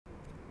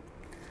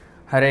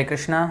Hare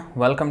Krishna,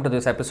 welcome to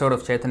this episode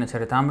of Chaitanya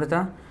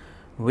Charitamrita.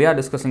 We are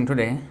discussing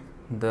today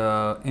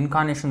the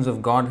Incarnations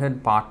of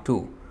Godhead Part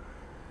 2.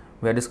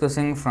 We are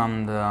discussing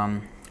from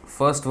the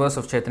first verse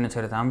of Chaitanya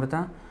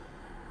Charitamrita.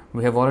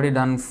 We have already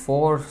done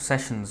 4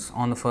 sessions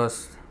on the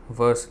first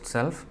verse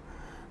itself.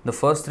 The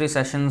first 3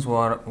 sessions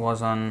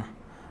was on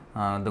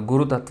the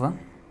Guru Tattva,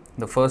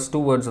 the first 2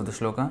 words of the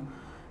shloka,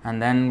 and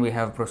then we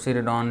have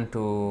proceeded on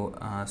to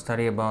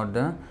study about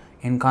the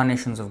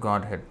Incarnations of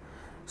Godhead.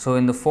 So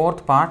in the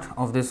 4th part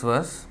of this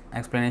verse,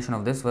 explanation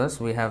of this verse,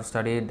 we have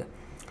studied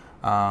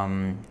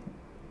the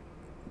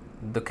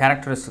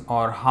characteristics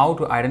or how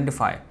to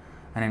identify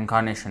an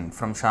incarnation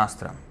from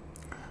Shastra,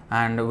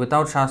 and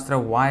without Shastra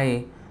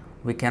why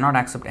we cannot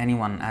accept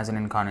anyone as an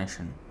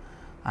incarnation.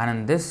 And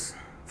in this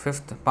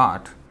 5th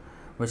part,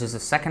 which is the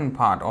second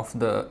part of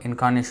the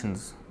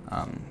incarnations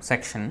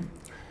section,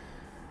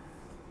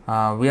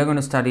 we are going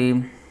to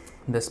study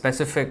the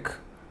specific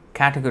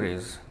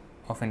categories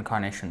of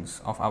incarnations,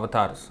 of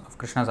avatars, of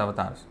Krishna's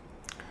avatars.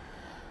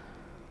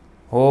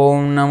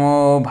 Om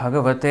Namo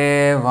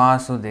Bhagavate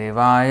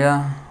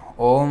Vasudevaya.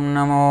 Om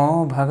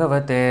Namo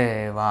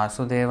Bhagavate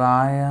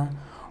Vasudevaya.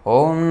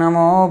 Om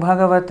Namo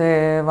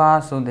Bhagavate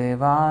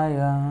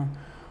Vasudevaya.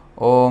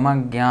 Om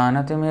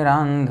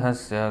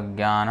Ajnanatimirandhasya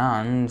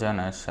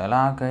Jnananjana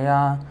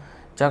Shalakaya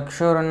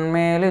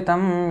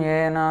Chakshurunmelitam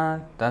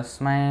Yena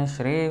Tasmai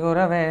Shri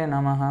Gurave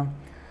Namaha.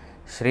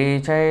 Shri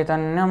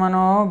Chaitanya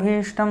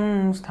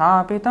Manobhishtam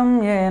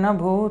Sthapitam Yena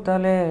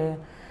Bhutale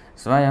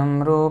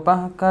Swayam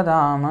Rupa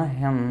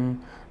Kadamahyam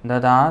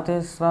Dadati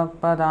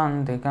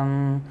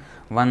Swapadantikam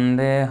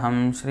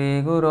Vandeham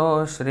Shri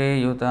Guru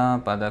Shri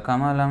Yuta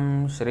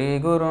Padakamalam Shri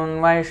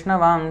Gurun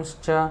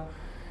Vaishnavamscha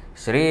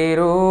Shri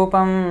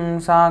Rupam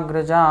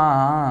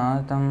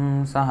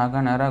Sagrajatam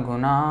Sahagana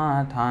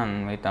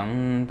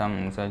Raghunathanvitam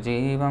Tam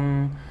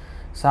Sajivam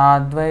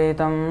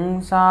Sadvaitam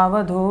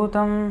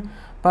Savadhutam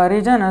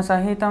Parijana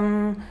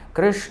Sahitam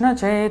Krishna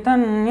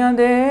Chaitanya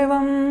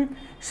Devam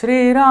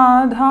Shri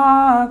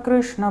Radha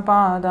Krishna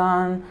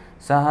Padan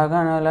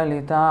Sahagana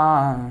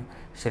Lalita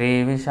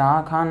Shri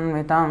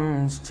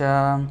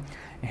Vishakhanvitamscha.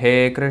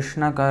 He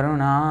Krishna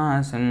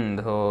Karuna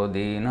Sindho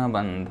Dina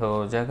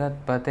Bandho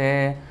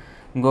Jagatpate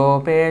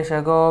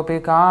Gopesha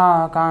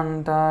Gopika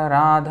Kanta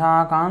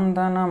Radha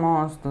Kanta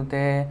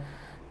Namostute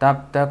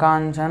Tapta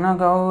Kanchana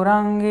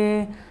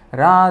Gaurangi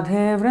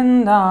Radhe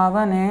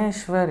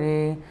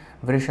Vrindavaneshwari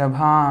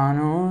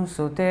Vrishabhanu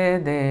Sute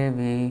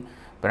Devi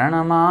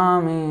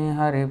Pranamami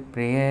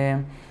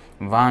Haripriye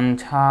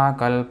Vancha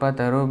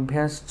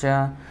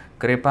Kalpatarubhyascha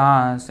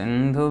Kripa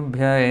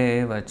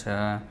Sindhubhya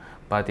evacha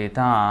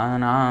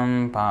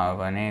Patitanam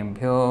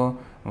Pavanebhyo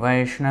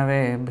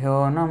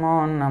Vaishnavebhyo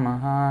Namo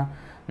Namaha.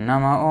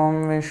 Nama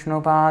Om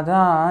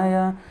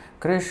Vishnupadaya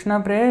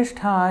Krishna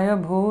Preshthaya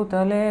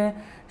Bhutale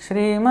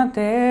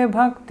Srimate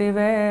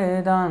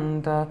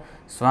Bhaktivedanta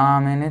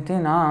Swaminiti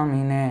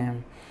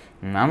Namine.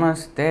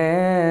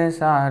 Namaste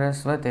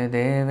Saraswate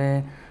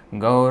Deve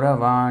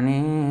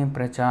Gauravani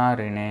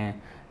Pracharine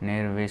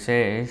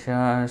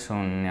Nirvishesha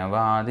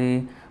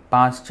Shunyavadi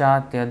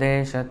Paschatya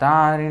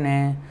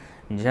Deshatarine.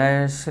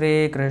 Jai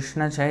Shri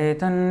Krishna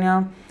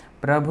Chaitanya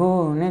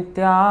Prabhu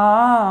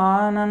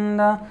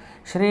Nityananda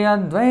Shri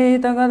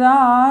Advaita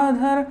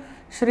Gadadhar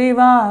Shri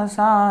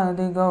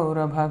Vasadi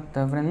Gaura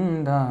Bhakta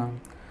Vrinda.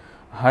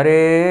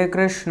 Hare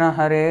Krishna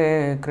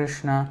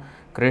Krishna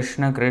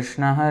Krishna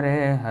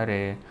Hare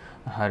Hare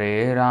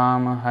Hare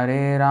Rama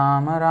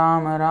Rama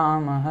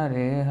Rama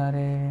Hare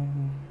Hare.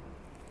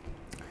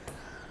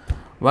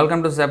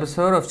 Welcome to this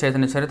episode of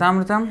Chaitanya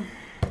Charitamrita.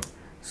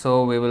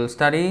 So we will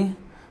study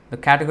the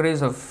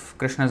categories of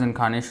Krishna's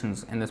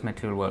incarnations in this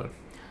material world.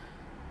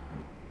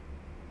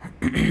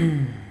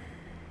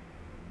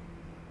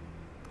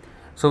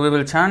 So we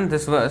will chant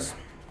this verse,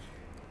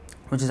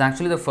 which is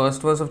actually the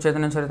first verse of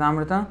Chaitanya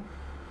Charitamrita,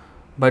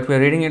 but we are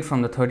reading it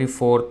from the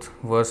 34th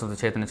verse of the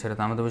Chaitanya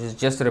Charitamrita, which is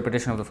just a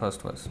repetition of the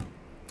first verse.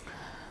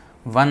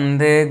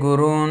 Vande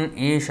Gurun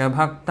Isha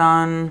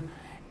Bhaktan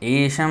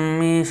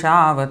Isham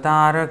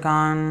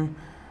Ishavatarakan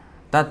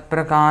Tat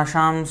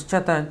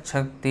Prakashamscha Tat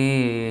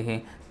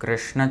Shakti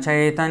Krishna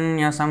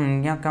Chaitanya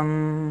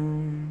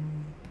Samyakam.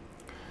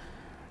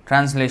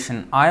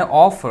 Translation: I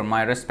offer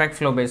my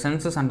respectful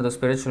obeisances unto the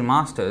spiritual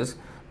masters,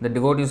 the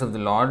devotees of the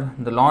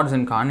Lord's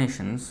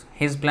incarnations,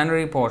 His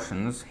plenary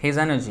portions, His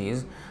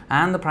energies,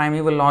 and the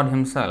primeval Lord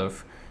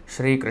Himself,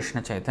 Shri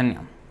Krishna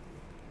Chaitanya.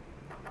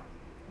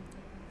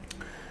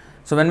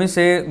 So when we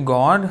say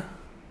God,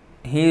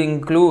 He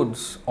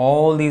includes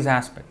all these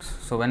aspects.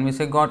 So when we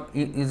say God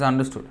is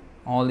understood,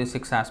 all these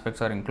 6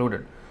 aspects are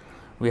included.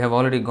 We have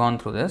already gone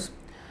through this.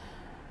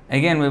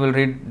 Again, we will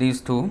read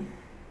these 2,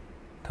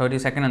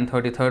 32nd and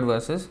 33rd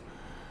verses.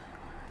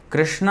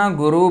 Krishna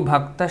Guru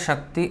Bhakta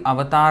Shakti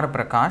Avatar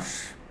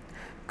Prakash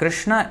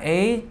Krishna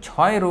ei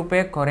Chhoy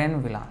Rupe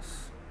Koren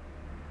Vilas.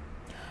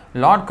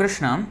 Lord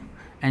Krishna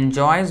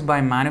enjoys by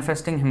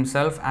manifesting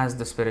Himself as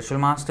the spiritual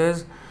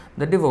masters,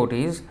 the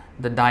devotees,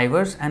 the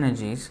diverse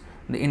energies,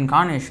 the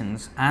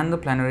incarnations and the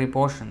plenary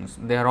portions.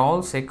 They are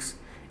all 6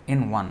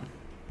 in one.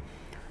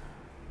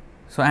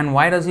 So, and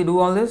why does he do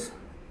all this?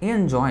 He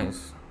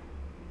enjoys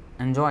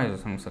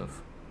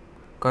himself.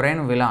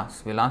 Karen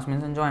Vilas. Vilas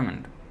means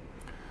enjoyment.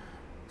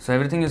 So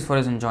everything is for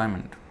his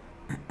enjoyment,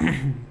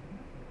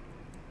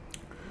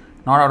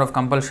 not out of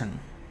compulsion.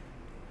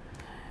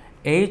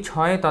 Ei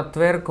chhoy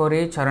tatver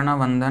kori charana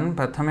vandan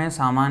prathame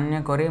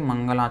samanya kori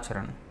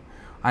mangalacharan.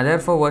 I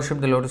therefore worship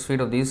the lotus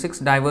feet of these 6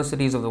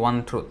 diversities of the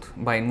one truth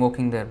by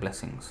invoking their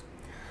blessings.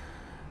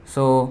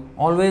 So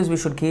always we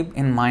should keep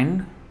in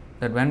mind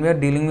that when we are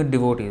dealing with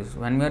devotees,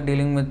 when we are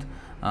dealing with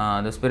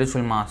the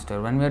spiritual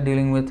master, when we are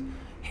dealing with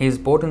his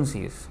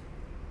potencies,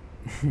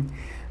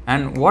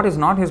 and what is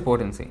not his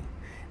potency?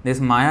 This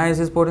Maya is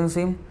his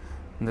potency,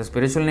 the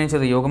spiritual nature,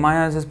 the Yoga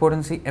Maya is his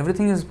potency,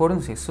 everything is his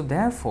potency. So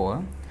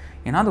therefore,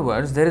 in other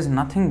words, there is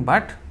nothing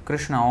but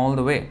Krishna all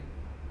the way.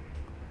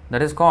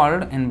 That is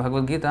called in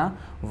Bhagavad Gita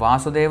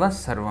Vasudeva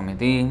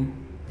Sarvamiti.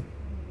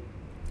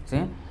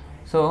 See?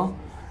 So,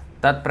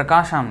 Tat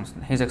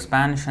Prakashams, his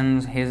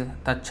expansions, his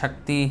Tat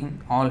Shakti,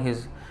 all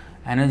his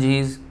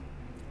energies.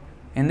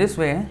 In this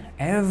way,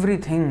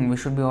 everything we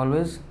should be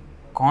always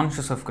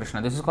conscious of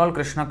Krishna. This is called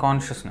Krishna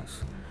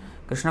consciousness.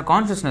 Krishna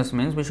consciousness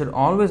means we should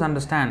always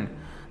understand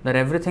that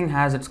everything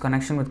has its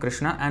connection with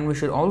Krishna, and we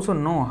should also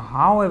know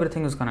how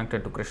everything is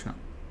connected to Krishna.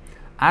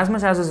 As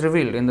much as is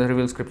revealed in the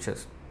revealed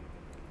scriptures,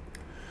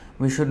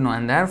 we should know,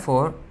 and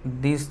therefore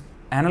these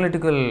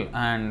analytical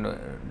and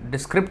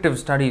descriptive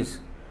studies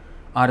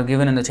are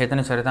given in the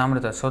Chaitanya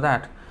Charitamrita so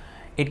that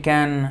it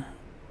can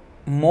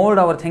mold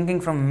our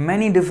thinking from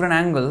many different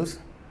angles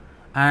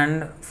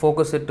and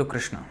focus it to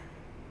Krishna.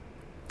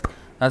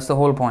 That's the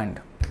whole point.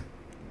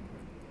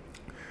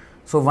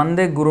 So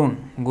Vande Gurun,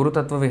 Guru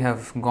Tattva we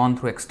have gone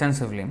through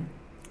extensively,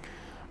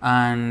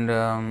 and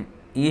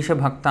Isha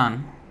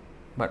Bhaktan,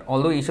 but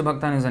although Isha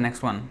Bhaktan is the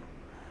next one,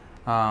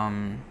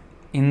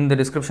 in the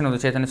description of the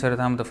Chaitanya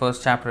Charitamrita, the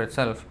first chapter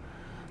itself,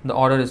 the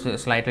order is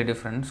slightly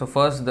different. So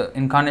first the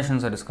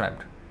incarnations are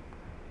described,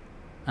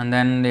 and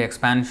then the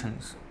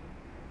expansions,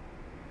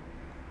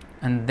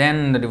 and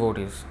then the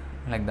devotees,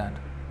 like that.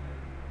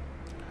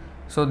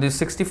 So these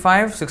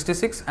 65,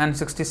 66 and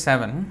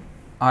 67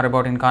 are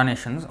about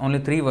incarnations, only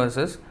 3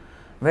 verses,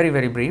 very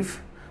very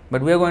brief,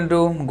 but we are going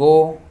to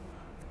go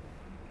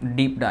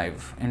deep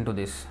dive into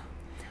this.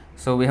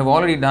 So we have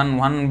already done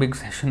one big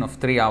session of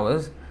 3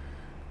 hours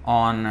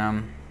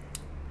on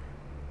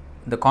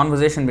the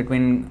conversation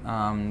between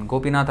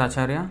Gopinath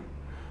Acharya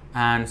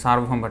and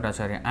Sarvabhauma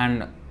Bhattacharya,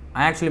 and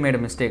I actually made a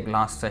mistake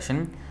last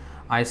session.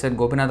 I said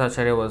Gopinath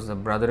Acharya was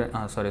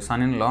the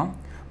son-in-law,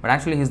 but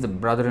actually he is the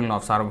brother-in-law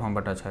of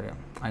Sarvabhauma Bhattacharya.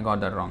 I got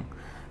that wrong.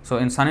 So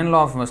in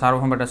son-in-law of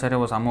Sarvabhauma Bhattacharya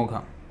was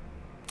Amogha,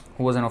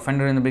 who was an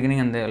offender in the beginning,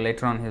 and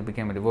later on he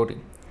became a devotee.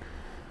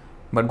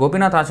 But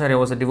Gopinath Acharya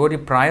was a devotee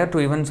prior to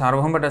even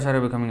Sarvabhauma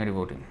Bhattacharya becoming a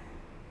devotee.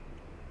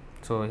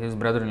 So he is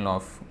brother-in-law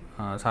of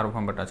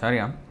Sarvabhauma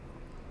Bhattacharya.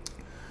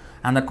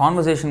 And the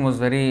conversation was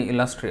very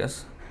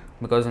illustrious,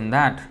 because in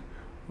that,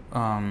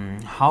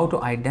 how to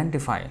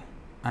identify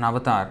an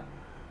avatar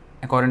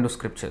according to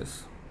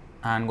scriptures.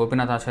 And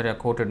Gopinath Acharya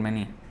quoted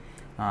many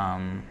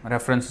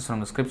references from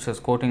the scriptures,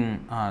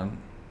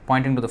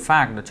 pointing to the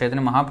fact that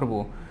Chaitanya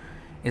Mahaprabhu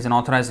is an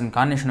authorized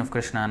incarnation of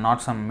Krishna and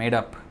not some made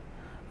up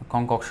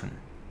concoction.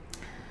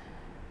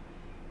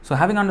 So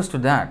having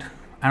understood that,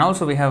 and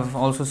also we have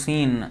also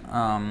seen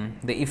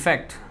the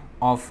effect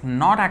of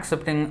not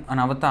accepting an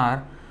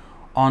avatar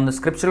on the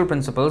scriptural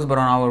principles but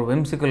on our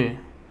whimsical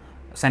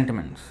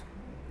sentiments.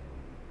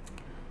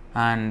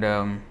 And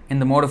in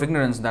the mode of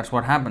ignorance, that's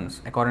what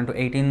happens. According to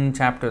 18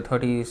 chapter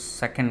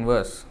 32nd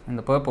verse in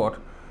the purport,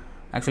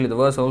 actually the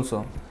verse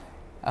also,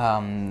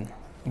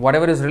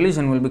 whatever is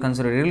religion will be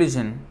considered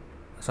religion.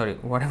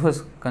 Whatever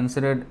is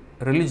considered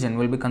religion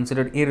will be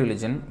considered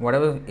irreligion.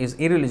 Whatever is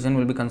irreligion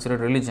will be considered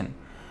religion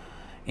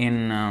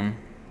in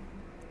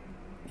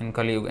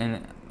Kali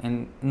Yuga,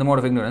 in the mode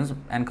of ignorance.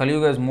 And Kali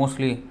Yuga is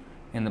mostly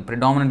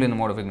predominantly in the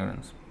mode of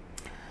ignorance.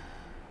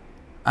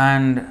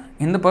 And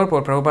in the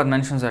purport, Prabhupada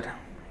mentions that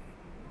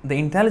the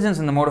intelligence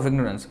in the mode of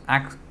ignorance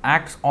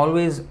acts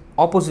always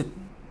opposite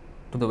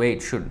to the way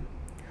it should.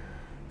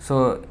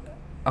 So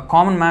a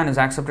common man is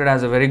accepted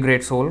as a very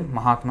great soul,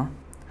 Mahatma,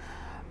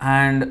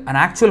 and an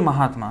actual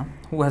Mahatma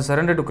who has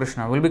surrendered to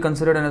Krishna will be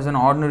considered as an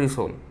ordinary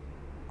soul,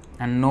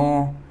 and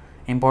no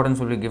importance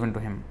will be given to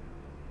him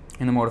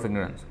in the mode of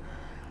ignorance.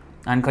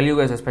 And Kali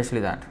Yuga is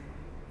especially that.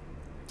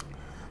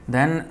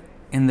 Then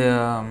in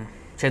the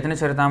Chaitanya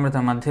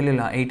Charitamrita Madhya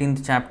Lila,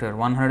 18th chapter,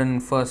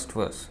 101st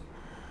verse,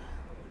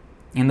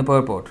 in the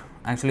purport,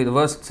 actually the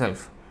verse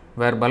itself,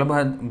 where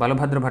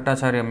Balabhadra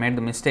Bhattacharya made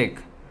the mistake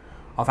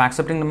of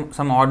accepting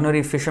some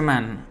ordinary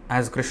fisherman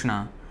as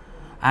Krishna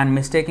and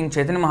mistaking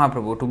Chaitanya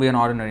Mahaprabhu to be an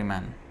ordinary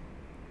man.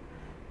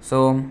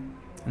 So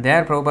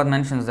there Prabhupada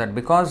mentions that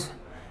because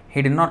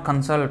he did not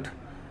consult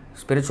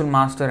spiritual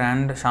master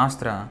and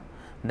Shastra,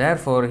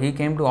 therefore he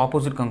came to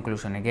opposite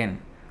conclusion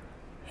again.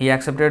 He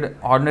accepted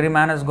ordinary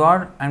man as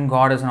God and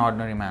God as an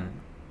ordinary man.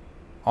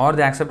 Or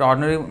they accept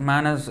ordinary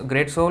man as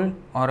great soul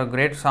or a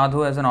great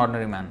sadhu as an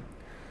ordinary man.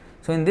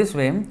 So in this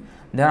way,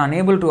 they are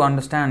unable to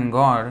understand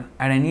God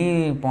at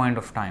any point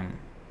of time.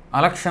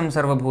 Alaksham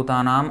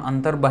sarvabhutanam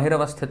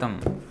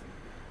antarbahiravastitam.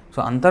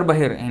 So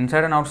antarbahir,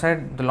 inside and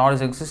outside, the Lord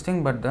is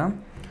existing, but the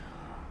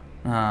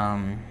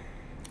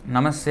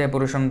namasya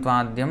purusham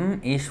tvadyam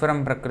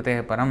ishwaram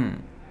prakrite param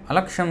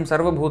alaksham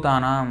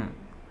sarvabhutanam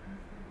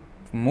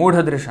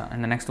moodhadrisha.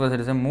 In the next verse it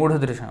is a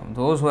moodhadrisha.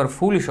 Those who are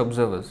foolish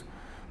observers,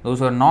 those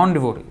who are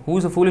non-devotee. Who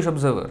is a foolish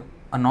observer?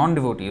 A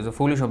non-devotee is a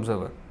foolish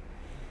observer.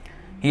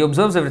 He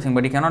observes everything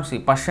but he cannot see.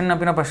 Pashyan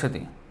apina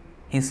pashyati.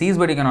 He sees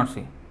but he cannot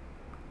see.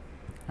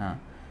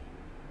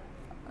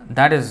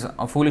 That is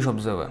a foolish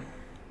observer.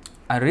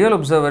 A real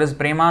observer is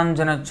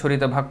premanjana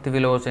churita bhakti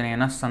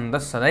vilochanena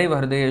sandas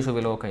sadaiva hridayeshu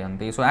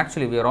vilokayanti. So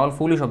actually we are all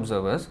foolish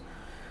observers,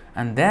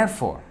 and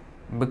therefore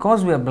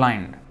because we are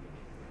blind,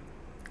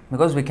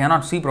 because we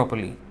cannot see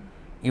properly,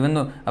 even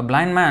though a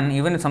blind man,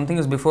 even if something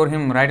is before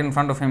him, right in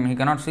front of him, he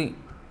cannot see.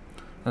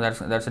 So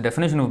that's a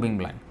definition of being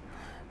blind.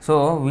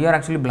 So we are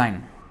actually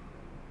blind.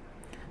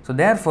 So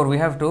therefore we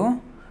have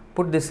to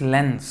put this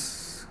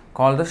lens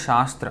called the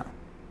Shastra.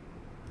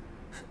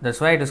 That's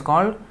why it is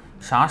called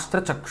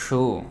Shastra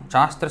Chakshu.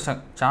 Shastra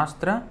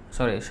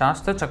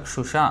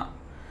Chakshusha.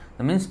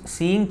 That means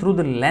seeing through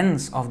the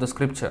lens of the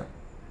scripture,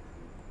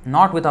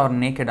 not with our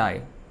naked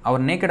eye. Our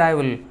naked eye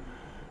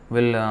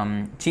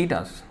will cheat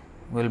us,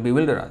 will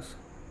bewilder us.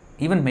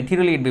 Even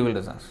materially it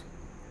bewilders us.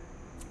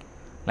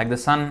 Like the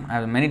sun,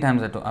 many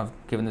times I've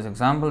given this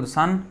example. The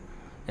sun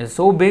is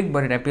so big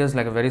but it appears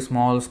like a very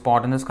small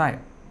spot in the sky.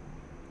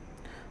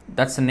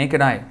 That's the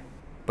naked eye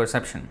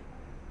perception.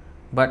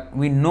 But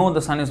we know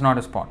the sun is not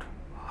a spot.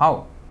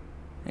 How?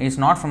 It's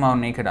not from our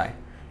naked eye.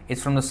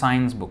 It's from the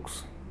science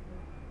books.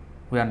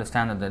 We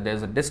understand that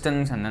there's a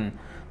distance, and then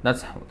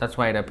that's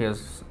why it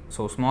appears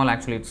so small.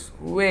 Actually, it's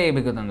way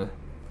bigger than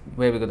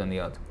the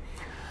earth.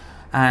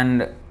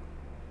 And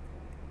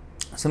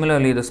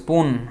similarly, the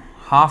spoon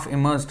half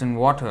immersed in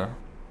water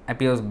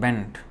appears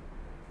bent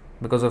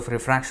because of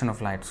refraction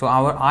of light. So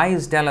our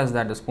eyes tell us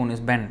that the spoon is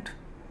bent.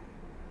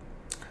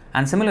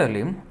 And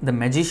similarly, the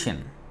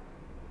magician,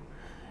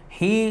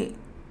 he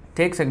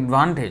takes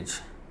advantage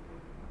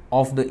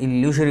of the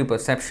illusory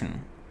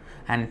perception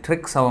and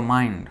tricks our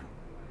mind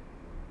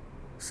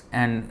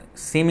and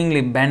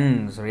seemingly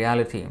bends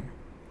reality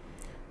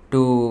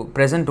to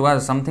present to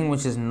us something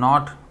which is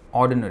not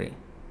ordinary.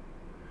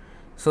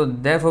 So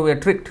therefore we are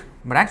tricked.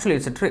 But actually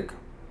it's a trick.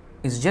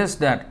 It's just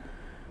that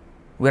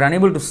we are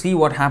unable to see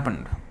what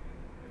happened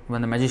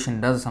when the magician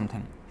does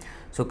something.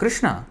 So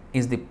Krishna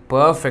is the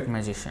perfect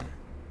magician.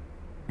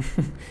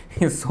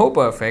 He is so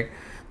perfect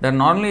that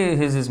not only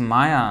is his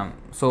Maya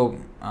so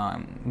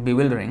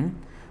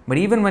bewildering, but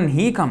even when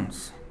he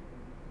comes,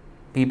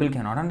 people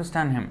cannot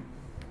understand him.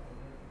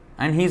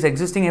 And he is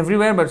existing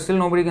everywhere, but still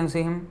nobody can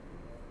see him.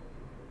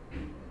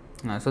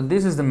 So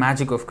this is the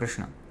magic of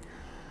Krishna.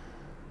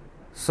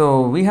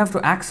 So we have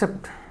to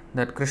accept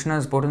that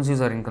Krishna's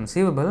potencies are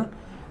inconceivable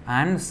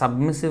and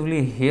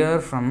submissively hear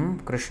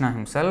from Krishna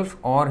himself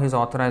or his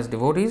authorized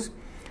devotees.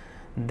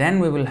 Then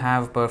we will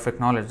have perfect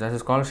knowledge. That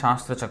is called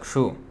Shastra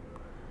Chakshu.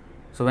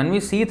 So when we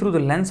see through the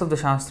lens of the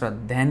Shastra,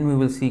 then we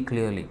will see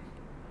clearly.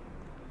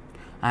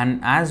 And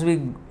as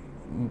we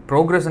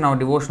progress in our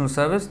devotional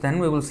service, then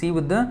we will see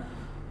with the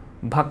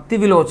Bhakti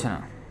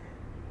Vilochana.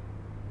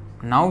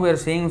 Now we are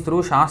seeing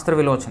through Shastra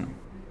Vilochana.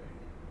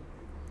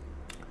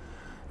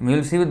 We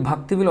will see with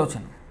Bhakti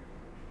Vilochana.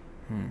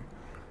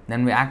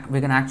 Then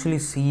we can actually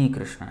see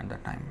Krishna at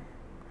that time.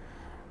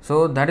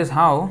 So that is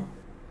how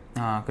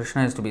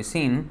Krishna is to be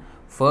seen.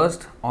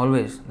 First,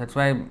 always. That's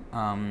why,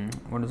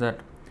 what is that?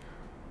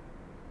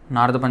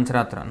 Narada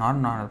Pancharatra, not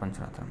Narada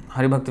Pancharatra,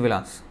 Hari Bhakti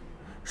Vilas.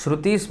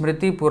 Shruti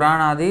Smriti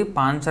Puranadi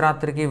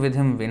Pancharatriki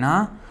Vidhim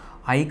Vina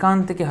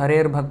Aikantiki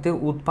Harer Bhakti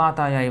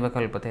Utpataya Iva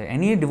Kalpate.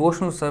 Any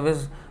devotional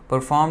service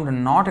performed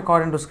not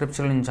according to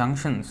scriptural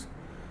injunctions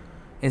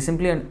is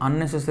simply an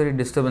unnecessary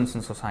disturbance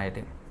in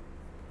society.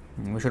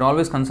 We should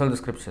always consult the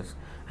scriptures.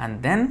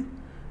 And then,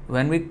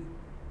 when we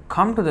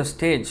come to the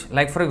stage,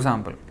 like for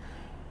example,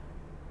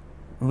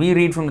 we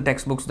read from the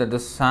textbooks that the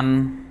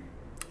sun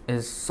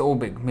is so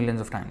big,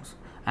 millions of times,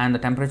 and the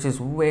temperature is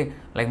way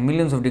like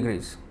millions of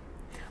degrees.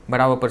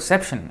 But our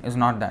perception is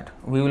not that.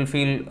 We will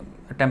feel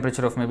a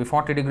temperature of maybe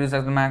 40 degrees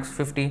as the max,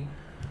 50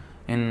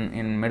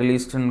 in Middle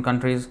Eastern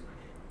countries,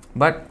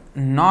 but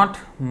not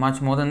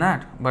much more than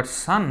that. But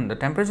sun, the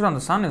temperature on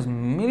the sun is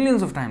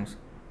millions of times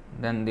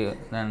than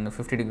the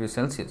 50 degrees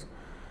Celsius.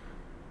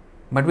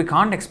 But we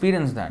can't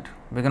experience that.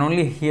 We can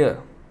only hear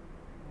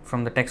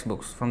from the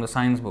textbooks, from the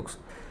science books.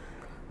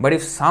 But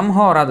if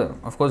somehow or other,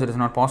 of course it is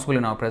not possible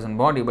in our present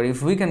body, but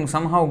if we can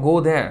somehow go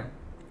there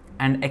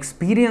and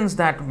experience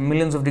that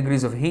millions of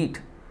degrees of heat,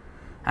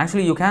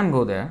 actually you can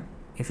go there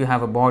if you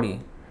have a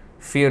body,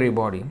 fiery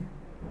body.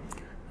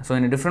 So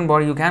in a different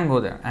body you can go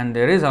there, and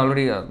there is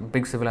already a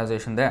big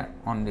civilization there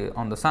on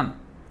the sun.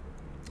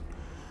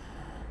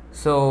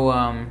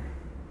 So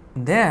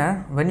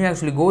there, when you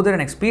actually go there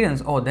and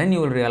experience, then you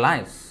will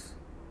realize.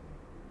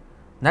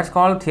 That's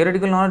called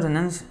theoretical knowledge, and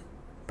then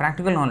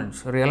practical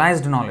knowledge,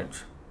 realized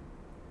knowledge.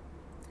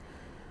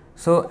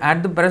 So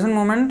at the present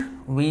moment,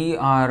 we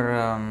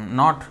are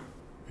not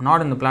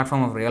not in the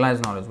platform of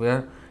realized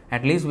knowledge.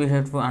 At least we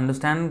have to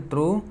understand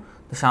through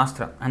the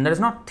Shastra. And that is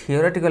not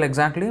theoretical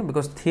exactly,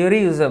 because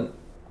theory is a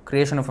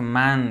creation of a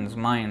man's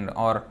mind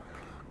or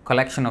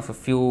collection of a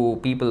few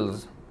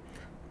people's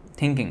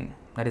thinking.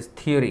 That is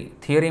theory.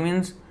 Theory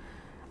means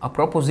a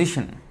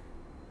proposition.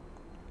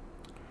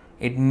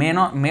 It may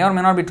or may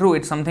not be true.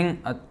 It's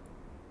something,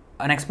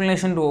 an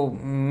explanation to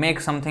make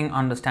something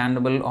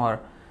understandable, or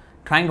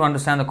trying to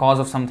understand the cause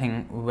of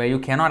something where you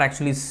cannot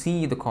actually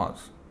see the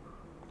cause.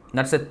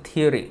 That's a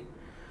theory.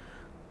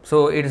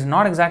 So it is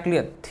not exactly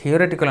a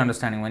theoretical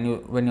understanding.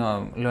 When you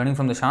are learning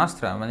from the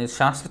Shastra, when it's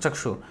Shastra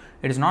Chakshu,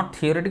 it is not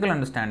theoretical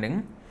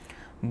understanding,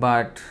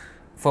 but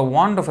for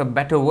want of a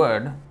better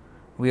word,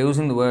 we are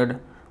using the word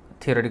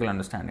theoretical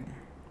understanding.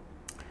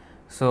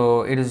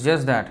 So it is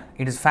just that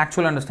it is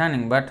factual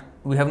understanding, but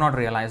we have not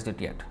realized it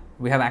yet.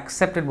 We have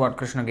accepted what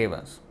Krishna gave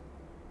us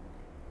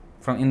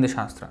from in the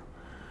Shastra.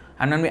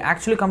 And when we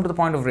actually come to the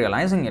point of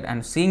realizing it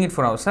and seeing it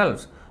for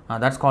ourselves,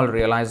 that's called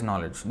realized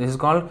knowledge. This is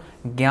called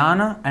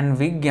Jnana and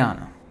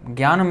Vijnana.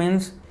 Jnana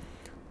means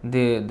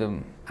the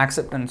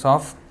acceptance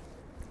of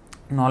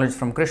knowledge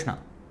from Krishna.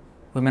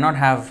 We may not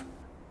have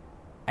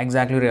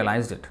exactly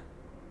realized it,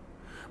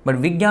 but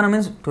Vijnana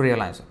means to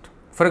realize it.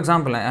 For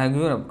example, I give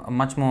you a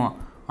much more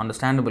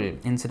understandable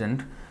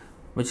incident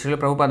which Srila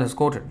Prabhupada has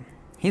quoted.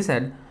 He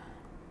said,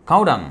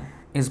 cow dung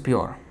is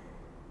pure.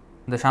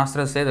 The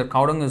Shastras say that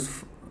cow dung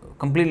is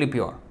completely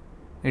pure.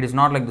 It is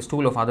not like the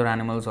stool of other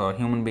animals or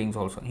human beings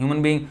also.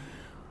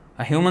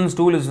 A human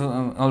stool is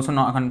also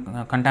not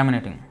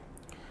contaminating.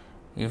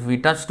 If we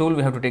touch stool,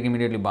 we have to take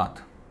immediately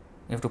bath.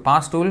 If we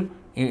pass stool,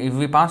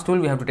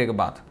 we have to take a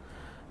bath.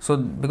 So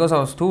because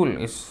our stool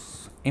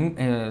is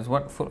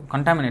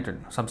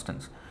contaminated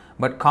substance.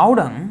 But cow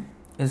dung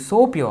is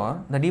so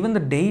pure that even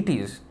the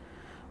deities,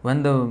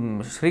 when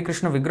the Sri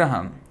Krishna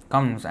Vigraha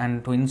comes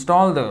and to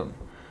install the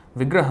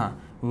Vigraha,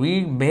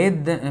 we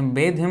bathe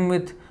him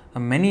with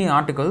many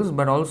articles,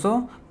 but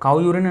also cow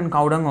urine and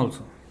cow dung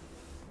also.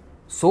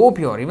 So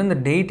pure, even the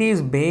deity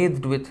is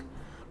bathed with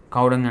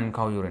cow dung and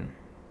cow urine.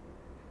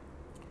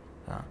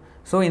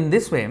 So in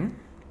this way,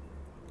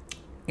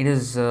 it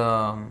is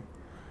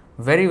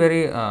very,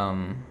 very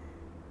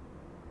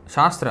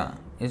Shastra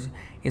is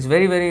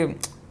very, very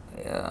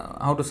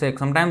how to say,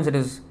 sometimes it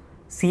is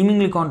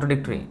seemingly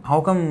contradictory.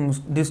 How come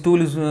this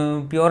tool is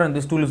pure and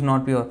this tool is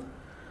not pure?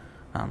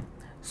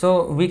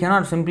 So we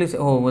cannot simply say,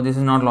 oh, well, this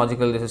is not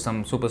logical, this is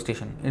some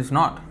superstition. It's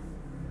not.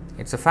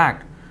 It's a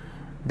fact.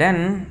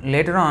 Then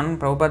later on,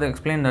 Prabhupada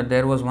explained that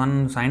there was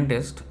one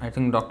scientist, I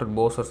think Dr.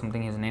 Bose or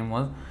something his name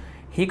was,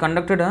 he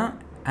conducted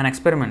an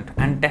experiment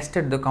and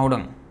tested the cow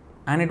dung,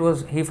 and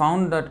he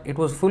found that it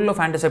was full of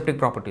antiseptic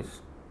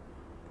properties.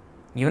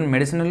 Even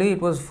medicinally,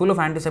 it was full of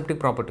antiseptic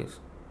properties.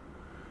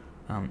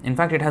 In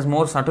fact, it has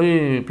more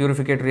subtle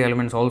purificatory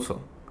elements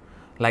also.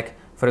 Like,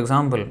 for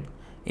example,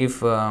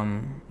 if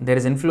there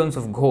is influence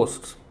of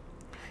ghosts,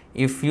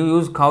 if you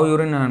use cow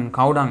urine and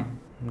cow dung,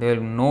 there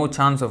will be no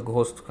chance of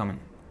ghosts coming.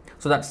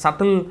 So that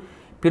subtle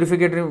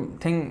purificatory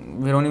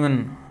thing,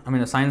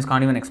 the science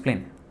can't even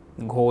explain.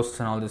 Ghosts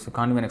and all this, you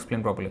can't even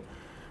explain properly.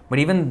 But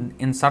even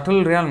in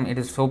subtle realm, it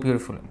is so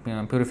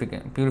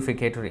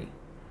purificatory,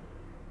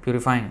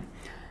 purifying.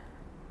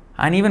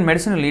 And even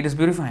medicinally, it is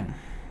purifying.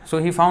 So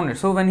he found it.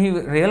 So when he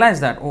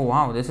realized that, oh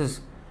wow, this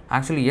is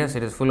actually, yes,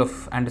 it is full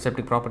of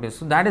antiseptic properties.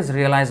 So that is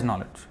realized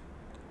knowledge.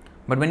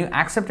 But when you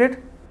accept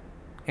it,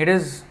 it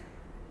is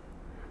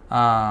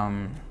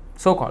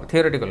so-called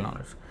theoretical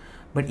knowledge.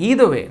 But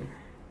either way,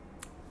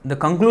 the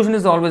conclusion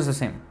is always the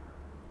same.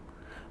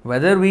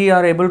 Whether we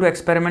are able to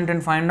experiment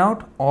and find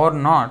out or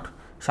not,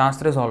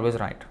 Shastra is always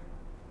right.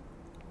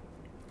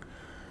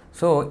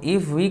 So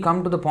if we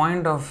come to the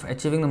point of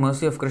achieving the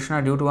mercy of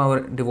Krishna due to our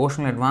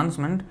devotional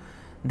advancement,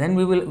 then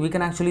we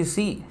can actually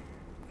see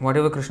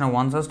whatever Krishna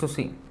wants us to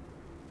see.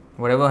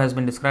 Whatever has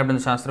been described in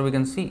the Shastra, we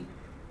can see.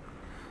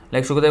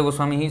 Like Shukadeva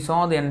Goswami, he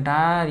saw the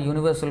entire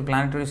universal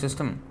planetary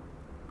system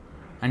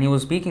and he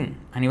was speaking.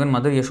 And even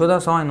Mother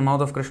Yashoda saw in the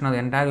mouth of Krishna the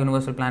entire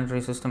universal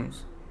planetary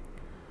systems.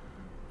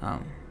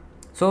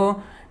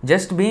 So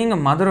just being a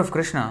mother of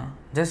Krishna,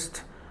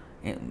 just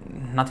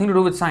nothing to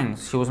do with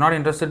science. She was not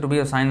interested to be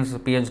a science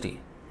PhD.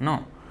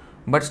 No.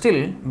 But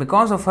still,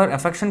 because of her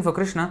affection for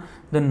Krishna,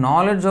 the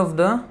knowledge of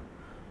the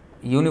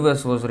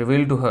universe was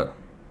revealed to her.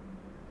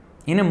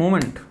 In a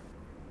moment,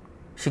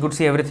 she could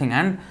see everything,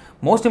 and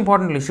most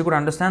importantly, she could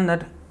understand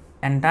that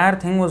entire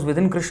thing was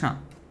within Krishna.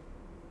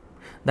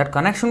 That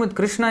connection with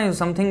Krishna is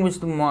something which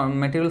the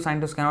material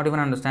scientists cannot even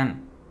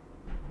understand,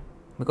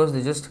 because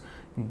they just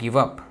give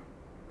up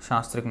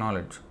Shastric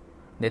knowledge.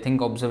 They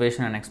think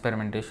observation and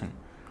experimentation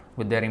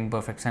with their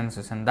imperfect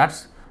senses, and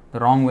that's the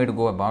wrong way to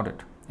go about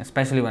it,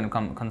 especially when it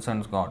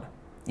concerns God.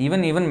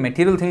 Even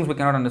material things we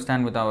cannot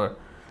understand with our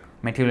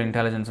material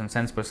intelligence and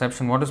sense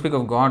perception. What to speak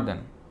of God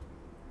then?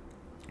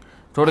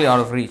 Totally out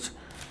of reach.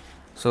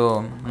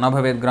 So, na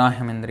bhavet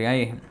grahyam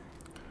indriyaihi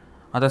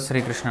atas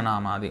Sri Krishna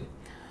namadi.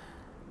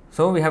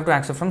 So, we have to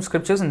accept from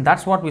scriptures, and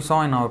that's what we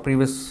saw in our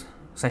previous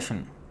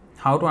session.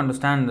 How to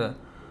understand the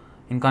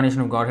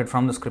incarnation of Godhead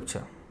from the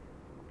scripture.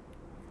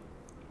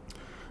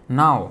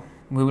 Now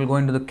we will go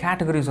into the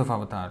categories of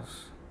avatars.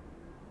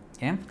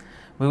 Okay,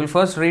 we will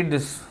first read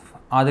this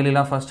Adi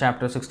Leela first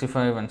chapter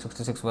 65 and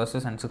 66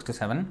 verses and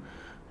 67,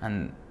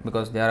 and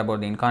because they are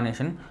about the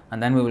incarnation,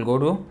 and then we will go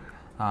to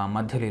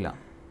Madhya Leela.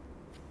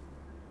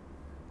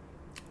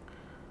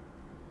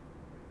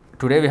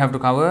 Today we have to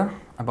cover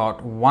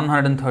about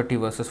 130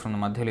 verses from the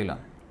Madhya Leela.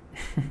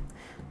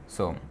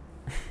 So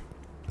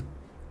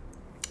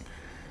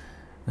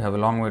we have a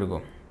long way to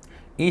go.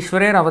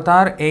 ईश्वरेर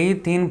अवतार ए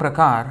तीन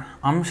प्रकार,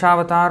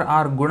 अंशावतार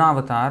और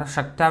गुणावतार,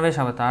 शक्त्यावेश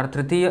अवतार,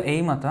 तृतीय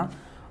ए मत,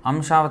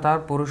 अंशावतार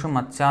पुरुष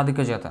मत्स्यादिक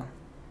जत.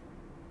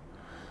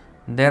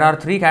 There are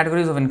three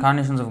categories of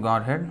incarnations of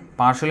Godhead: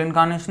 partial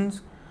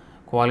incarnations,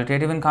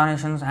 qualitative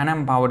incarnations, and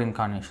empowered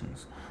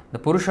incarnations. The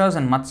Purushas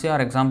and Matsya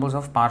are examples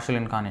of partial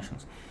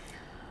incarnations.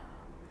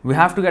 We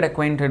have to get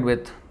acquainted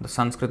with the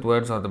Sanskrit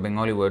words or the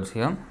Bengali words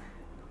here.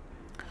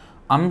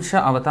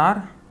 Amsha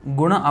avatar,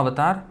 Guna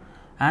avatar,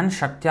 and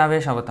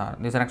Shaktyavesh avatar.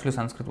 These are actually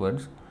Sanskrit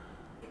words.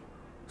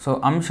 So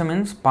Amsha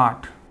means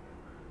part,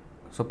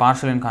 so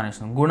partial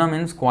incarnation. Guna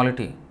means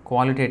quality,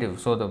 qualitative,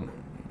 so the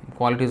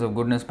qualities of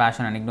goodness,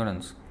 passion and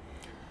ignorance.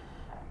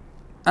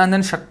 And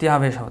then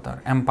Shaktyavesh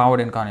avatar, empowered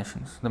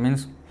incarnations. That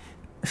means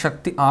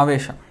Shakti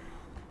Avesha.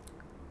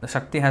 The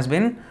Shakti has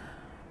been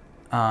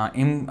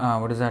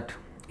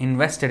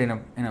invested in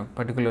a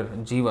particular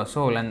jiva,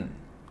 soul, and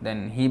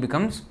then he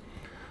becomes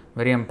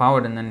very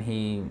empowered, and then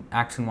he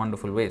acts in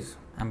wonderful ways,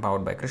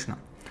 empowered by Krishna.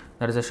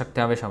 That is a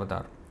Shaktyavesh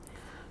avatar.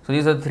 So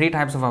these are the three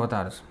types of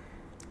avatars.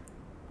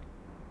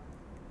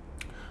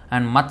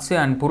 And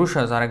Matsya and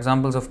Purushas are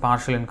examples of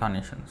partial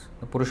incarnations.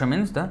 The Purusha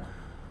means the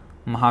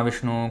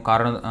Mahavishnu,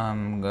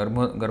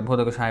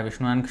 Garbhodakashaya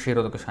Vishnu and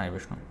Kshirodakashaya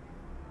Vishnu.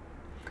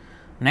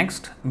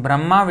 Next,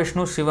 Brahma,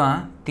 Vishnu,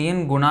 Shiva,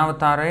 तीन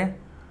गुणावतारे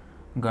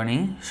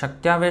गणी,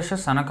 शक्त्यावेश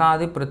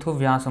सनकादि पृथु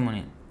व्यास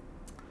मुनि.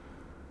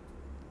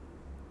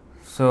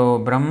 So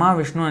Brahma,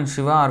 Vishnu and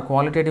Shiva are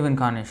qualitative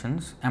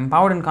incarnations.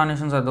 Empowered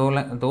incarnations are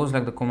those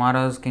like the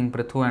Kumaras, King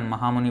Prithu and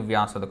Mahamuni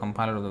Vyasa, the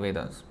compiler of the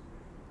Vedas.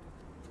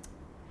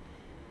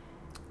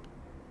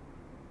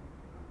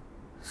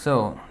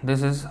 So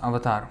this is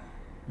avatar.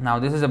 Now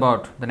this is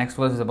about, the next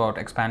verse is about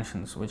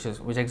expansions which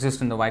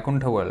exist in the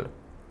Vaikuntha world.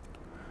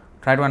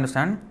 Try to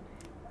understand.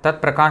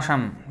 Tat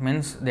Prakasham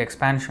means the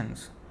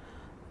expansions.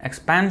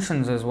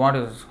 Expansions is what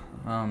is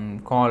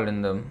called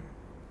in the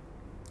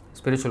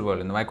spiritual world,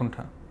 in the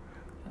Vaikuntha.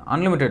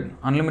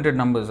 Unlimited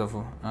numbers of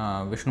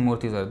Vishnu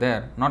Murtis are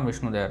there. Not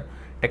Vishnu there.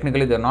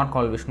 Technically they are not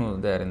called Vishnu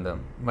there in the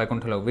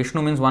Vaikuntha lok.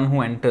 Vishnu means one who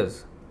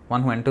enters.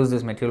 One who enters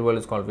this material world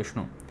is called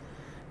Vishnu.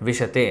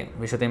 Vishate.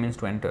 Vishate means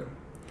to enter.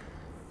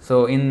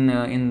 So in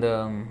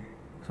the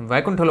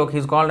Vaikuntha lok he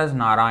is called as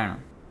Narayana.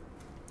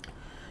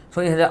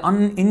 So there are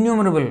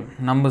innumerable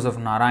numbers of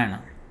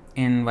Narayana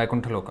in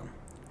Vaikuntha Loka.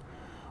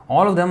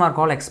 All of them are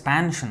called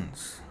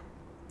expansions,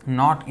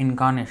 not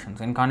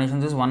incarnations.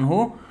 Incarnations is one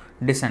who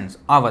descends.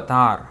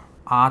 Avatar,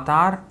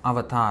 Atar,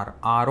 Avatar,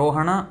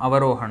 Arohana,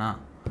 Avarohana,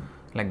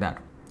 like that.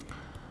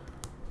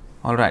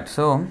 Alright,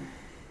 so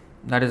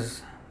that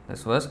is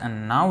this verse,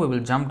 and now we will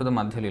jump to the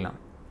Madhya Leela.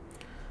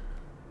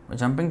 We're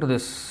jumping to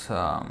this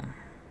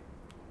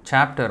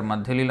chapter,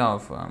 Madhya Leela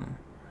of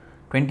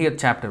 20th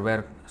chapter,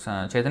 where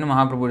Chaitanya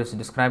Mahaprabhu is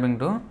describing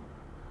to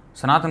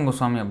Sanatana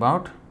Goswami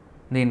about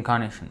the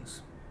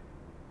incarnations.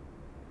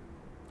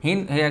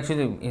 He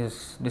actually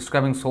is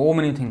describing so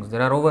many things.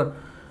 There are over,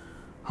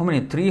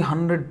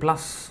 300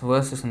 plus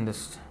verses in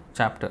this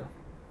chapter.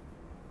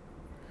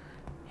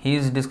 He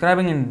is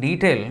describing in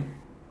detail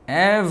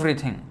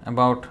everything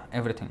about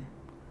everything.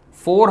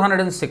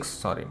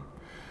 406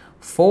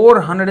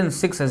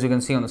 as you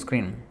can see on the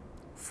screen.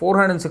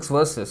 406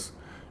 verses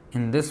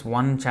in this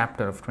one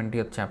chapter of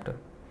 20th chapter.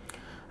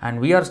 And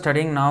we are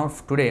studying now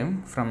today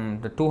from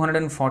the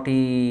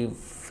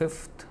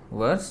 245th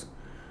verse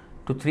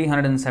to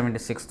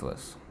 376th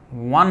verse.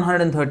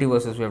 130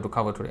 verses we have to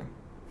cover today.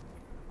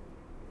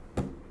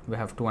 We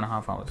have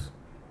 2.5 hours.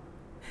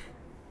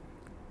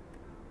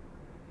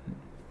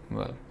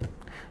 Well,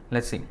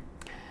 let's see.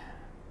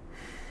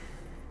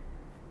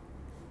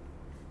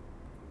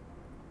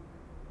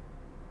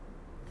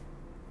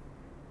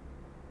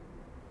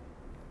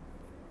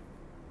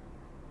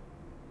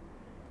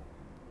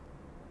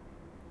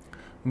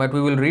 But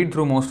we will read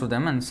through most of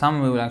them, and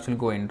some we will actually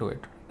go into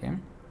it. Okay,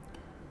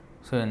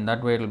 so in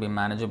that way it will be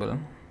manageable.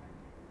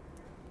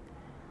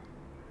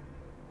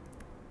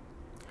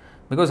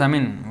 Because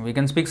we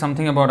can speak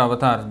something about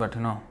avatars, but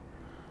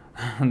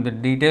the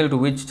detail to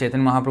which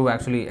Chaitanya Mahaprabhu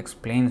actually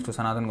explains to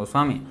Sanatana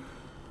Goswami,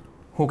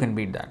 who can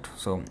beat that?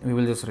 So we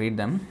will just read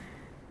them.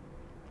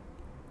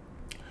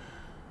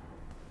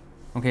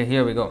 Okay,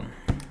 here we go.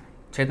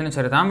 Chaitanya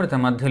Charitamrita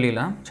Madhya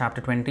Leela, chapter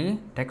 20,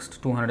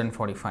 text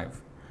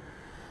 245.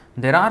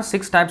 There are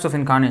 6 types of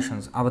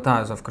incarnations,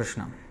 avatars of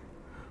Krishna.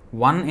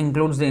 One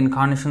includes the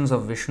incarnations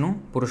of Vishnu,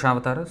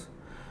 Purushavatas,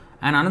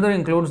 and another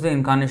includes the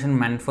incarnation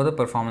meant for the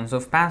performance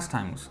of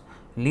pastimes,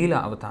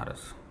 Leela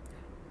avatars.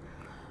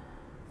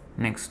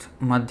 Next,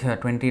 Madhya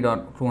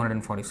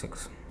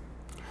 20.246.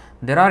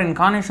 There are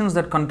incarnations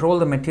that control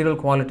the material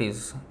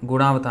qualities,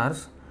 good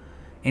avatars,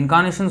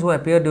 incarnations who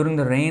appear during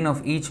the reign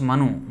of each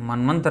Manu,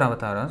 Manvantara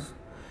avatars,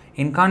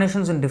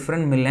 incarnations in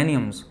different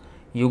millenniums,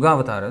 Yuga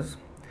avatars,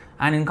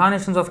 and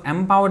incarnations of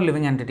empowered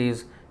living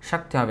entities,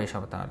 Shaktyavesh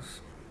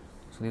avatars.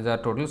 So these are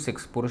total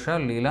 6: Purusha,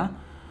 Leela,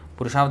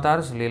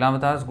 Purushavatars, Leela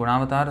avatars,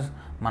 Gunavatars,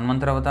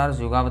 Manvantara avatars,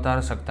 Yuga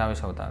avatars,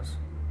 Shaktyavesh avatars.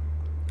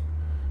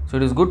 So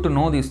it is good to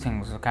know these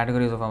things, the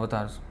categories of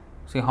avatars.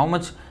 See how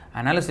much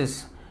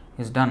analysis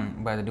is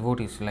done by the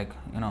devotees, like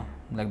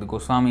like the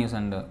Goswamis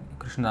and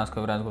Krishnadas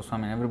Kaviraj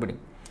Goswami and everybody.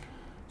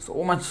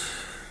 So much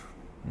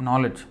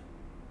knowledge.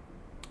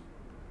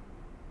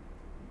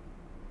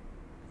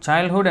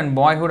 Childhood and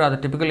boyhood are the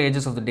typical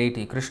ages of the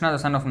deity. Krishna, the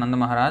son of Nanda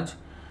Maharaj,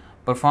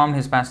 performed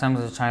his pastimes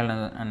as a child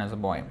and as a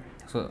boy.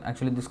 So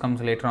actually this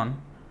comes later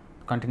on,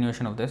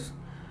 continuation of this.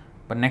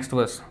 But next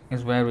verse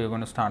is where we are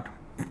going to start.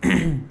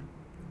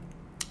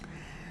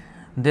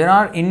 There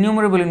are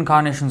innumerable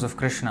incarnations of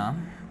Krishna,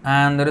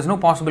 and there is no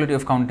possibility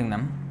of counting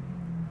them.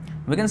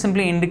 We can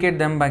simply indicate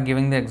them by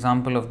giving the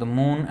example of the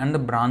moon and the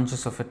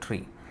branches of a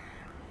tree.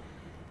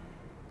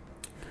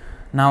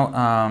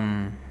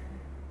 Now,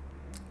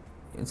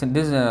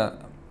 this is a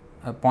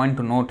point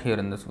to note here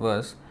in this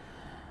verse.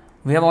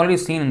 We have already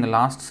seen in the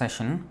last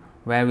session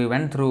where we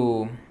went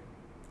through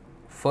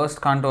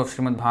first canto of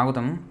Srimad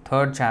Bhagavatam,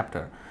 third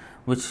chapter,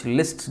 which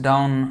lists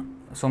down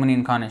so many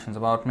incarnations,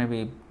 about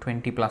maybe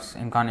 20 plus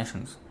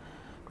incarnations,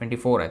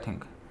 24 I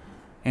think,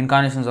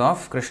 incarnations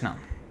of Krishna.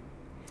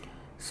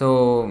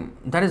 So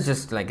that is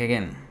just like,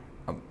 again,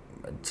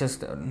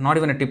 just not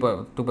even a tip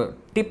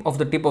of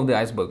the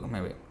iceberg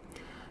maybe.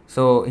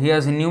 So he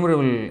has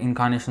innumerable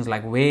incarnations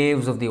like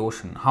waves of the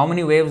ocean. How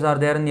many waves are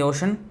there in the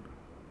ocean?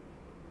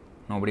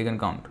 Nobody can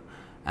count.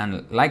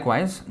 And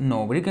likewise,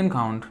 nobody can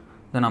count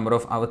the number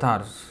of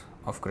avatars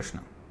of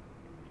Krishna.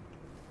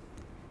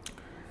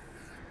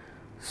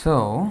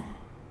 So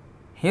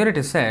here it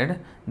is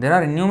said, there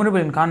are innumerable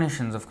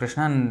incarnations of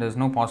Krishna and there is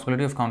no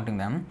possibility of counting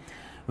them.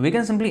 We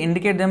can simply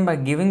indicate them by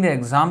giving the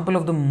example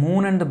of the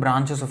moon and the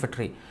branches of a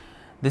tree.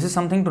 This is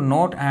something to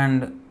note,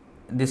 and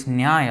this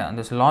nyaya,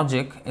 this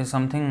logic, is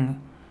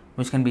something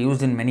which can be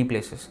used in many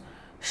places.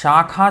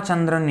 Shakha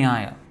Chandra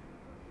Nyaya.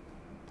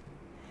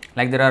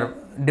 Like there are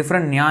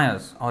different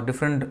nyayas or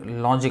different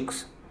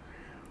logics,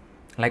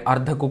 like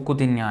Ardha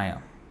Kukkuti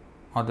Nyaya,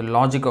 or the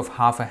logic of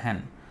half a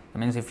hen. That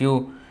means if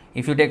you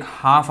take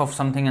half of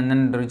something and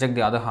then reject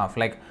the other half,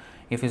 like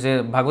if you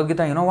say Bhagavad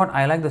Gita, you know what,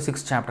 I like the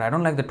 6th chapter, I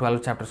don't like the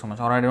 12th chapter so much,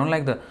 or I don't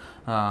like the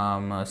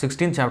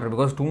 16th chapter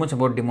because too much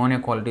about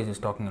demoniac qualities is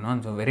talking,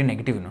 so very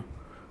negative,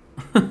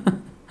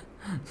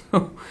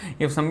 So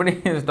if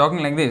somebody is talking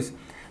like this,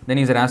 then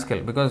he is a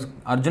rascal, because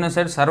Arjuna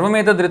said,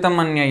 Sarvameta Dhritam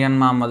Manya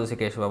Yanmam Madasi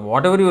Keshava.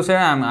 Whatever you say,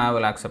 I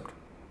will accept,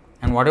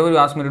 and whatever you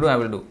ask me to do, I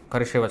will do.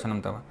 Karishya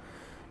Vachanam Tava.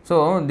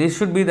 So this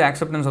should be the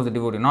acceptance of the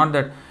devotee, not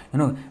that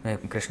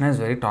Krishna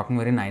is talking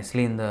very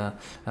nicely in the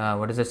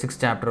 6th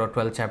chapter or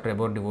 12th chapter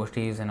about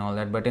devotees and all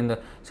that, but in the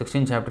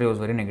 16th chapter he was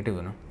very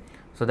negative.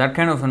 So that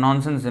kind of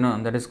nonsense,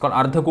 that is called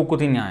Ardha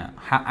Kukkuti Nyaya,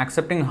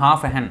 accepting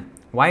half a hen.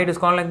 Why it is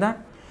called like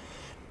that?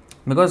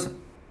 Because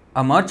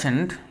a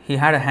merchant, he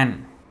had a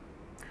hen.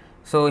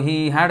 So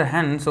he had a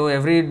hen, so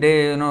every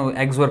day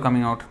eggs were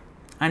coming out,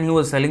 and he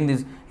was selling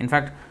these, in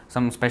fact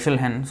some special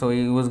hen, so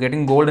he was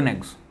getting golden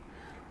eggs.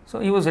 So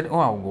he was at,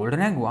 wow,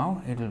 golden egg,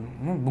 wow,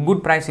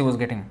 good price he was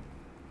getting.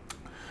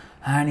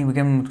 And he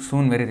became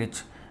soon very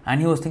rich. And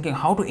he was thinking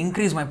how to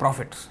increase my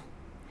profits.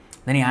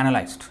 Then he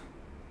analyzed.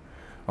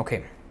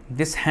 Okay,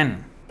 this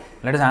hen,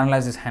 let us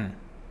analyze this hen.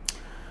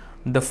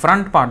 The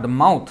front part, the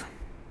mouth,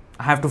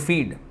 I have to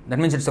feed. That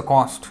means it's a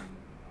cost.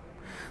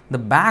 The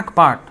back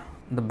part,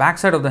 the back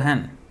side of the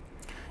hen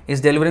is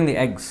delivering the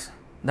eggs.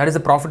 That is the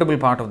profitable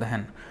part of the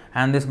hen.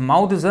 And this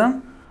mouth is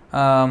a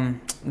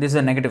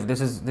negative.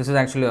 This is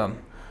actually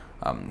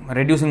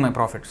reducing my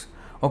profits.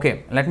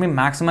 Okay, let me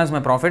maximize my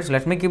profits.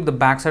 Let me keep the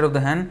backside of the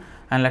hen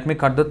and let me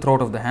cut the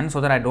throat of the hen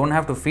so that I don't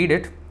have to feed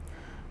it,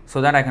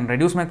 so that I can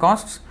reduce my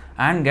costs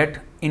and get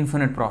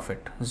infinite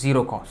profit,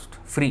 zero cost,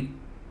 free.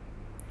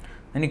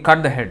 Then he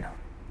cut the head.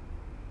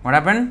 What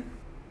happened?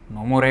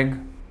 No more egg.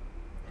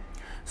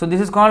 So this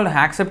is called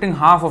accepting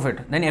half of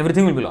it. Then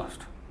everything will be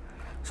lost.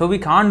 So we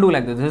can't do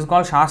like this. This is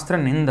called Shastra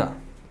Ninda.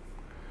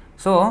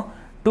 So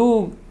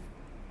to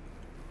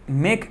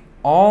make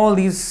all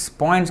these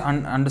points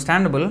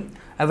understandable,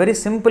 a very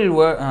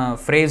simple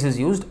phrase is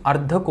used,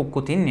 Ardha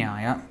Kukkuti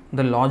Nyaya,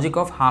 the logic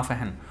of half a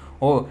hen.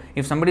 Oh,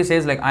 if somebody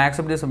says like, I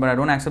accept this but I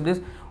don't accept this,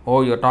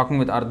 oh, you're talking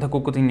with Ardha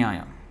Kukkuti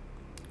Nyaya.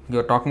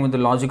 You're talking with the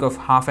logic of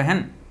half a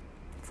hen.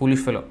 Foolish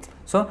fellow.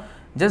 So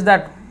just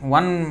that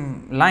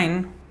one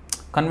line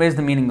conveys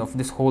the meaning of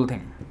this whole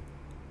thing.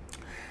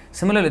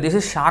 Similarly, this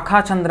is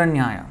Shakha Chandra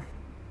Nyaya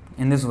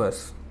in this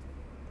verse.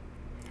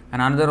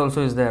 And another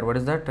also is there. What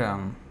is that?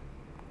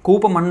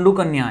 Kupa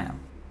Manduka Nyaya.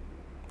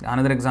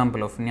 Another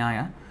example of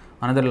Nyaya,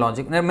 another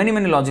logic. There are many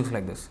logics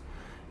like this.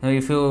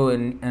 If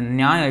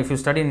you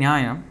study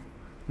Nyaya,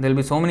 there will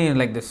be so many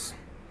like this.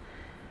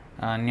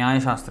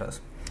 Nyaya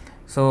Shastras.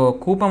 So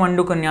Kupa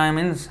Manduka Nyaya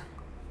means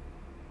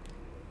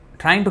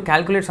trying to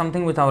calculate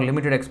something with our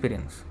limited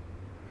experience.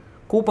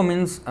 Kupa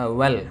means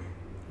well,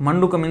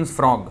 Manduka means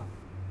frog.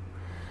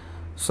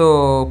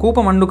 So,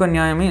 Kupa Manduka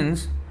Nyaya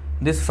means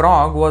this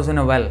frog was in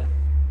a well,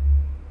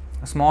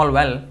 a small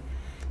well,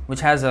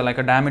 which has like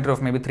a diameter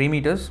of maybe 3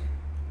 meters,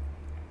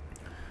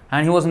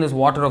 and he was in this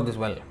water of this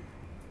well.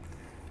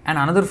 And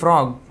another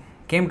frog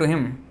came to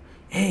him,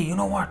 hey, you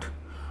know what?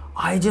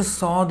 I just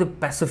saw the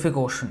Pacific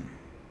Ocean.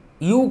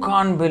 You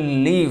can't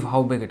believe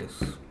how big it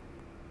is.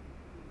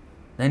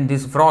 Then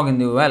this frog in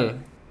the well,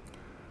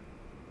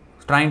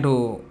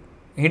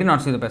 he did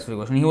not see the Pacific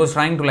Ocean. He was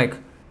trying to like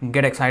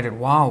get excited.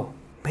 Wow,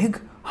 big?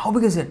 How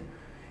big is it?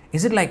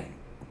 Is it like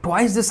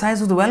twice the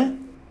size of the well?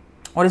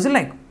 Or is it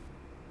like,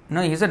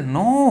 no, he said,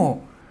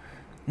 no,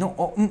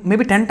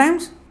 maybe 10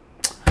 times?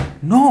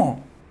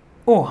 No.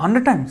 Oh,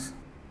 100 times?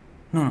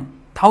 No,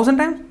 1,000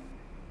 times?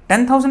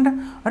 10,000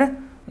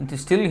 times?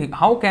 Still,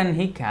 how can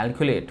he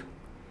calculate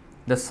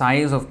the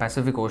size of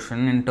Pacific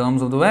Ocean in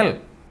terms of the well?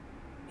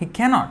 He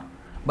cannot,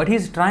 but he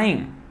is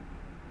trying.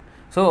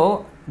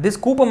 So, this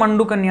Kupa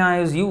Manduka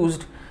Nyaya is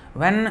used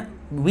when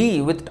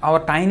we, with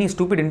our tiny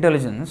stupid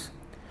intelligence,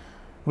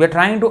 we are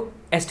trying to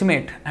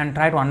estimate and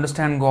try to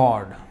understand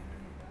God,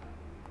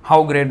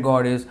 how great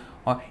God is,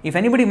 or if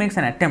anybody makes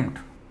an attempt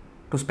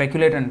to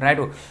speculate and try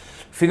to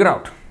figure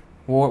out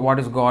what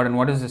is God and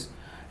what is this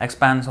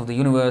expanse of the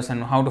universe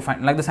and how to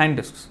find, like the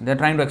scientists, they are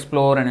trying to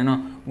explore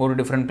and go to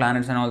different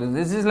planets and all this.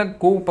 This is like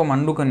Kupa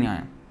Manduka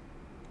Nyaya.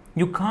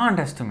 You can't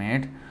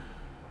estimate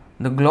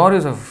the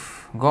glories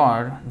of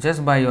God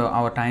just by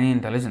our tiny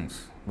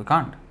intelligence. We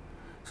can't.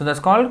 So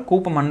that's called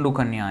Kupa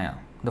Manduka Nyaya,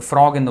 the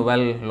frog in the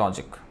well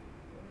logic.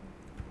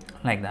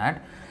 Like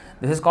that.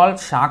 This is called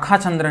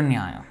Shakha Chandra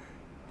Nyaya.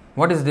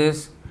 What is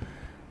this?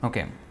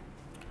 Okay.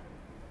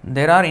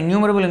 There are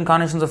innumerable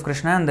incarnations of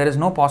Krishna and there is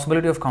no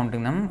possibility of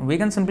counting them. We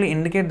can simply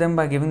indicate them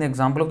by giving the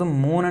example of the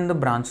moon and the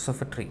branches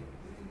of a tree.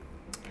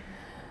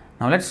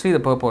 Now let's see the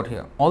purport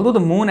here. Although the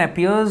moon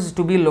appears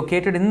to be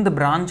located in the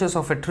branches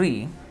of a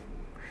tree,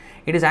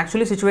 it is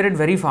actually situated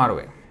very far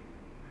away.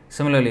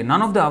 Similarly,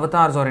 none of the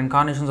avatars or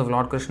incarnations of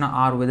Lord Krishna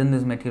are within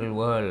this material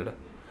world,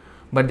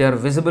 but they are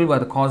visible by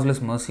the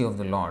causeless mercy of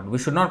the Lord. We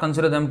should not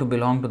consider them to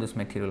belong to this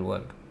material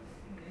world.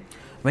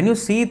 When you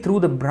see through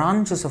the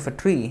branches of a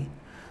tree,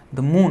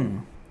 the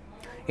moon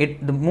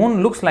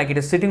looks like it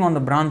is sitting on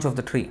the branch of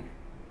the tree.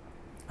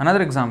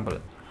 Another example,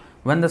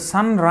 when the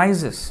sun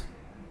rises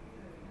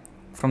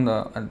from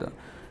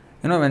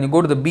when you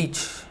go to the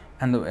beach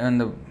and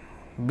the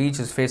beach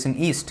is facing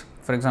east,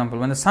 for example,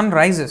 when the sun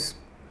rises,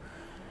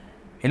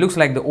 it looks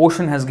like the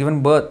ocean has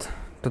given birth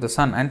to the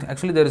sun. And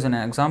actually there is an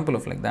example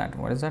of like that.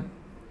 What is that?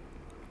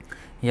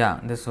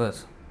 Yeah, this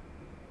verse.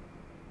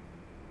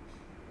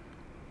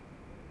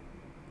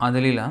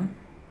 Adalila.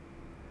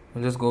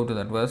 We'll just go to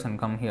that verse and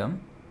come here.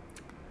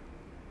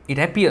 It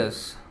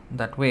appears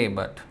that way,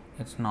 but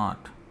it's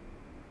not.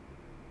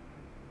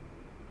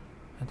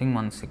 I think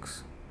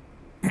 1:6.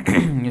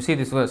 You see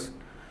this verse.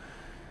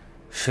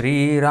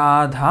 Shri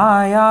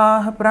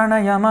Radhaya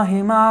Pranaya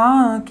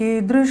Mahima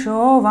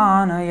Kidrisho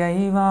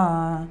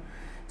Vanayaiva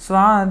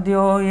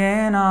Swadyo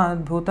Yena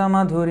Adbhuta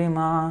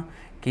Madhurima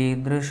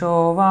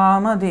Kidrisho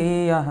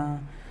Vamadiyah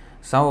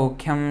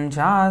Saukhyam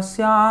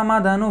Chasya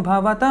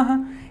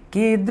Madanubhavatah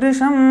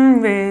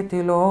Kidrisham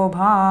Veti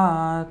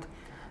Lobhat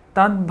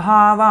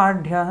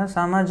Tadbhavadhyah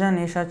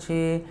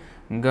Samajanishachi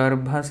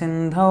Garbha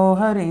Sindhau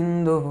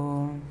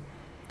Harindu.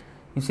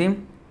 You see,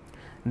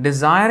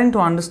 desiring to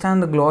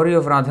understand the glory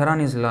of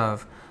Radharani's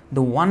love,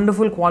 the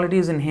wonderful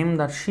qualities in him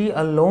that she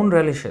alone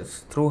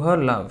relishes through her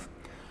love,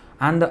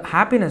 and the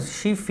happiness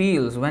she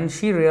feels when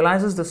she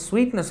realizes the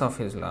sweetness of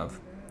his love,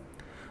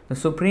 the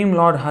Supreme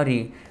Lord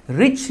Hari,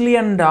 richly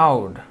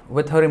endowed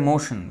with her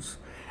emotions,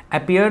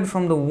 appeared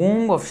from the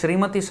womb of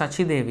Srimati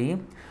Sachi Devi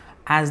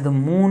as the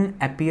moon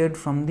appeared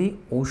from the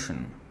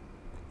ocean.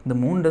 The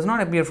moon does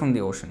not appear from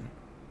the ocean.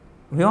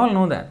 We all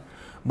know that.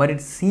 But it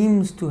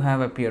seems to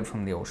have appeared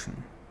from the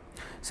ocean.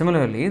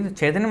 Similarly, the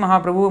Chaitanya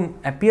Mahaprabhu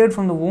appeared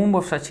from the womb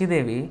of Sachi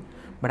Devi,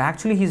 but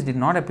actually he did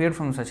not appear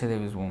from Sachi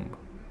Devi's womb.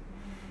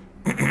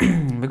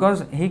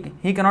 Because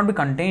he cannot be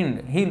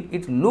contained.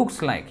 It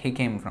looks like he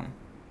came from.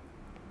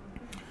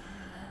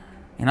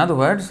 In other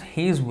words,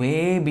 he is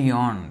way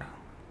beyond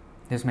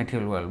this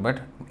material world.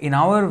 But in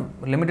our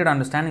limited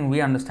understanding,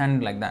 we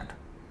understand it like that.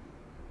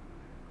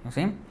 You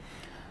see?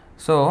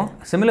 So,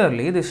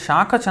 similarly, this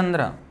Shakha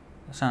Chandra,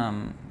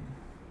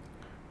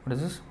 what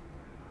is this?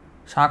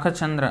 Shakha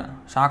Chandra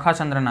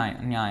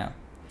Nyaya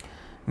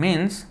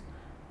means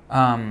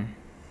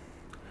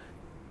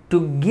to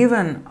give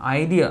an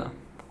idea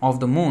of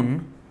the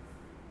moon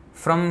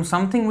from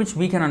something which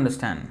we can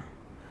understand.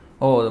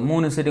 Oh, the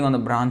moon is sitting on the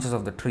branches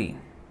of the tree.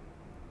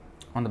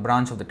 On the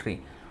branch of the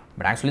tree.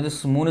 But actually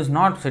this moon is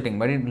not sitting,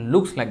 but it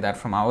looks like that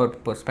from our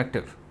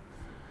perspective.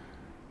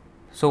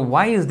 So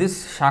why is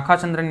this Shakha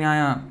Chandra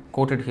Nyaya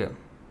quoted here?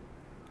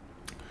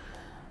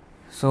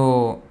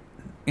 So,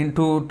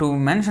 to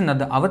mention that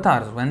the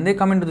avatars, when they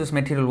come into this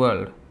material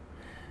world,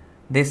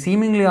 they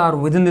seemingly are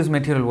within this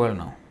material world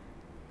now.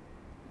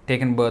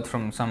 taken birth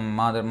from some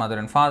mother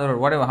and father or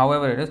whatever,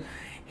 however it is,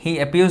 he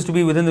appears to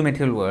be within the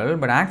material world,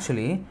 but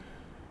actually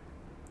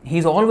he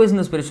is always in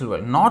the spiritual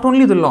world. Not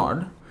only the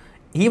Lord,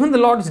 even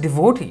the Lord's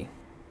devotee.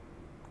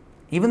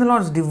 Even the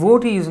Lord's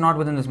devotee is not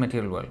within this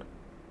material world,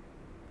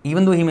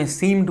 even though he may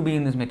seem to be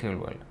in this material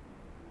world.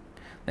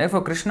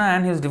 Therefore, Krishna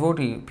and his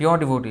devotee, pure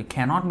devotee,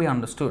 cannot be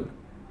understood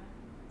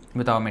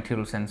with our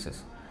material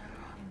senses.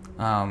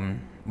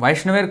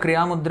 Vaishnaver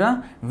Kriya Mudra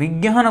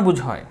Vijnana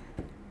Bujhoy.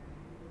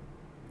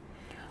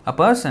 A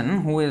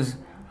person who is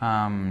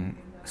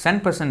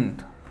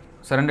 100%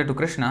 surrendered to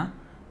Krishna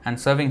and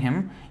serving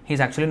him, he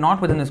is actually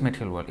not within this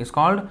material world. It's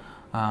called,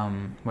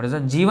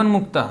 Jivan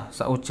Mukta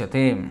Sa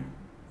Uchyate.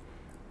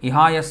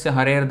 Ihayasya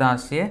Harer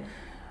Dasye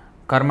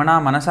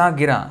Karmana Manasa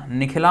Gira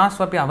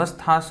Nikhilaswapi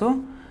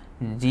Avasthasu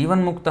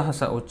Jivan Mukta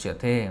Sa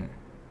Uchyate.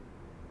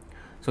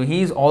 So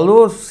he is,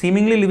 although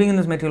seemingly living in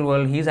this material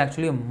world, he is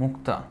actually a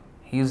mukta.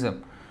 He is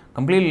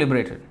completely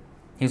liberated.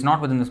 He is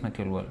not within this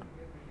material world.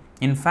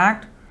 In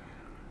fact,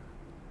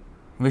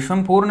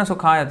 Vishwam Purna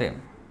Sukhayate,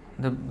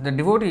 the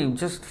devotee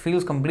just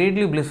feels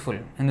completely blissful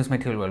in this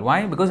material world.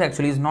 Why? Because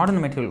actually he is not in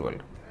the material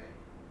world.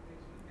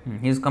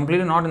 He is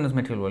completely not in this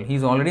material world. He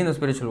is already in the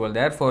spiritual world.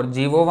 Therefore,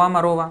 Jivova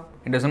Marova,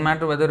 it doesn't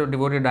matter whether a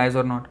devotee dies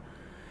or not.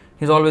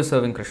 He is always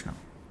serving Krishna.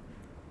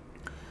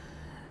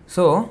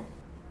 So,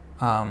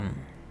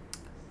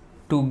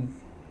 to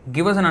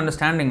give us an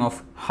understanding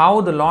of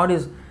how the Lord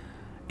is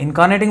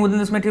incarnating within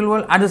this material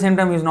world, at the same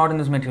time he is not in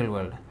this material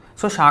world.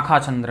 So, Shakha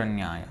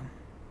Chandranyaya.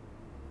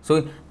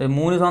 So, the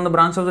moon is on the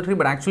branch of the tree,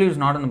 but actually it is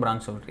not on the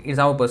branch of the tree. It is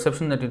our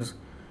perception that it is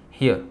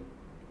here.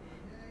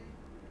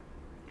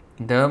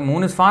 The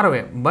moon is far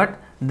away, but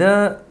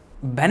the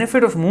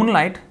benefit of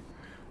moonlight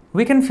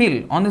we can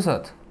feel on this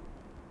earth.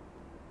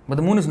 But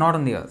the moon is not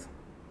on the earth.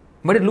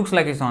 But it looks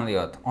like it's on the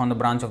earth, on the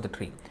branch of the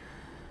tree.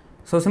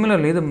 So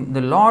similarly, the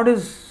Lord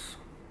is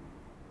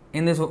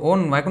in his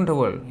own Vaikuntha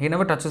world. He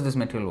never touches this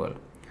material world.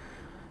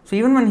 So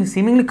even when he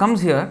seemingly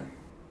comes here,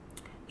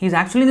 he is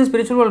actually in the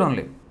spiritual world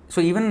only.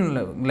 So even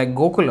like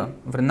Gokula,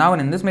 Vrindavan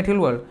in this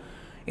material world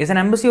is an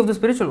embassy of the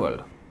spiritual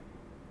world.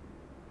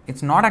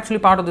 It's not actually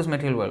part of this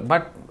material world,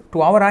 but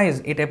to our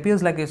eyes, it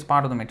appears like it's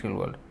part of the material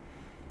world.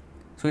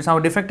 So it's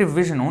our defective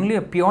vision. Only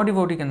a pure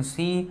devotee can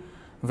see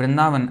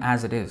Vrindavan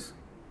as it is.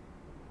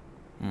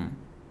 And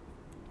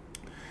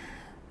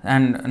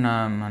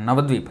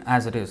Navadvip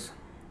as it is.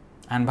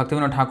 And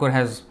Bhaktivinoda Thakur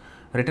has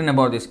written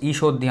about this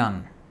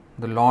Ishodhyan,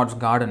 the Lord's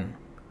garden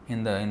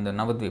in the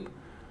Navadvip.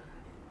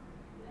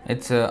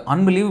 It's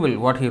unbelievable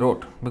what he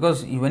wrote,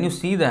 because when you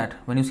see that,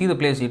 when you see the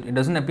place, it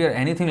doesn't appear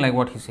anything like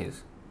what he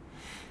says.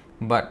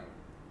 But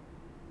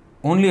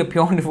only a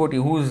pure devotee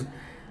whose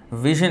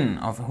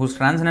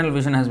transcendental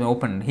vision has been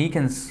opened, he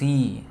can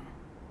see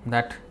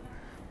that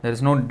there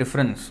is no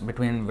difference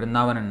between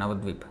Vrindavan and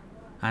Navadvip,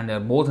 and they are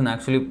both in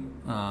actually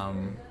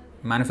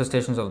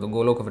manifestations of the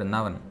Goloka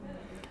Vrindavan.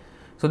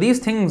 So these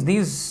things,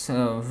 these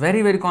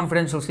very, very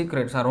confidential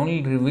secrets are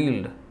only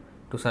revealed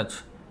to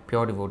such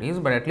pure devotees,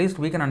 but at least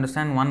we can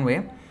understand one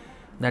way,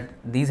 that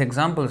these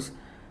examples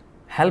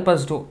help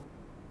us to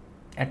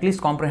at least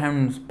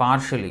comprehend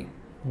partially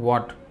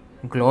what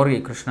glory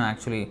Krishna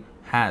actually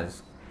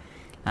has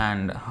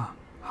and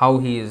how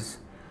he is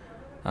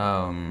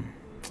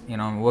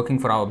working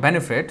for our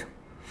benefit.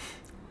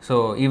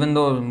 So even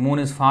though the moon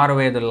is far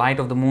away, the light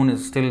of the moon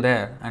is still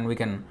there, and we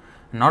can,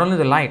 not only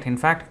the light, in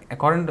fact,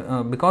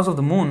 because of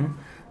the moon,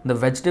 the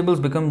vegetables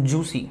become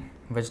juicy,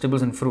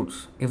 vegetables and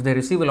fruits. If they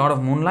receive a lot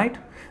of moonlight,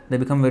 they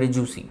become very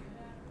juicy.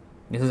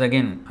 This is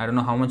again, I don't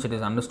know how much it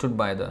is understood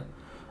by the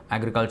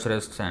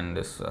agriculturists and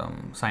this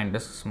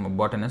scientists,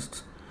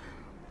 botanists.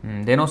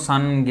 They know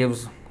sun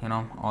gives,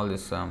 all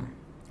this, and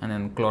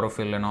then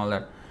chlorophyll and all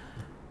that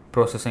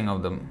processing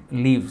of the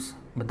leaves.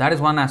 But that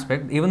is one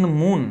aspect. Even the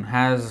moon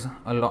has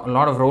a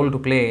lot of role to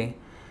play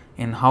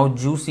in how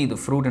juicy the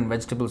fruit and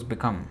vegetables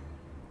become.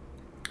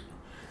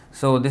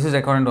 So this is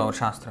according to our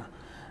Shastra.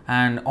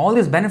 And all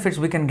these benefits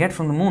we can get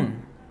from the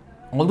moon,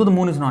 although the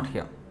moon is not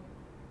here.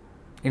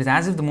 It is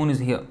as if the moon is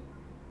here.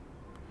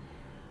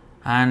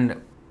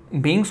 And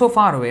being so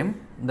far away,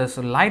 this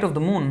light of the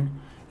moon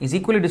is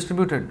equally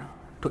distributed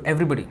to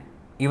everybody,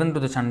 even to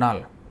the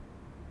Chandal.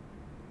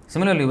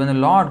 Similarly, when the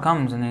Lord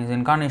comes in his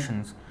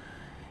incarnations,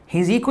 he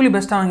is equally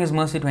bestowing his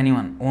mercy to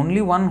anyone.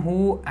 Only one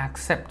who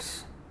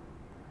accepts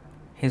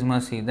his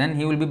mercy, then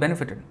he will be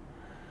benefited.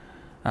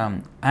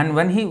 And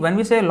when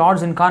we say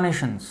Lord's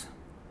incarnations,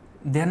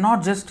 they are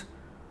not just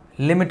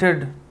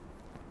limited,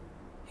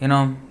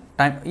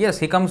 time. Yes,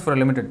 he comes for a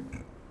limited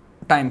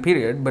time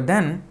period, but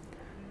then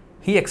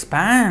he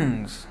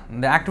expands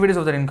the activities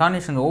of the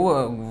incarnation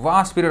over a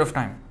vast period of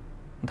time.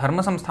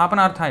 Dharma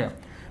samsthapanarthaya.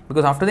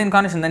 Because after the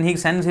incarnation, then he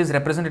sends his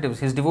representatives,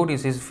 his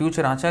devotees, his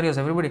future acharyas,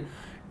 everybody,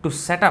 to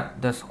set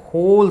up this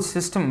whole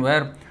system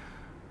where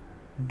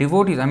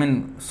devotees,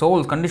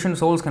 souls, conditioned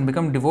souls can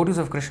become devotees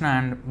of Krishna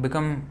and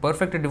become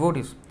perfected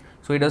devotees.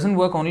 So it doesn't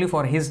work only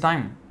for his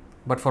time,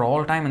 but for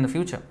all time in the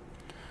future.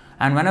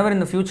 And whenever in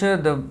the future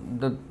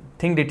the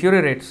thing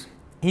deteriorates,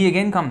 he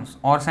again comes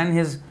or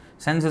sends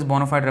his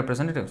bona fide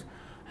representatives.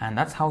 And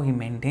that's how he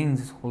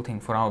maintains this whole thing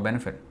for our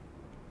benefit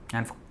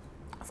and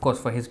of course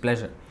for his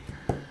pleasure.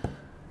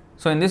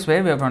 So in this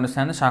way we have to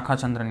understand the Shakha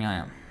Chandra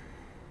Nyaya.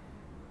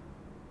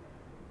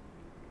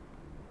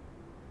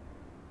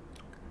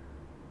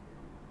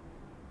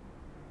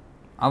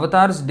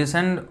 Avatars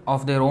descend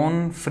of their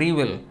own free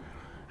will,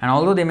 and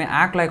although they may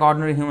act like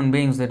ordinary human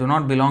beings, they do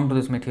not belong to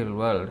this material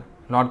world.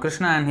 Lord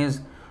Krishna and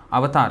his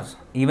avatars,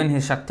 even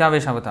his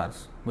Shaktiavesh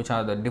avatars, which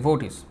are the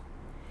devotees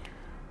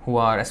who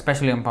are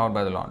especially empowered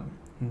by the Lord,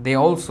 they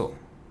also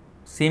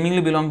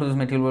seemingly belong to this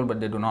material world, but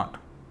they do not.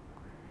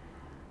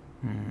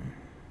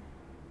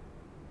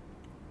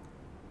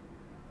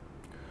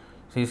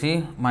 So you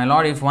see, my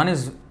Lord, if one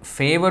is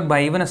favored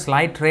by even a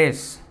slight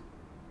trace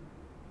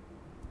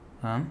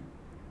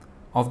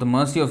of the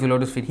mercy of your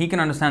lotus feet, he can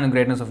understand the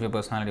greatness of your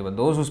personality. But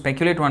those who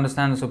speculate to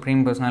understand the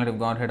Supreme Personality of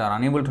Godhead are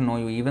unable to know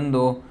you, even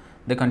though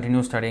they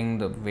continue studying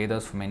the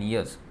Vedas for many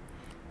years.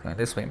 So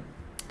this way.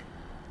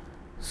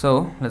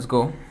 So let's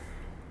go.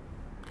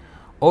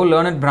 O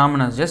learned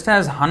Brahmanas, just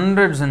as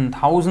hundreds and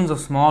thousands of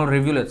small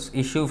rivulets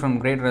issue from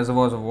great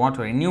reservoirs of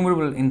water,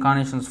 innumerable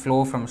incarnations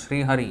flow from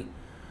Sri Hari,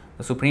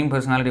 the Supreme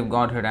Personality of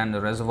Godhead and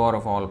the reservoir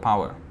of all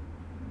power.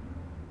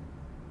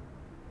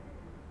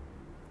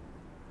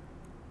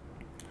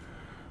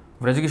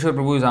 Vrajagishwar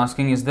Prabhu is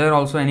asking, is there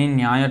also any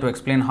nyaya to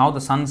explain how the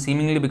sun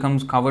seemingly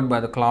becomes covered by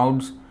the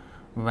clouds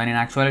when in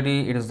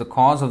actuality it is the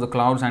cause of the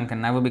clouds and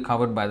can never be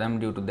covered by them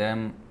due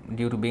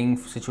to being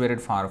situated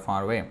far,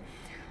 far away?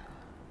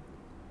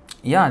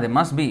 Yeah, there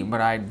must be, but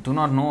I do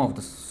not know of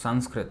the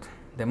Sanskrit.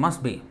 There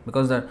must be,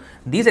 because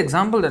these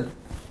examples that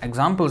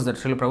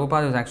Srila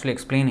Prabhupada is actually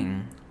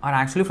explaining are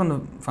actually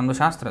from the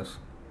Shastras.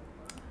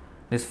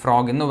 This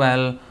frog in the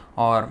well,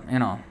 or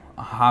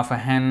half a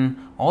hen,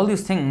 all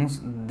these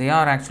things, they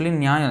are actually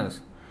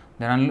nyayas.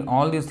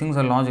 All these things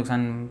are logics,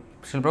 and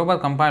Srila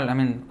Prabhupada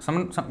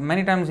compiled,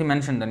 many times he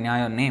mentioned the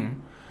nyaya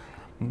name,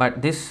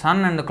 but this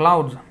sun and the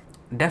clouds,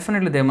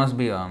 definitely there must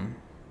be a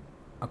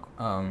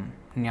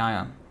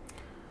nyaya.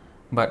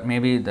 But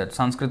maybe that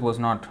Sanskrit was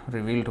not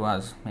revealed to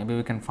us. Maybe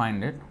we can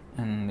find it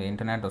in the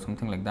internet or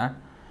something like that.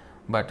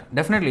 But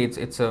definitely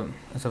it's a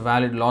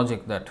valid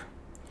logic that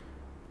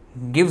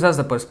gives us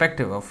the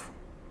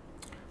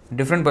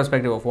different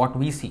perspective of what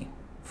we see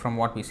from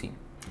what we see.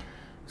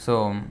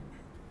 So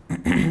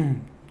it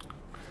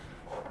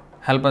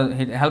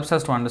helps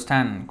us to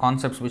understand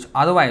concepts which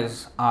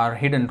otherwise are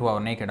hidden to our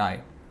naked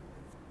eye.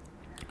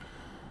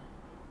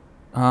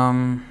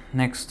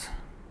 Next.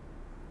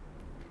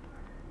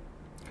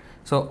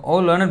 So, O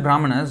learned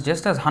Brahmanas,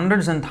 just as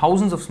hundreds and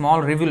thousands of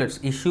small rivulets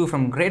issue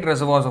from great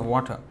reservoirs of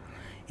water,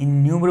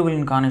 innumerable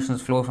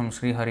incarnations flow from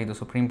Sri Hari, the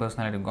Supreme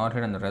Personality of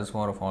Godhead and the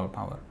reservoir of all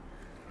power.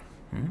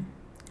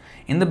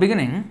 In the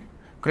beginning,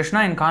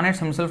 Krishna incarnates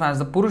himself as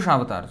the Purusha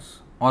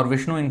avatars or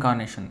Vishnu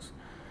incarnations.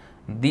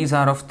 These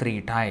are of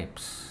three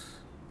types.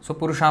 So,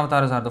 Purusha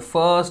avatars are the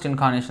first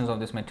incarnations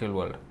of this material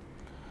world.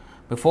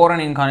 Before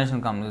an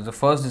incarnation comes, the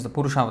first is the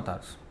Purusha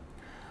avatars.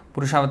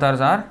 Purusha avatars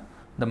are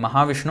the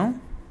Mahavishnu,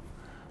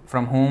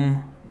 from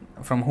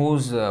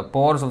whose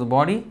pores of the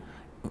body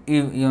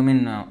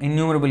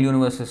innumerable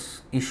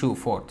universes issue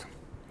forth.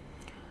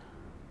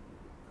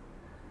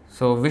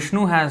 So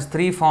Vishnu has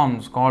three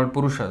forms called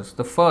Purushas.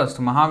 The first,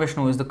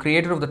 Mahavishnu, is the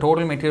creator of the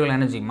total material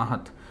energy,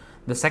 Mahat.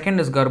 The second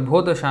is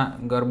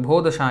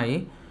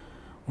Garbhodashayi,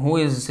 who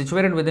is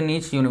situated within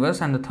each universe,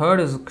 and the third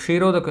is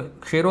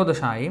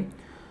Kshirodashayi,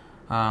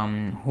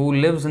 who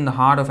lives in the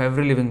heart of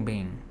every living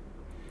being.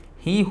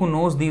 He who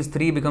knows these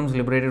three becomes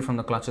liberated from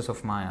the clutches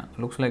of Maya.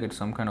 Looks like it's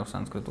some kind of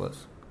Sanskrit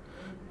verse.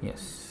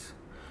 Yes.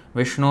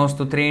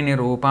 Vishnostu trini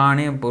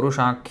rupani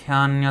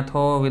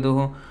purushakhyanatho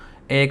viduhu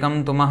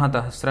ekam tu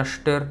mahatah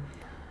srashtir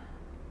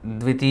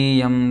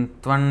dvitiyam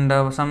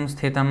tvandav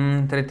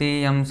samsthitam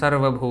tritiyam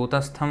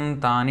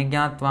sarvabhutastham tani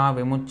gyatva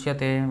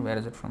vimuchyate. Where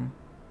is it from?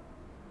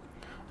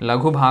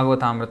 Laghu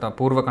Bhagavatamrita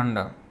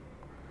Purvakanda,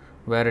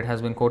 where it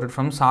has been quoted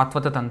from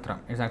Satvata Tantra.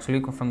 It's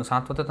actually from the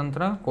Satvata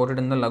Tantra, quoted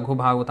in the Laghu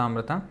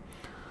Bhagavatamrita.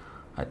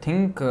 I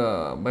think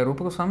by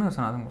Rupa Goswami or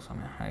Sanatana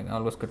Goswami. I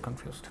always get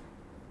confused.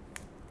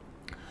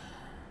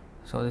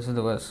 So this is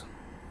the verse.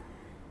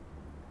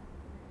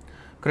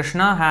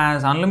 Krishna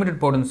has unlimited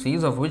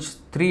potencies, of which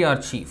three are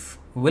chief: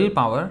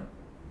 willpower,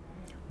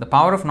 the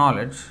power of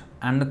knowledge,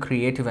 and the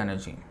creative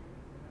energy.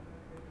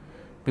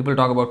 People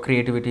talk about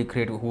creativity,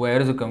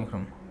 where is it coming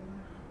from?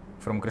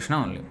 From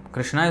Krishna only.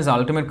 Krishna is the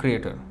ultimate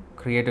creator,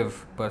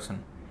 creative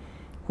person.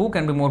 Who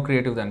can be more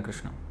creative than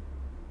Krishna?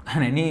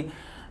 And any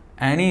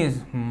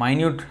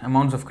minute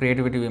amounts of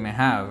creativity we may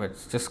have,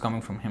 it's just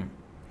coming from him.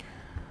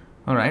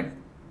 Alright,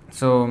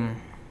 so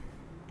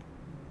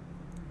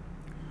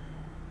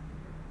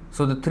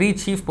the three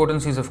chief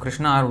potencies of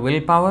Krishna are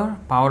willpower,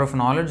 power of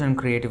knowledge, and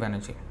creative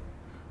energy.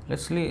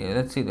 Let's see.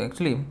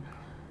 Actually,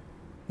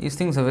 these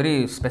things are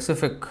very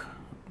specific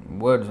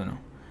words,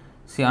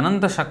 See,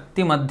 Ananta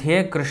Shakti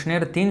Madhye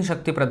Krishner Teen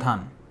Shakti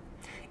Pradhan: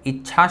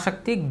 Ichha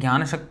Shakti,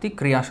 Jnana Shakti,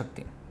 Kriya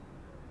Shakti.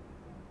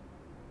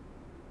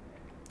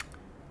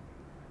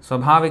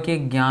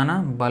 Swabhavike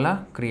Jnana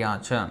Bala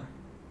Kriya Cha.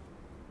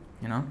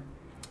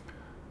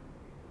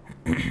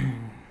 I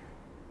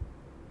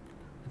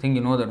think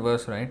you know that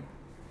verse, right?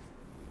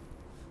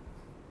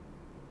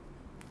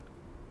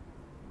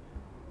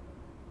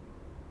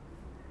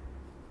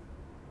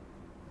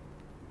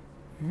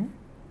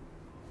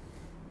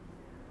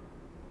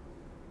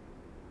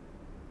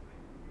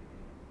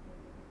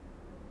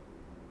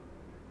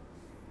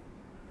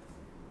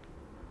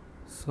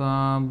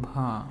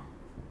 Swabha.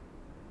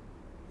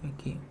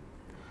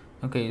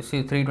 Okay, you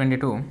see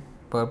 322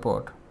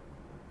 purport.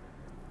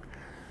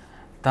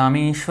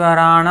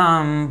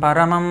 Tamishvaranam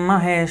paramam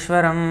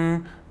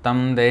maheshwaram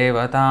tam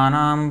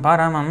devatanam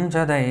paramam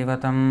cha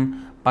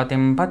daivatam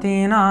patim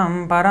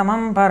patinam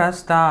paramam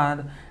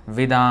parastad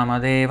vidama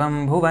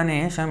devam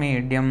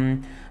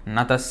bhuvaneshamidhyam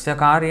natasya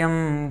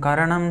karyam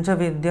karanam cha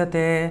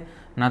vidyate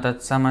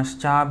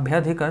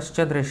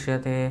natatsamaschabhyadhikascha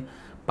drishyate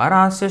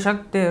parasya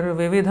shaktir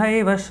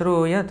vividhaiva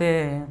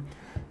shruyate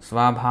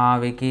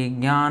swabhaviki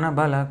jnana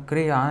bala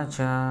kriya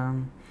cha.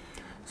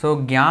 So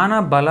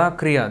jnana bala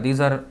kriya,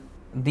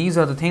 these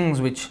are the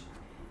things which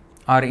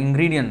are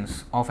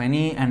ingredients of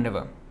any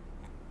endeavor.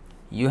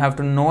 You have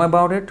to know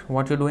about it,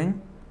 what you're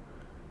doing.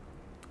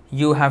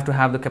 You have to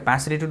have the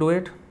capacity to do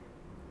it.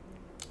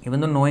 Even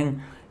though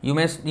knowing, you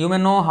may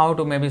know how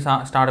to maybe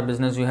start a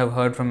business, you have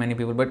heard from many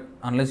people, but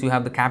unless you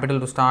have the capital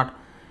to start,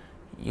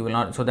 you will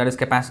not. So that is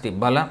capacity,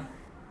 bala.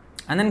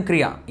 And then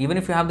kriya, even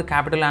if you have the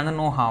capital and the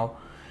know-how,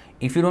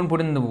 if you don't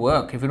put in the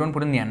work, if you don't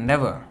put in the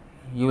endeavor,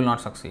 you will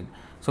not succeed.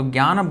 So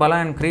jnana, bala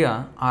and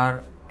kriya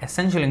are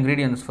essential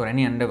ingredients for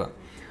any endeavor.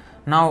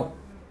 Now,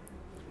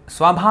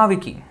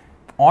 swabhaviki,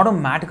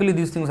 automatically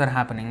these things are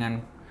happening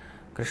and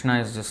Krishna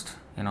is just,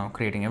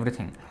 creating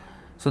everything.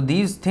 So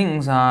these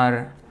things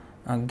are,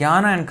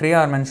 jnana and kriya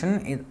are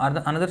mentioned.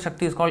 Another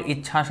Shakti is called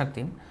Ichha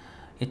Shakti.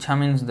 Ichha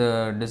means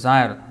the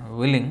desire,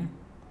 willing.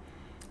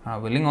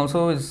 Willing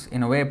also is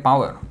in a way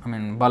power,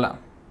 bala.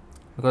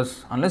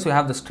 Because unless you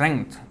have the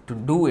strength to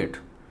do it,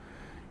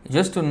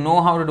 just to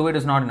know how to do it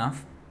is not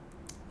enough.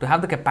 To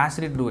have the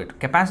capacity to do it.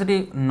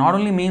 Capacity not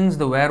only means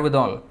the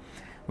wherewithal,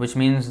 which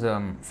means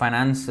the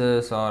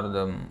finances or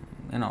the,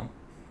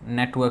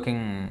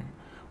 networking,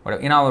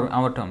 whatever, in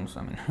our terms.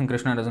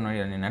 Krishna doesn't need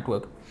any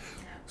network,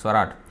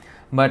 Swarat.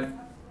 But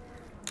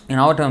in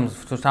our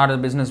terms, to start a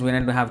business, we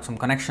need to have some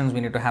connections,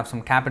 we need to have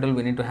some capital,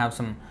 we need to have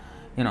some,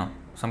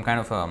 some kind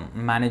of a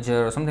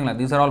manager or something like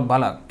that. These are all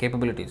bala,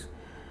 capabilities.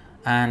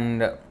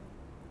 And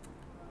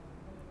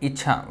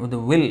ichha, the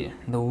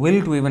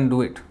will to even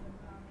do it.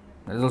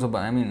 That is also,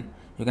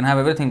 you can have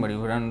everything, but if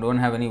you don't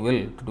have any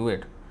will to do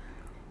it,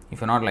 if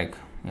you're not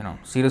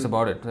serious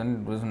about it,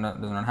 then it does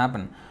not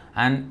happen.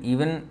 And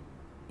even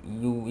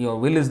your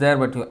will is there,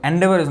 but your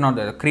endeavor is not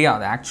there, the kriya,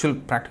 the actual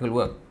practical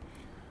work.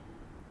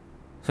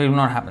 So it will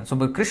not happen. So,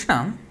 but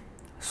Krishna,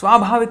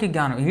 swabhaviki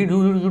jnana,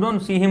 you don't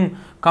see him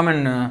come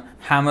and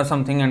hammer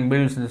something and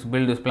build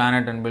this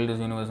planet and build this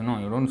universe. No,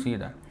 you don't see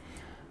that.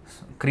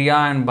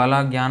 Kriya and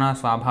bala, jnana,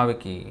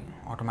 swabhaviki,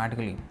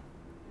 automatically,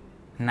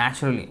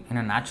 naturally, in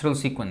a natural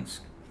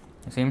sequence.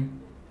 You see?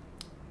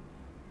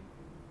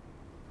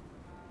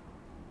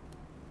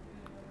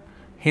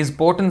 His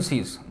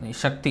potencies, the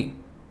Shakti,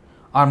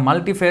 are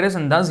multifarious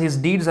and thus his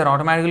deeds are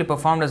automatically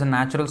performed as a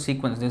natural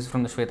sequence. This is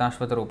from the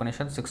Shvetashvatara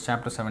Upanishad, 6th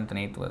chapter, 7th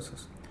and 8th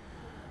verses.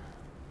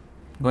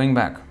 Going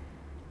back.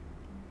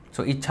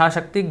 So, Ichha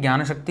Shakti,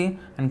 Jnana Shakti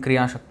and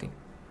Kriya Shakti.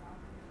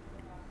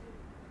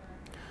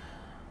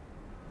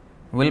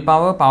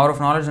 Willpower, power of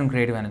knowledge and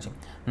creative energy.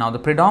 Now, the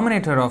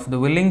predominator of the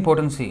willing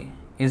potency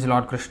is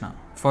Lord Krishna.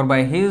 For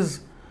by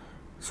his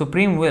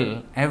supreme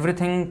will,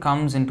 everything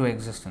comes into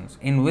existence.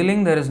 In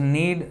willing, there is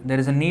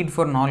a need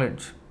for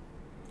knowledge.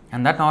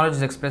 And that knowledge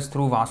is expressed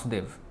through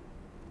Vasudev.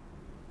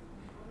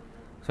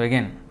 So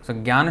again,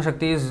 Jnana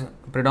Shakti is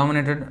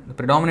predominated. The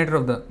predominator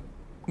of the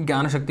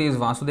Jnana Shakti is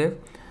Vasudev.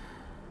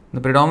 The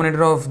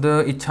predominator of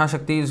the Ichha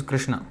Shakti is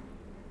Krishna.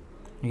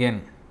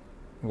 Again,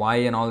 why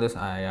and all this,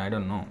 I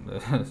don't know.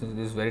 This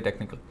is very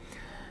technical.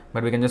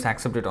 But we can just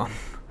accept it on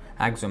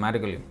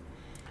axiomatically.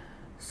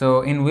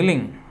 So in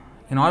willing,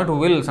 in order to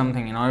will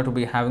something, in order to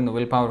be having the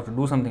willpower to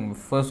do something,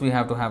 first we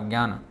have to have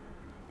jnana.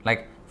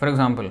 Like, for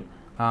example,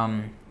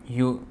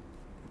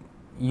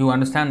 you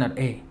understand that,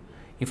 hey,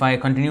 if I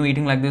continue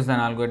eating like this, then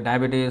I'll get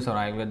diabetes or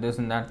I'll get this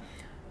and that.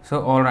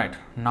 So, alright,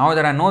 now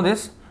that I know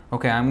this,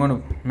 okay, I'm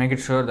going to make it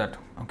sure that,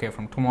 okay,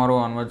 from tomorrow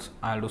onwards,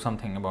 I'll do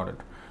something about it.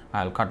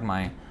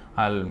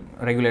 I'll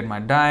regulate my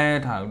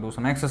diet, I'll do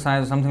some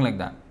exercise, something like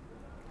that.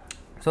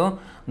 So,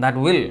 that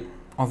will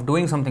of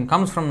doing something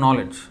comes from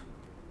knowledge.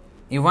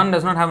 If one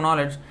does not have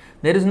knowledge,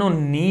 there is no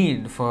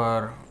need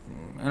for,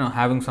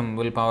 having some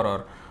willpower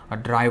or a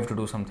drive to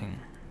do something.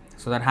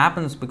 So that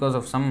happens because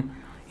of some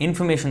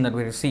information that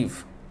we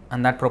receive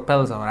and that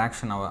propels our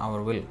action,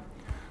 our will.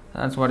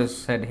 That's what is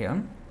said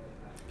here.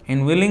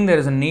 In willing, there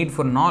is a need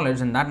for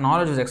knowledge and that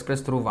knowledge is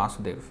expressed through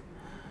Vasudev.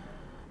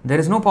 There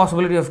is no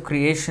possibility of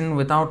creation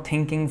without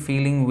thinking,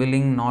 feeling,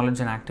 willing, knowledge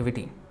and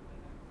activity.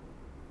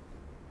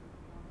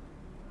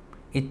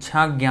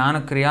 Ichha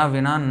jnana kriya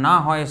vina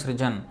na hoy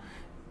srijan.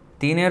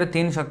 Teener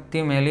teen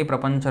shakti meli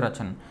prapancha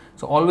rachan.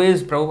 So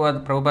always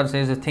Prabhupada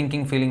says is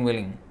thinking, feeling,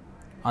 willing.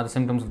 are the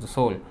symptoms of the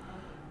soul.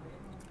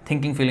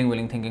 Thinking, feeling,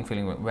 willing, thinking,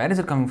 feeling, willing. Where is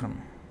it coming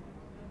from?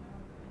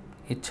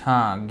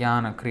 Ichha,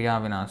 Jnana,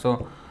 Kriya, Vina.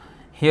 So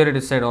here it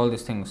is said all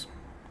these things.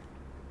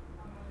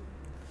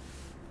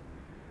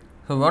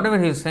 So whatever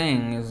he is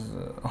saying is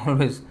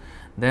always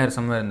there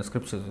somewhere in the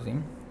scriptures, you see.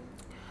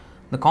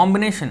 The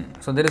combination,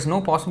 so there is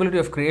no possibility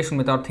of creation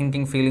without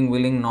thinking, feeling,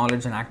 willing,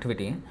 knowledge and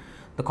activity.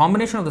 The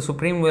combination of the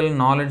supreme will,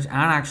 knowledge and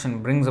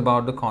action brings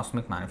about the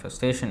cosmic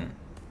manifestation.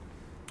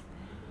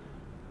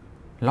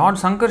 Lord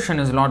Sankarshan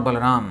is Lord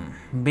Balaram.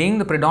 Being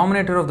the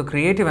predominator of the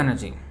creative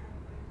energy,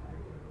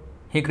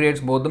 he creates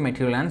both the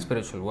material and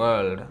spiritual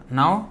world.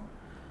 Now,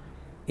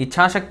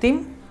 Ichha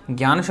Shakti,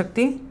 Jnana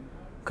Shakti,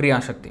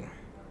 Kriya Shakti.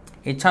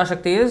 Ichha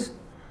Shakti is,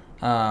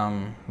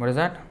 what is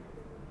that?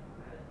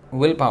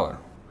 Willpower.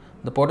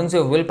 The potency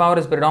of willpower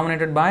is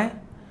predominated by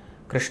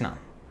Krishna.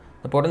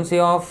 The potency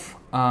of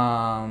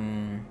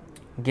Jnana,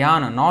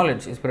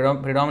 knowledge, is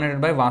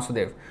predominated by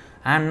Vasudeva.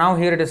 And now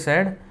here it is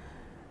said,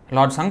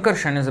 Lord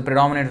Sankarshan is the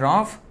predominator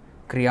of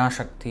Kriya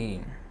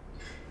Shakti.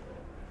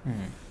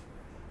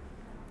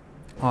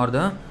 Or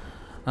the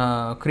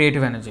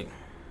creative energy.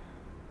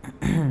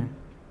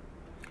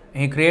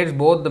 He creates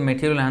both the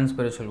material and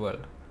spiritual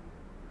world.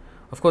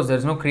 Of course, there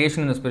is no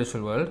creation in the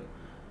spiritual world.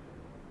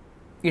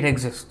 It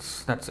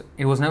exists, that's it.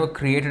 It was never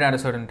created at a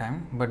certain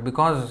time, but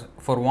because,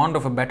 for want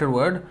of a better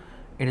word,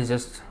 it is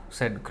just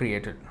said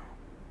created.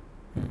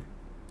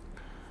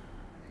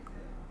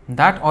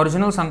 That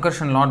original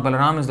Sankarshan, Lord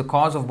Balaram, is the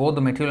cause of both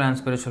the material and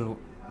spiritual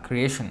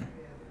creation.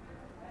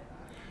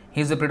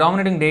 He is the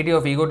predominating deity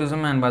of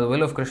egotism, and by the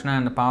will of Krishna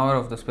and the power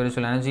of the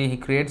spiritual energy, he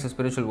creates the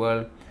spiritual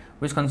world,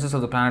 which consists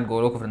of the planet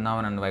Goloka,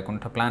 Vrindavan and the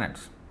Vaikuntha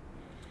planets.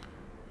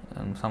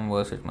 In some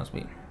verse it must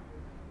be.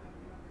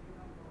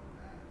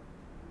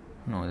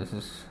 No, this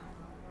is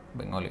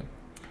Bengali.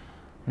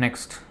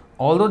 Next.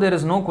 Although there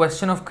is no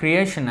question of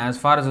creation as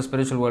far as the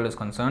spiritual world is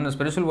concerned, the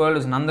spiritual world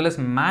is nonetheless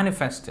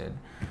manifested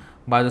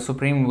by the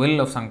supreme will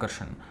of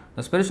Sankarshan.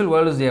 The spiritual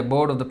world is the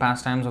abode of the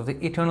pastimes of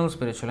the eternal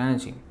spiritual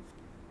energy.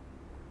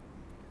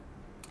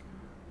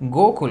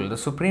 Gokul, the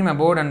supreme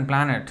abode and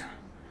planet,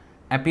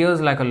 appears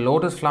like a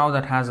lotus flower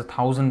that has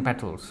 1,000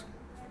 petals.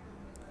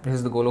 This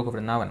is the Goloka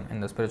Vrindavan in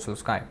the spiritual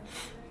sky.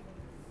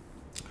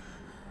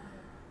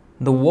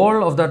 The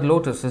wall of that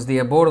lotus is the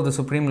abode of the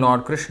Supreme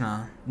Lord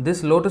Krishna.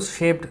 This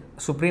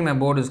lotus-shaped supreme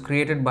abode is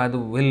created by the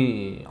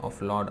will of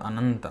Lord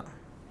Ananta.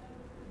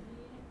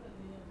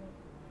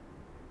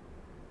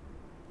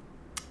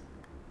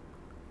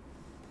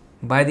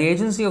 By the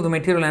agency of the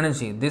material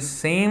energy, this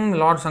same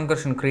Lord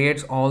Sankarshan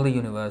creates all the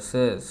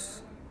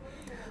universes.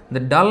 The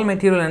dull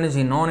material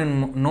energy known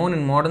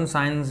in modern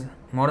science,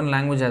 modern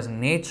language as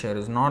nature,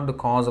 is not the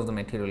cause of the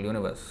material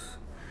universe.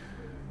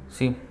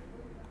 See,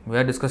 we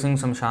are discussing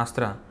some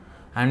Shastra.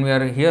 And we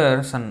are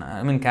here,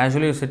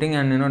 casually sitting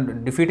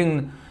and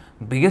defeating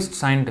biggest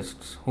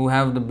scientists who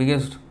have the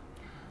biggest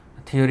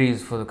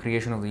theories for the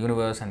creation of the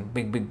universe, and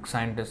big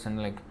scientists,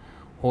 and like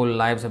whole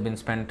lives have been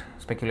spent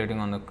speculating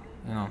on the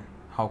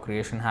how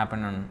creation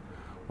happened and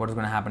what is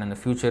going to happen in the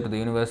future to the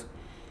universe.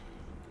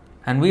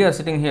 And we are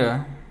sitting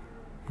here,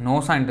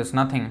 no scientists,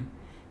 nothing,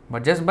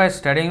 but just by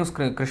studying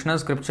Krishna's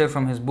scripture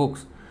from his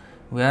books,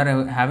 we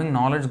are having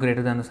knowledge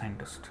greater than the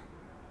scientist.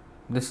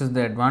 This is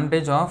the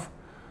advantage of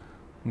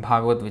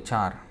Bhagavad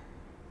Vichar.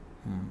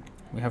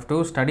 We have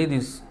to study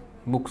these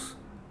books,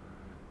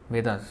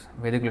 Vedas,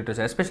 Vedic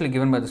literature, especially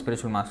given by the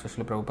spiritual master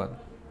Srila Prabhupada.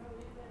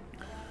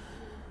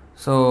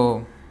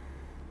 So,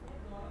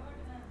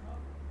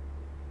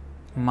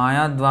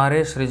 Maya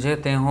dvare srije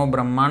teho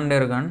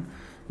brahmandergan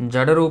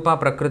jadarupa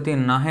prakriti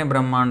nahe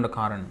brahmand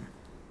karan.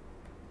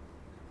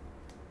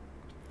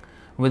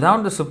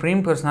 Without the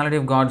Supreme Personality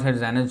of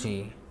Godhead's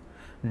energy,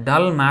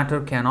 dull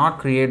matter cannot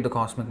create the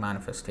cosmic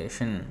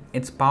manifestation.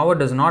 Its power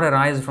does not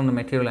arise from the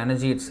material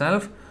energy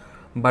itself,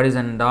 but is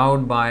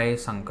endowed by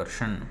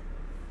Sankarshan.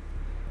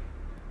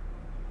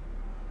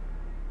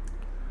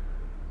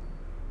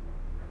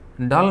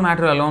 Dull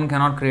matter alone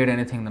cannot create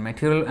anything. The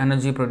material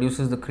energy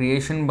produces the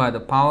creation by the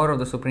power of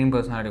the Supreme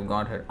Personality of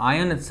Godhead.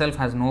 Iron itself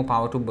has no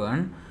power to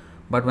burn,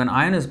 but when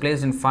iron is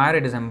placed in fire,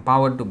 it is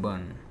empowered to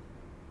burn.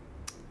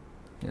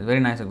 It's a very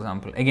nice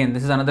example. Again,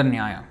 this is another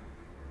Nyaya.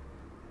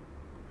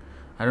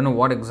 I don't know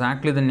what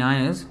exactly the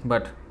Nyaya is,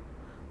 but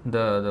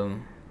the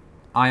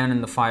iron in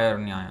the fire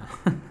Nyaya.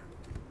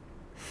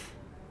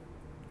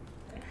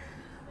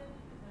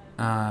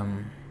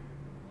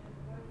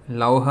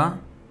 Lauha,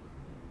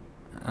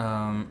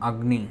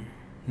 Agni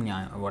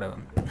Nyaya, whatever.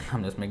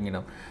 I'm just making it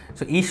up.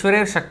 So,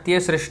 Ishwarer Shaktiya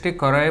Srishti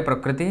Karaya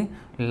Prakriti,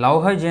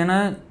 Lauha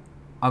Jena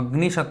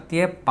Agni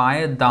Shaktiya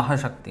Paya Daha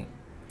Shakti.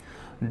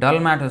 Dull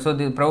matter. So,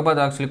 the Prabhupada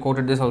actually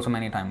quoted this also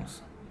many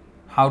times.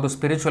 How to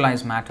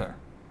spiritualize matter.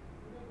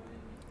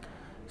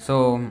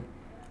 So,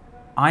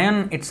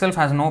 iron itself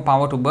has no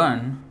power to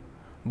burn,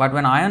 but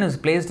when iron is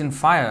placed in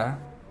fire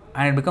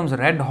and it becomes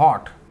red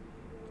hot,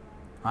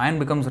 iron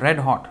becomes red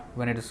hot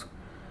when it is,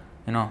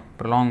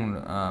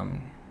 prolonged,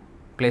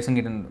 placing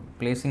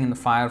in the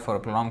fire for a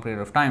prolonged period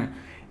of time,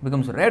 it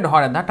becomes red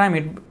hot. At that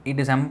time, it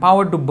is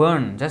empowered to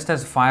burn, just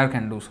as fire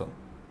can do so.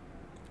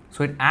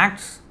 So it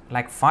acts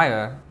like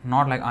fire,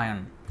 not like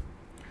iron.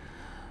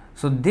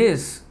 So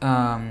this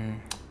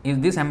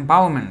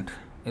empowerment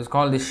is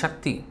called the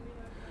Shakti.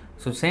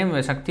 So same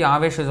way, Shakti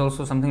Avesha is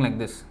also something like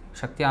this.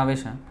 Shakti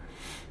Avesha.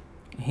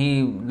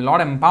 The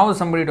Lord empowers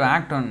somebody to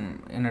act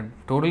in a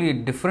totally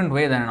different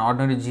way than an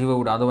ordinary jiva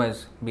would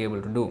otherwise be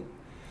able to do.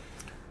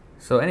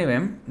 So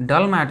anyway,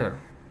 dull matter.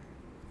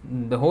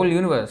 The whole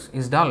universe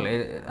is dull.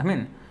 I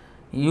mean,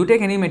 you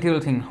take any material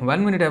thing,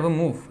 when will it ever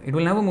move? It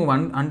will never move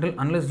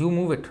unless you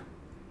move it.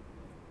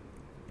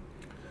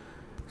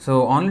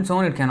 So on its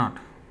own it cannot.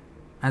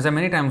 As I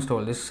many times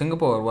told, this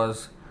Singapore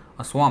was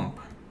a swamp.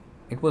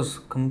 It was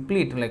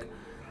complete,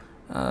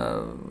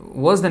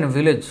 worse than a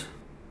village.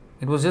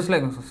 It was just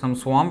like some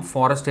swamp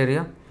forest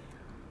area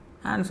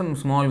and some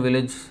small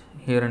village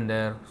here and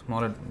there,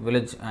 smaller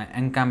village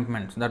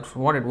encampments. That's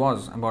what it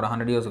was about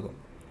 100 years ago.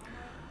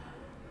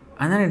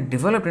 And then it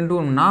developed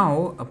into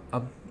now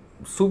a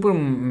super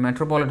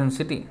metropolitan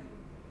city.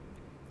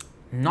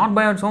 Not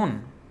by its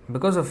own,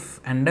 because of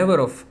endeavor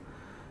of,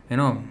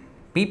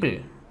 people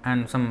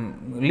and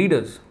some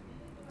leaders.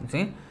 You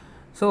see?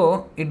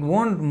 So it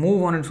won't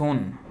move on its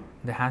own.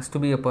 There has to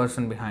be a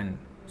person behind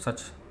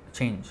such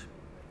change.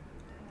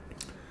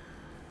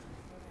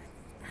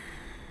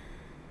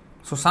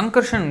 So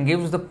Sankarshan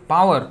gives the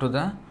power to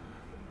the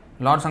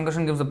Lord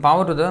Sankarshan gives the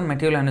power to the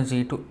material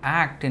energy to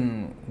act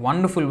in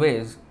wonderful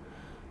ways,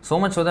 so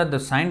much so that the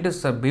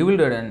scientists are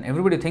bewildered and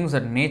everybody thinks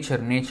that nature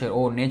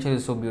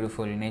is so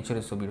beautiful, nature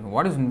is so beautiful.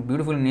 What is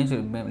beautiful in nature?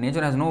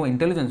 Nature has no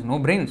intelligence, no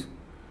brains.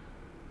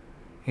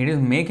 It is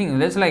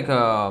making, it's like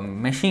a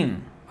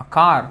machine, a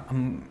car,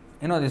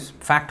 this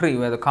factory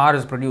where the car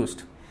is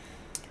produced.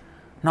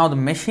 Now the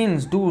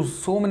machines do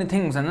so many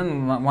things, and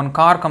then one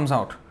car comes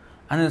out.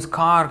 And this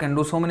car can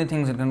do so many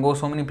things, it can go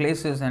so many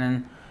places, and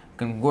then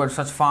can go at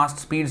such fast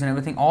speeds and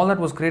everything. All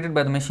that was created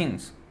by the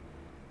machines.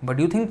 But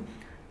do you think,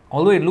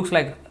 although it looks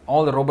like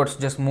all the robots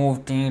just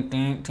move, ting,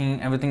 ting,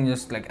 ting, everything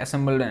just like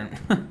assembled,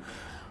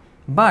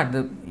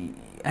 but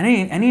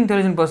any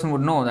intelligent person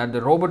would know that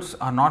the robots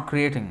are not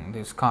creating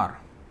this car.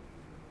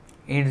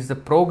 It is the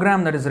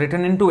program that is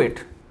written into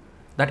it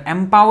that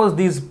empowers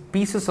these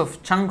pieces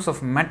of chunks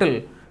of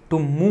metal to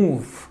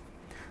move.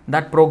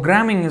 That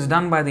programming is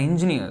done by the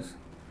engineers.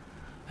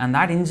 And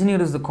that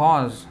engineer is the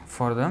cause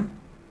for the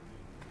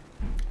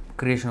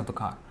creation of the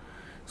car.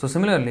 So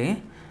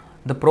similarly,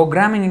 the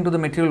programming into the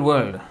material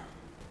world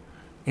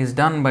is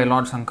done by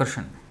Lord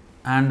Sankarshan,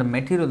 and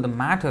the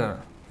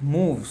matter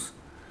moves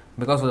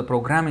because of the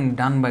programming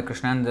done by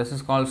Krishna, and this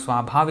is called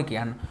Swabhaviki.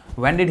 And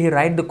when did he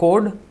write the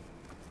code?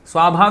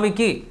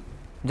 Swabhaviki,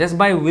 just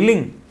by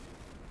willing,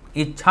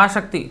 Ichha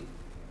Shakti.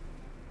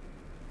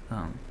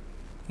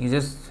 He's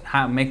just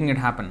making it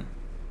happen.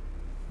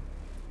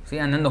 See,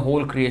 and then the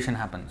whole creation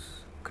happens,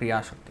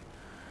 Kriya Shakti.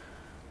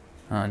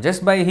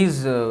 Just by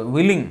his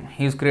willing,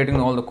 he is creating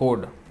all the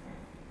code.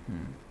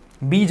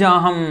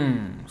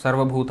 Bijaham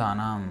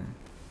sarvabhutanam.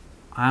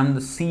 I am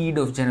the seed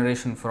of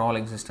generation for all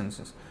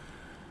existences.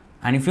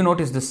 And if you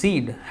notice, the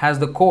seed has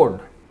the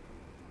code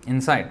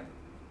inside.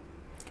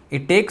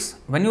 It takes,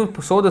 when you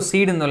sow the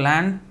seed in the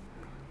land,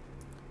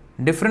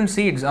 different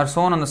seeds are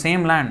sown on the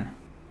same land,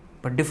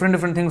 but different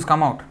things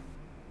come out.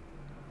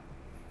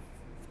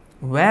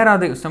 Where are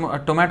they? A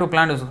tomato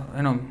plant is,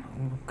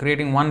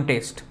 creating one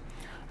taste,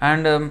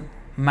 and a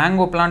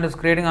mango plant is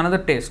creating another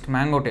taste,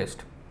 mango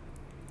taste.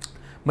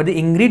 But the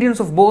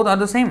ingredients of both are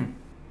the same.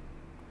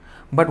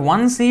 But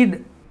one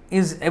seed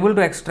is able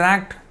to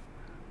extract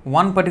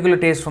one particular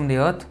taste from the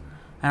earth,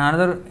 and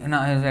another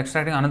is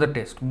extracting another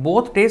taste.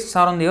 Both tastes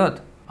are in the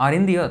earth,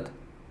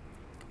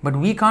 but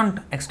we can't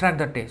extract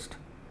that taste.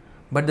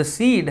 But the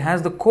seed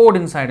has the code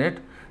inside it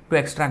to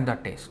extract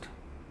that taste.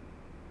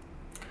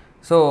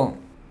 So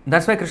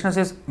that's why Krishna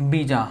says,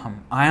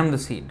 Bijaham, I am the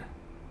seed.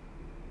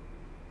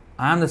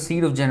 I am the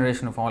seed of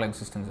generation of all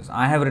existences.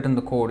 I have written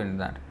the code in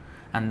that.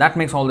 And that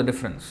makes all the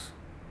difference.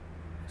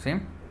 See?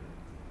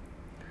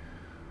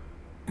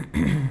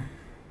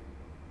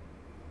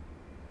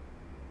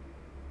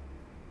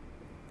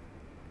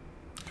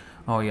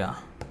 Oh yeah.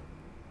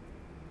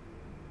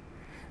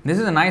 This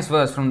is a nice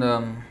verse from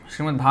the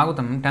Srimad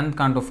Bhagavatam, 10th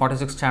canto,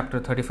 46th chapter,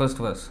 31st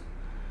verse.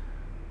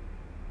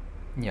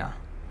 Yeah.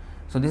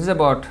 So this is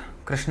about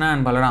Krishna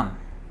and Balaram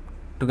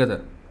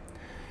together.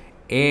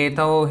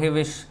 Etau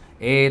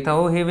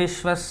hi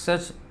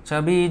vishvasya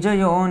cha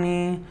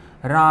bijayoni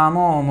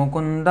Ramo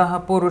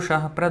mukundah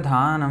purushah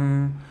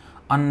pradhanam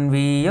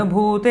anviya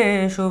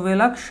bhuteshu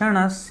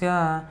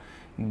vilakshanasya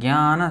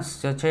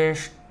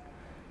jnanasya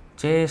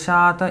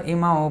cheshata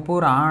imau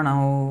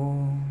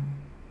puranau.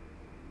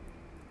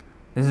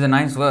 This is a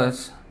nice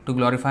verse to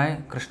glorify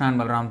Krishna and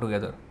Balaram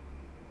together.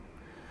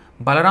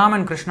 Balaram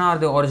and Krishna are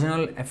the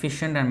original,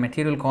 efficient and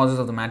material causes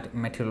of the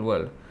material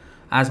world.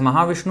 As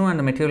Mahavishnu and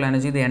the material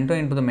energy, they enter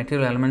into the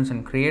material elements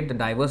and create the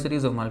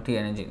diversities of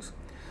multi-energies.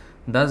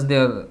 Thus, they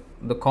are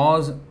the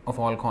cause of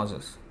all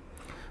causes.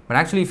 But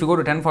actually, if you go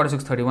to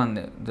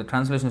 1046.31, the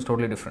translation is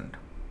totally different.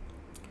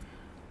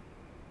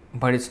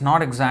 But it's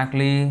not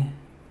exactly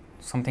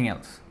something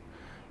else.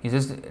 It's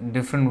just a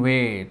different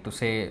way to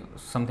say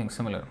something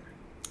similar.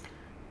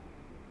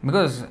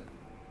 Because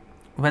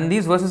when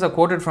these verses are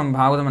quoted from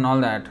Bhagavatam and all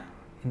that,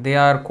 they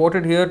are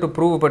quoted here to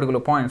prove a particular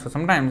point. So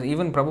sometimes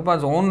even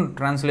Prabhupada's own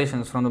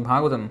translations from the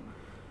Bhagavatam,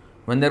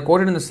 when they are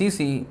quoted in the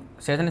CC,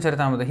 Chaitanya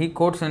Charitamrita, he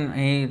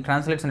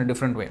translates in a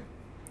different way.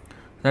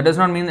 That does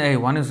not mean, hey,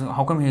 one is,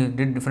 how come he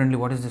did differently,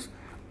 what is this?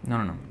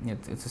 No.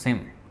 It's the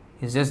same.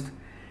 It's just,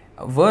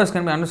 a verse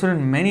can be understood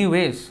in many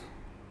ways.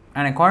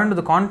 And according to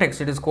the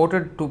context, it is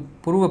quoted to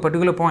prove a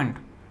particular point.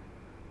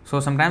 So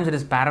sometimes it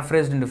is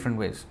paraphrased in different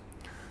ways.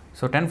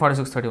 So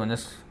 10:46:31,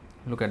 just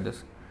look at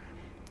this.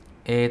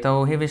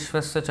 Etau hi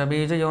vishvasya cha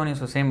bija yoni,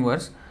 so same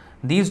verse.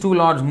 These two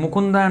lords,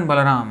 Mukunda and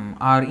Balaram,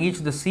 are each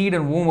the seed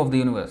and womb of the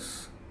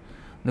universe,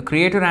 the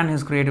creator and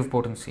his creative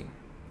potency.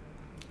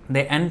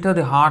 They enter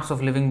the hearts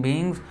of living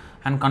beings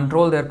and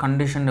control their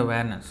conditioned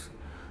awareness.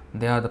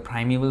 They are the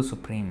primeval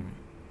supreme.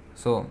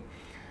 So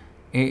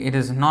it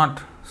is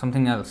not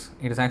something else.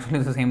 It is actually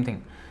the same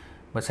thing,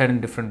 but said in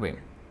a different way.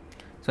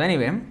 So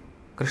anyway,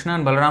 Krishna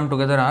and Balaram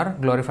together are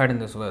glorified in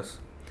this verse.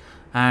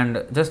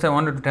 And just I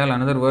wanted to tell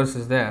another verse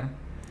is there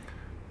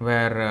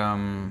where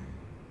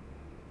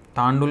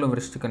Tandula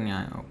Vrishtika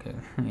Nyaya. Okay,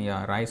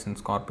 yeah, rice and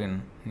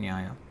scorpion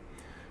Nyaya.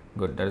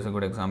 Good, that is a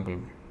good example.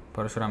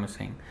 Parashuram is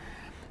saying.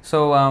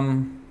 So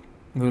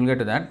we will get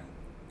to that.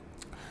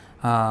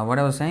 What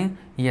I was saying?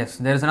 Yes,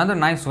 there is another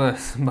nice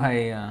verse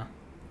by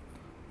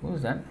who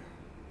is that?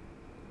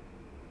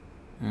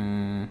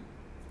 I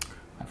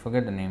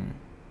forget the name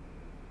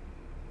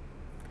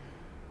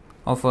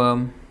of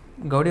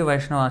Gaudiya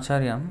Vaishnava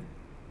Acharya.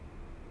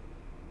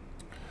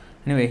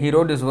 Anyway, he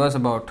wrote this verse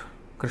about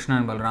Krishna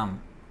and Balaram.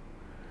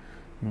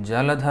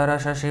 Jaladhara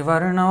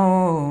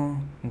Shashivarnau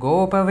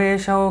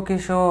Gopaveshau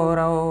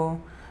Kishorau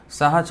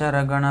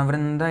Sahachara Gana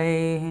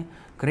Vrindai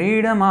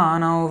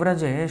Kridamanau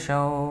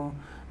Vrajeshau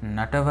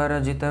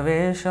Natavara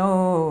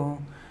Jitaveshau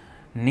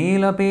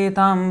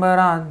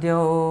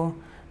Neelapitambaradhyau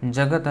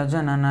Jagata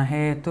Janana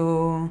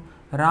Hetu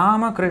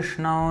Rama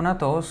Krishnau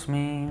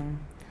Natosmi.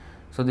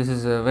 So this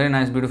is a very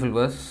nice, beautiful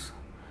verse.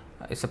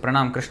 It's a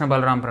pranam, Krishna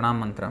Balaram pranam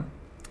mantra.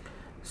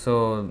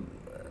 So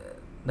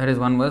that is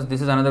one verse.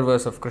 This is another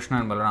verse of Krishna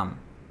and Balaram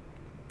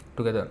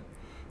together.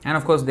 And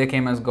of course they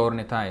came as Gaur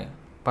Nitai,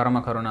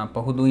 Parama Karuna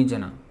Pahudui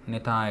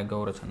Nitai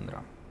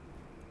Gaurachandra.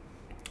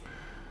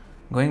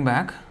 Going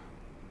back,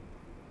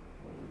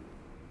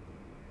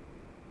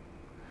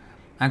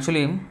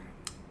 actually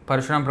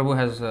Parshuram Prabhu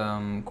has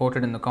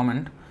quoted in the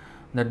comment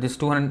that this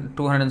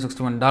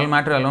 261, dull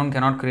matter alone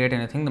cannot create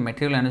anything. The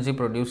material energy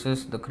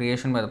produces the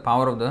creation by the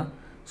power of the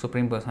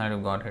Supreme Personality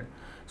of Godhead.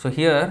 So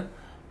here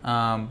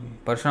Parshuram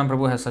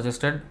Prabhu has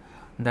suggested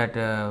that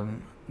the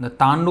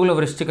Tandula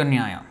Vrishtika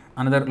Nyaya,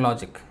 another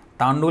logic.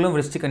 Tandula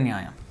Vrishtika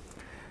Nyaya.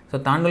 So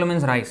Tandula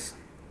means rice,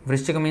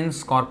 Vrishtika means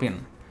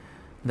scorpion.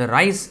 The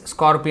rice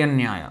scorpion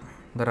Nyaya,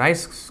 the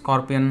rice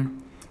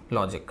scorpion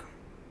logic.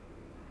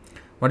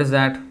 What is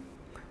that?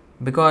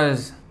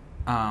 Because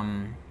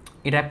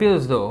it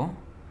appears though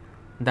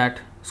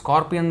that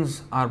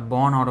scorpions are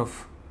born out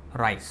of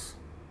rice.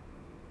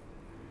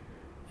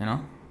 You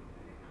know,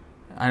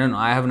 I don't know,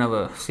 I have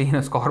never seen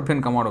a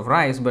scorpion come out of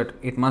rice, but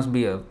it must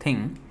be a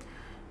thing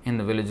in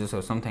the villages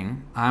or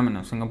something. I am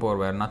in Singapore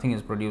where nothing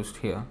is produced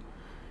here.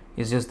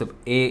 It's just the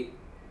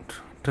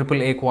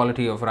triple A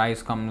quality of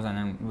rice comes and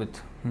then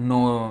with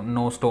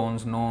no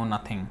stones, no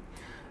nothing.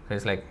 So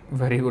it's like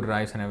very good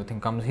rice and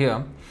everything comes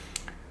here.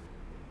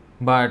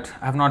 But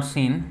I have not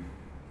seen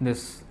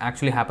this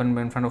actually happen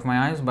in front of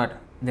my eyes, but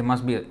it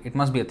must be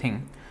a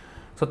thing.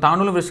 So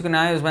Tandula Vrishtika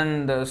Nyaya is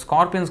when the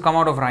scorpions come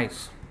out of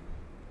rice.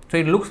 So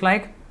it looks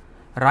like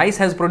rice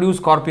has produced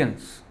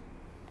scorpions.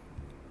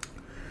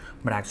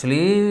 But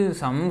actually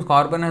some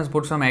scorpion has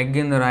put some egg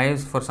in the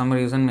rice for some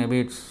reason.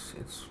 Maybe it's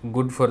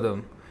good for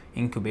the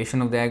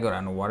incubation of the egg or I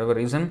don't know, whatever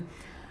reason.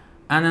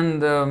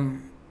 And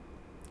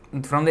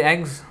then from the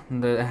eggs,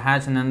 the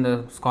hatch and then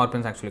the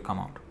scorpions actually come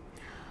out.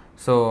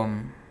 So,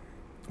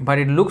 but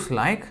it looks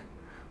like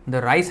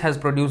the rice has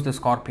produced the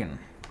scorpion.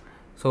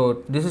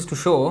 So this is to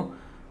show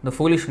the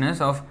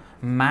foolishness of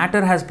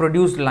matter has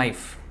produced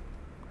life.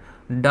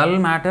 Dull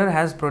matter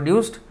has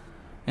produced,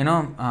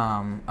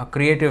 a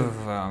creative,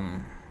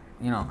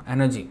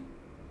 energy.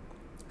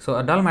 So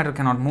a dull matter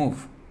cannot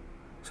move.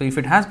 So if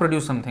it has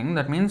produced something,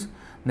 that means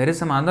there is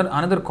some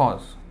another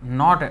cause,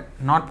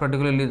 not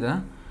particularly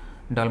the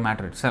dull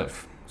matter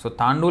itself. So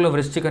Tandula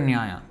Vrishtika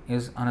Nyaya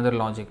is another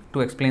logic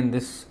to explain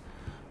this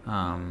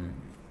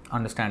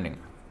understanding.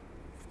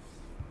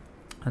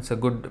 That's a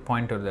good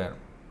pointer there,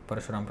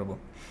 Parashuram Prabhu.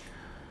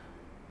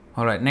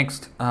 Alright,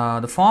 next.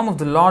 The form of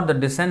the Lord that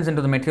descends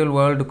into the material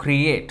world to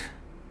create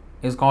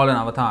is called an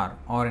avatar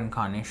or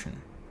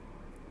incarnation.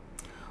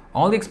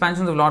 All the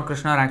expansions of Lord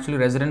Krishna are actually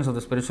residents of the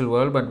spiritual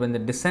world, but when they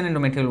descend into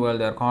material world,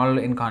 they are called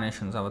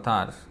incarnations,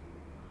 avatars.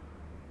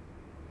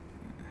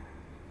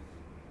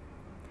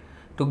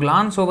 To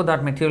glance over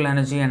that material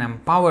energy and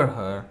empower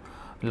her,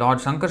 Lord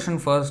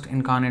Sankarshan first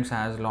incarnates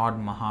as Lord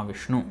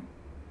Mahavishnu.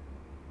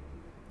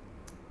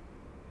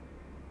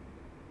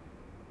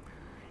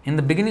 In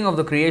the beginning of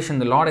the creation,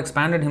 the Lord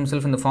expanded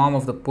himself in the form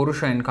of the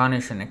Purusha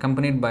incarnation,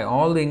 accompanied by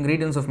all the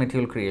ingredients of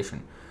material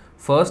creation.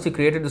 First, he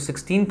created the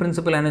 16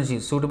 principal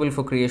energies suitable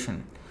for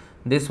creation.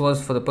 This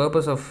was for the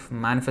purpose of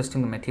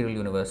manifesting the material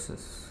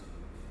universes.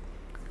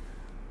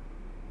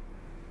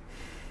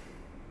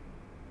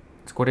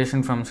 It's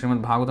quotation from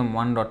Srimad Bhagavatam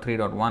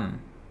 1.3.1.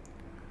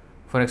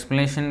 For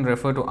explanation,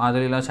 refer to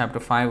Adalila chapter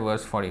 5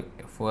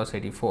 verse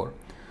 84.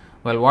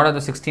 Well, what are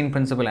the 16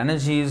 principal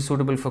energies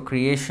suitable for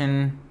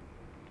creation?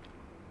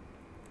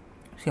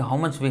 See how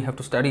much we have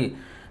to study.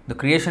 The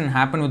creation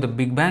happened with the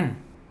Big Bang.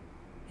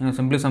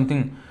 Simply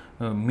something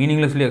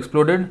meaninglessly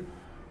exploded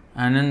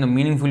and then the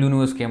meaningful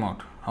universe came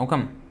out. How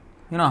come?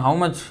 How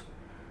much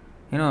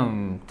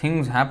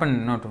things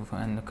happen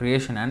in the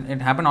creation, and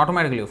it happened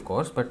automatically, of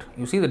course, but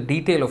you see the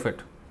detail of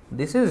it.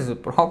 This is a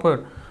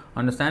proper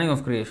understanding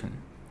of creation.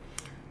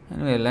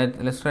 Anyway,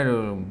 let's try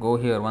to go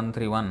here,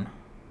 131.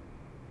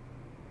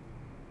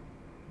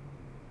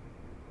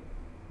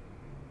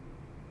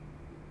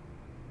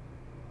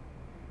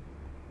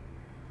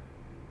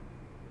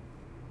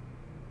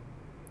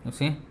 You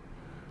see?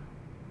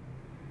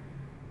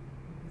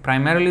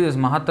 Primarily, this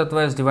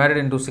Mahatattva is divided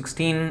into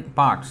 16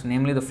 parts,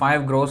 namely the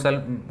 5 gross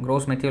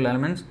material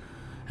elements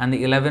and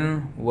the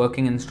 11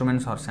 working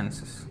instruments or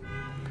senses.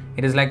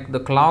 It is like the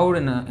cloud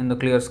in the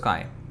clear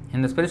sky.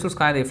 In the spiritual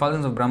sky, the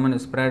effulgence of Brahman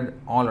is spread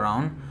all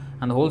around,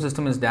 and the whole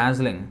system is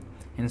dazzling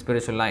in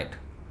spiritual light.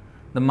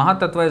 The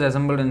Mahatattva is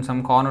assembled in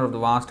some corner of the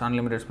vast,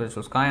 unlimited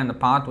spiritual sky, and the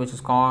path which is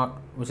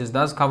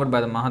thus covered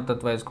by the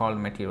Mahatattva is called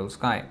material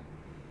sky.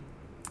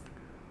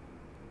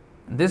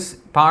 This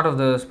part of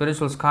the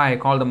spiritual sky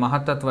called the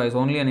Mahatattva is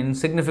only an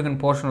insignificant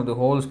portion of the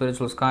whole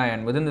spiritual sky,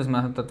 and within this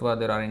Mahatattva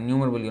there are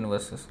innumerable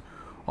universes.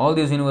 All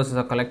these universes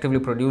are collectively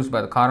produced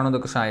by the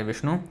Karanodakashayi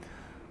Vishnu,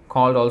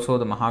 called also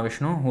the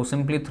Mahavishnu, who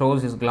simply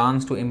throws his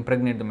glance to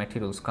impregnate the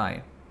material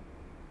sky.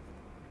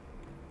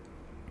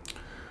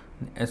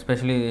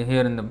 Especially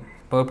here in the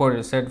purport it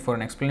is said, for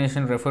an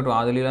explanation refer to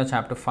Adalila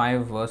chapter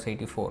 5 verse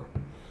 84.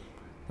 There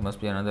must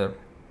be another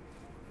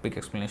big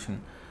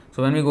explanation.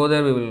 So when we go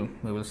there we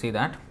will see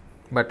that.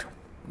 But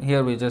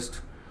here we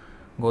just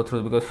go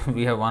through because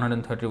we have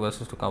 130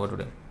 verses to cover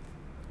today.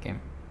 Okay.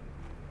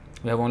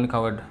 We have only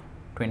covered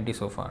 20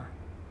 so far.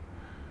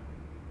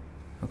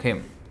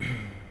 Okay.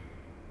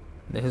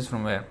 This is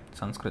from where?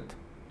 Sanskrit.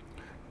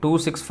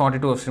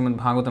 2.642 of Srimad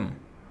Bhagavatam.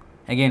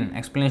 Again,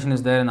 explanation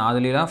is there in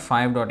Adalila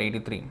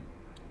 5.83.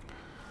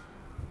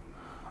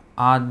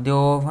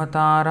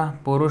 Adyovatara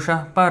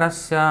Purusha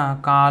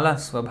Parasya Kala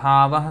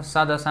Svabhava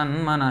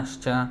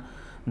Sadasanmanascha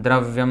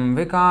Dravyam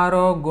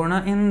Vikaro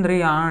Guna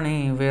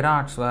Indriyani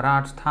Virat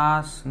Swarats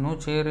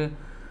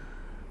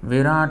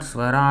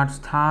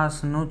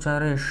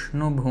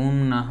Nucharishnu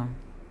Bhumnah.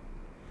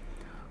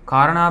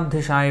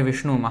 Karanabdhishayi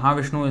Vishnu,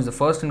 Mahavishnu, is the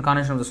first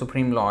incarnation of the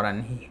Supreme Lord,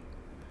 and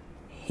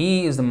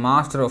he is the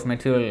master of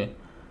eternal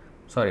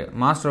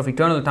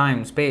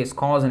time, space,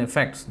 cause and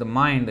effects, the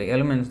mind, the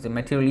elements, the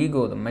material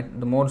ego,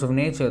 the modes of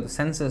nature, the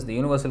senses, the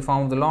universal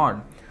form of the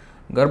Lord,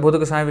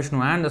 Garbhodakashayi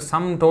Vishnu, and the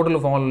sum total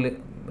of all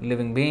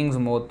living beings,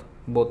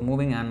 both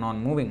moving and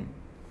non-moving.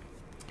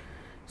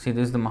 See,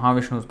 this is the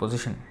Mahavishnu's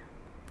position.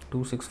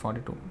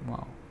 2.642.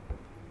 Wow.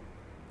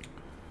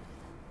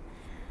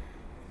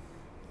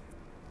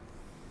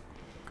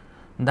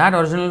 That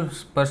original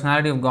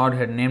personality of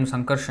Godhead, named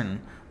Sankarshan,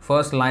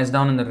 first lies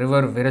down in the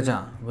river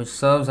Viraja, which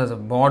serves as a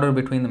border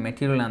between the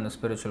material and the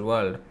spiritual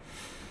world.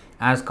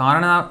 As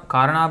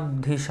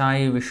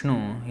Karanabdhishayi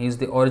Vishnu, he is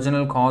the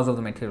original cause of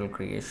the material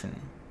creation.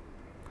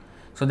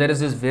 So there is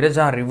this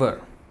Viraja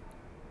river,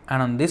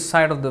 and on this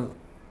side of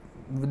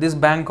this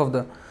bank of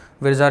the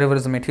Viraja river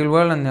is the material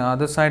world, and the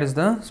other side is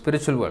the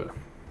spiritual world.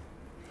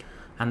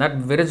 And that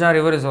Viraja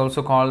river is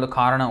also called the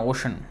Karana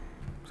ocean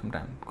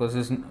sometimes, because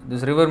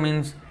this river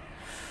means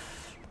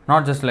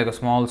not just like a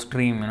small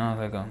stream,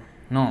 as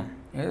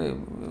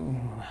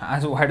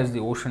wide as the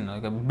ocean,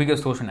 like the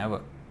biggest ocean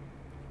ever.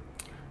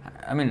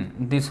 I mean,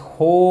 these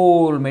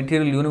whole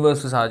material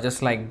universes are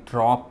just like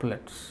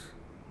droplets,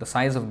 the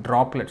size of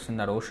droplets in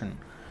that ocean,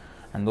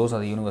 and those are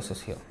the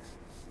universes here.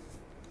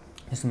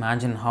 Just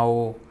imagine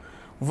how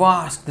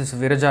vast this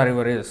Viraja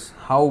river is,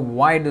 how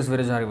wide this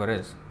Viraja river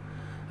is,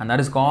 and that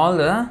is called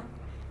the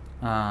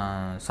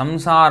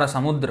Samsara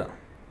Samudra,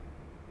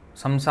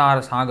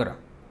 Samsara Sagara,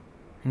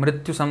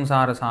 Mrityu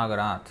Samsara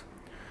Sagarat.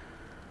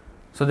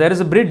 So there is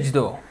a bridge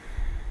though.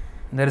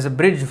 There is a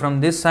bridge from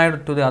this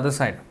side to the other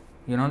side.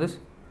 You know this?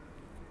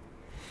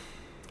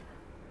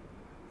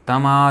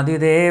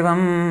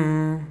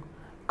 Tamadidevam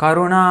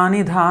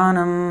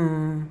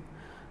Karunanidhanam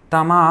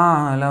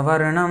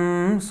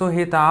Tamalavarnam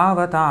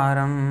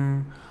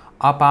Suhitavataram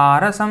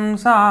Apara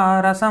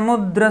Samsara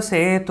Samudra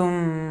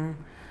Setum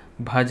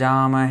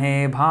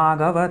Bhajamahe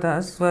Bhagavata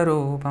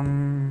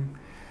Swarupam.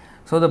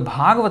 So the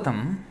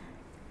Bhagavatam,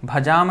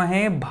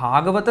 Bhajamahe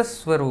Bhagavata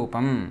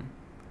Swarupam.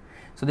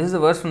 So this is the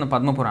verse from the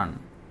Padma Purana,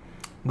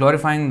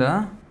 glorifying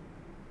the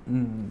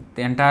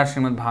entire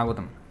Srimad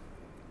Bhagavatam.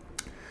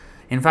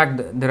 In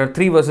fact, there are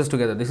 3 verses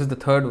together. This is the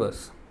 3rd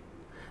verse.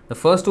 The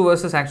first 2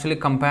 verses actually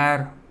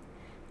compare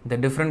the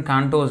different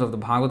cantos of the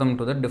Bhagavatam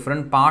to the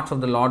different parts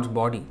of the Lord's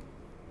body.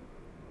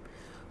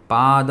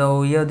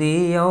 Padau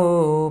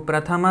yadiyau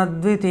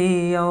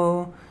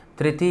prathamadvitiyau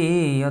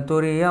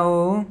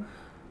tritiyaturyau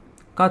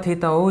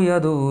kathitau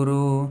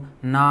yaduru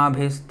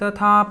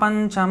nabhistatha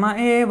panchama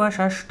eva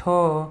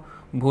shashtho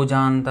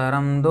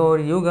bhujantaram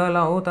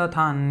doryugalau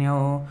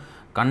tathanyo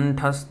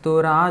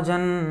kantastu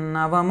rajan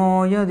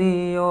navamo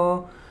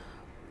yadiyo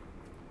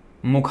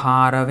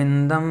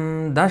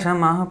mukharavindam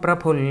dashamah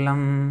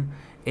prafullam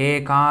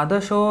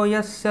ekadasho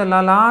yasya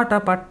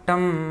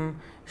lalatapattam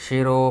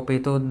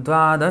shiropitu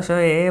dvadasha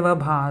eva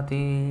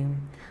bhati.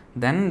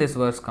 Then this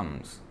verse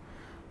comes.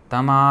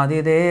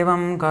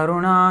 Tamadidevam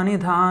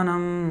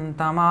karunanidhanam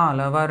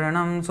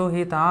tamalavarnam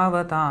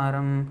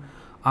suhitavataram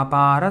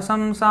apara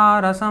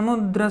samsara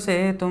samudra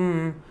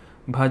setum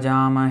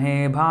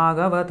bhajamahe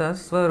bhagavata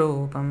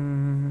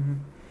swarupam.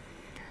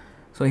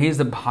 So he is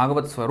the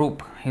Bhagavat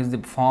Swarup, he is the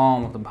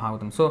form of the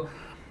Bhagavatam. So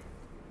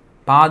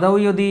Padau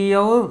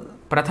yadiyau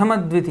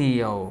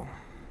prathamadvitiyau.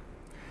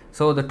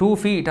 So the 2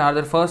 feet are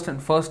the first 2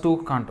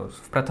 cantos,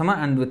 Prathama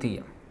and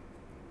Dvitiya.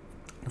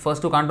 The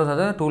first 2 cantos are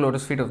the 2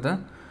 lotus feet of the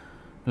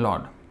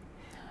Lord.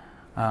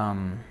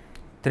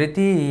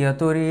 Tritiya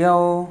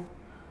turyau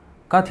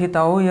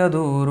kathitau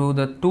yaduru.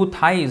 The 2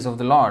 thighs of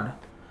the Lord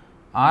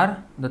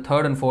are the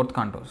 3rd and 4th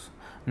cantos.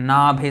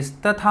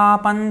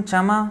 Nabhistatha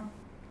panchama.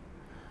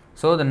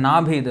 So the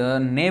Nabhi, the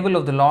navel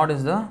of the Lord,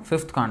 is the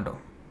 5th canto.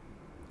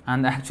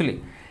 And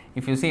actually,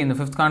 if you see in the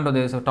 5th canto,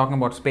 there is talking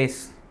about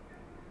space.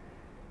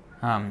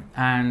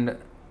 And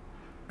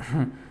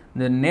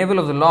the navel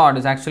of the Lord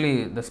is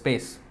actually the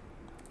space.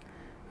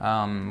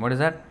 What is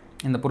that?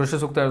 In the Purusha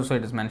Sukta also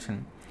it is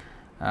mentioned.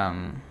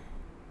 Adbhya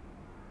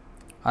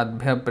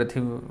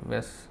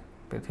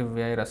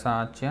prithivya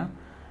rasachya.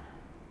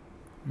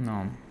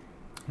 No.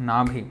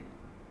 Nabhi.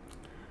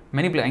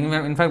 Many places.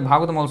 In fact,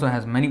 Bhagavatam also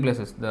has many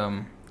places.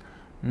 The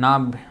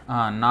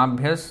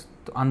Nabhyas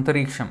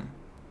antariksham.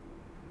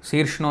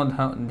 Sirshno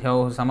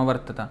dhyau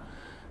samavartata.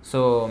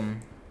 So,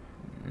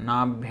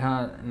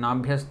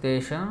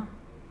 Nabhyastesha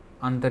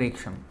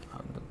antariksham.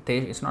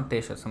 It's not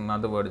tesha, some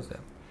other word is there.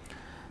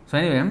 So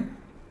anyway,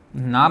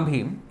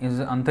 Nabhi is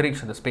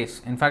antariksha, the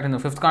space. In fact, in the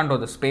 5th canto,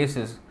 the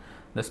space,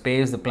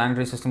 the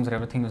planetary systems,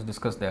 everything is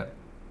discussed there.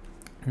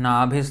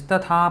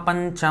 Nabhistatha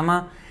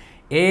panchama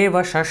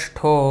eva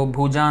shashtho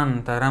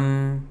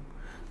bhujantaram.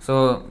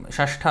 So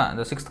Shashtha,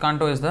 the 6th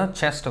canto, is the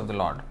chest of the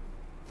Lord.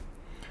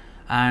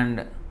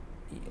 And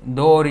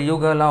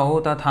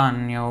doryugalau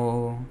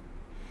tathanyo.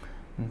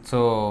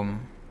 So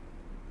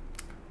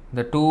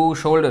the 2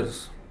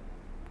 shoulders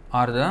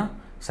are the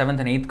 7th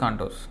and 8th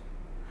cantos.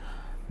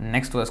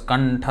 Next verse,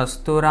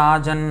 Kanthastu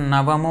Rajan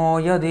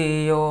Navamo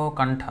Yadiyo.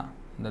 Kantha,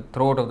 the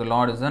throat of the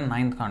Lord, is the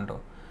 9th canto.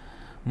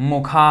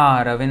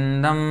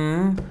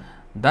 Mukharavindam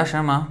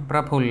Dashama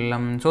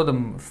Prafullam. So the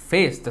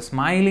face, the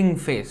smiling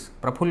face,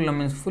 Prafullam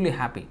means fully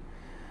happy.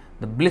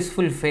 The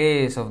blissful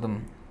face of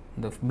the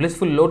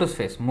blissful lotus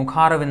face,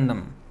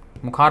 Mukharavindam.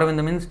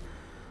 Mukharavindam means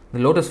the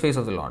lotus face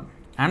of the Lord.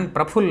 And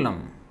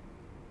Prafullam.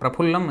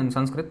 Prafullam in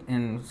Sanskrit,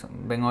 in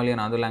Bengali and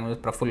other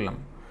languages, Prafullam.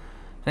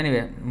 So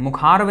anyway,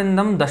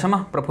 Mukharavindam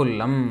Dashamah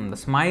Prafullam. The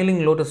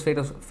smiling lotus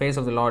face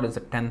of the Lord is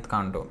the 10th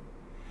canto.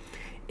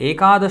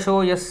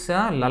 Ekadasho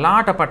yasya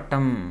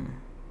lalatapattam.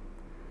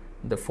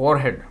 The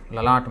forehead.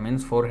 Lalat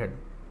means forehead.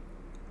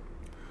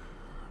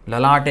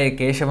 Lalate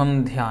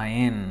Keshavam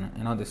Dhyayen.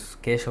 You know this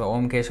Keshava,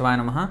 Om Keshavaya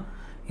Namaha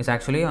is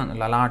actually on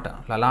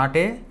Lalata.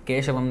 Lalate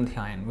Keshavam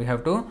Dhyayen. We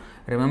have to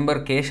remember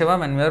Keshava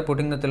when we are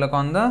putting the tilak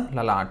on the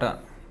Lalata,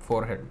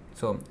 forehead.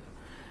 So,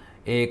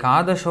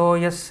 Ekadasho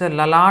yasya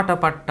lalata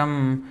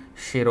pattam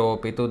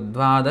shiropitu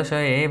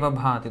dvadasha eva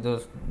bhati.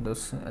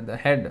 The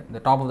head, the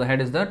top of the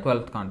head is the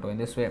 12th canto in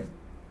this way.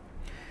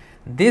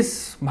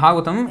 This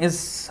Bhagavatam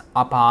is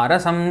apara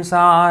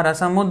samsara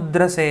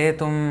samudra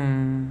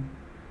setum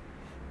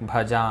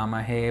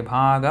bhajamahe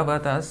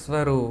bhagavata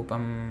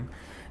swarupam.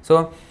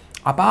 So,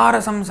 apara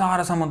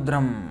samsara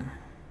samudram.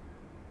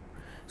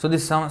 So,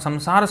 this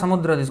samsara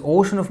samudra, this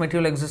ocean of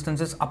material existence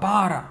is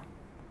apara,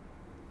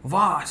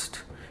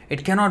 vast.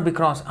 It cannot be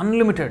crossed,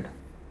 unlimited.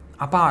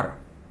 Apara.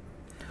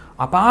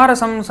 Apara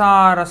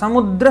samsara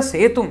samudra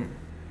setum.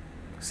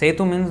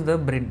 Setu means the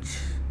bridge.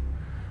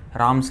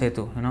 Ram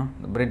Setu,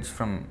 the bridge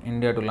from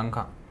India to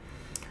Lanka.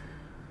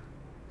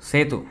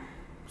 Setu.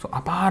 So,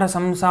 apara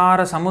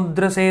samsara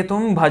samudra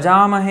setum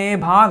bhajamahe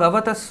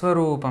bhagavata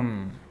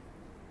swarupam.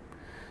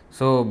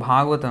 So,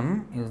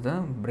 Bhagavatam is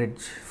the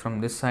bridge from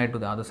this side to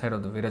the other side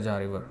of the Viraja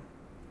river.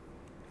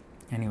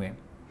 Anyway,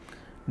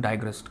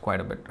 digressed quite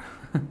a bit.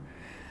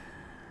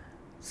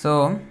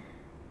 So,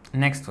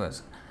 next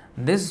verse.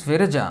 This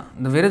Viraja,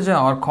 the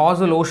Viraja or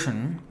causal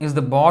ocean, is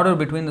the border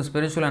between the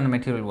spiritual and the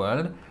material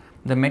world.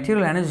 The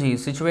material energy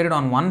is situated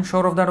on one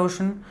shore of that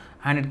ocean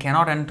and it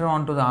cannot enter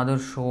onto the other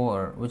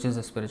shore, which is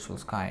the spiritual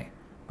sky.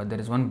 But there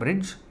is one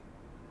bridge,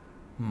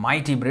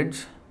 mighty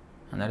bridge,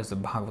 and that is the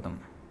Bhagavatam.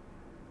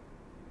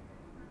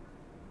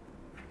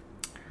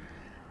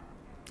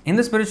 In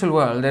the spiritual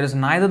world, there is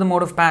neither the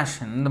mode of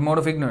passion, the mode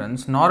of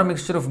ignorance, nor a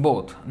mixture of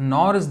both,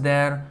 nor is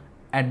there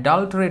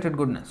adulterated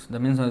goodness.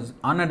 That means there is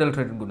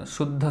unadulterated goodness,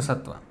 Shuddha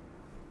Sattva.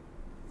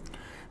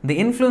 The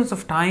influence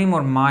of time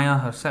or Maya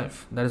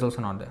herself, that is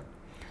also not there.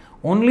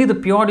 Only the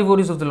pure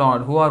devotees of the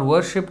Lord, who are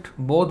worshipped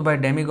both by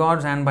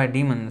demigods and by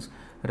demons,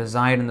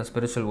 reside in the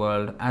spiritual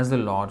world as the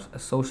Lord's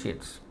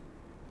associates.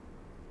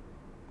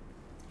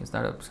 Is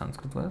that a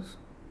Sanskrit verse?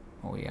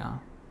 Oh yeah.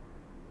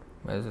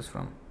 Where is this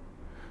from?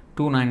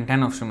 2, 9,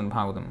 10 of Srimad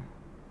Bhagavatam.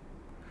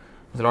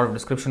 There's a lot of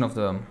description of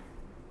the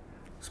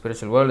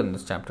spiritual world in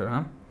this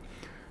chapter.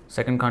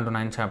 Second canto,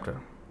 9th chapter.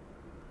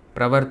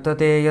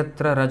 Pravartate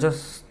yatra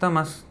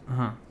rajastamas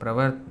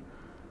pravartate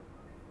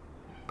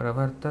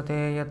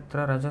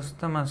yatra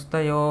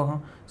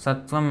rajastamastayoh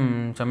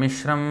sattvam cha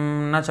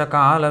mishram na cha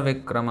kala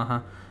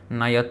vikramah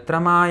na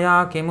yatra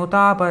maya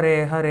kimuta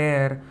pare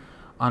harer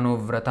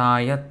anuvrata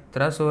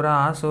yatra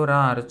sura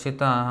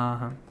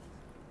surarchitah.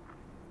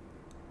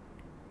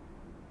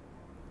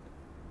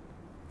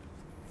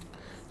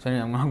 So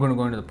I'm not going to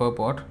go into the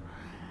purport.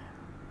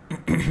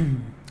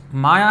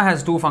 Maya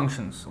has two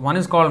functions. One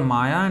is called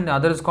Maya and the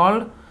other is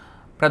called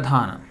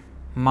Pradhana.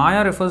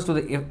 Maya refers to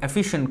the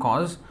efficient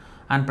cause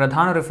and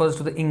Pradhana refers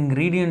to the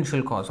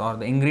ingrediential cause, or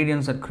the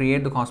ingredients that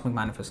create the cosmic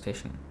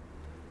manifestation.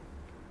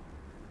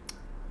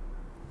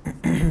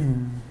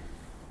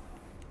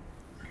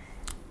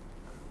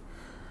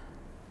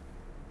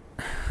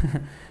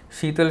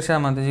 Sheetal Shah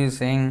Mataji is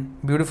saying,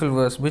 beautiful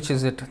verse, which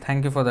is it?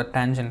 Thank you for that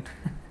tangent.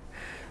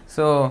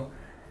 So,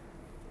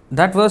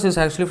 that verse is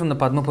actually from the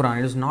Padma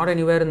Purana. It is not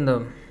anywhere in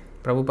the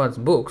Prabhupada's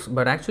books,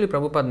 but actually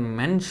Prabhupada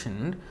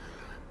mentioned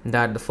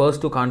that the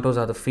first two cantos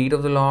are the feet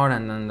of the Lord,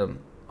 and then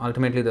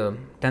ultimately the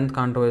 10th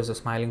canto is the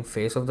smiling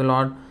face of the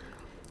Lord.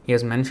 He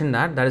has mentioned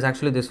that. That is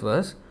actually this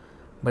verse.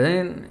 But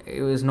then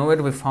it was nowhere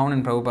to be found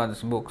in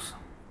Prabhupada's books.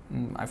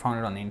 I found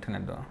it on the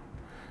internet though.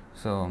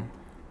 So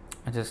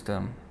I just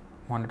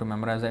wanted to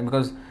memorize that,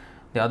 because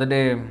the other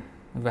day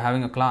we were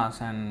having a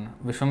class and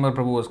Vishwambar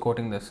Prabhu was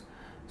quoting this.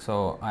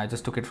 So I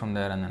just took it from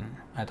there, and then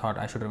I thought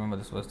I should remember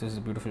this verse. This is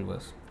a beautiful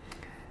verse.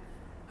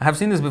 I have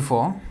seen this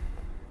before,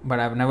 but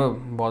I've never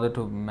bothered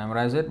to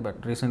memorize it,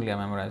 but recently I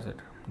memorized it.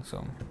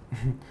 So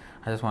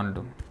I just wanted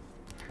to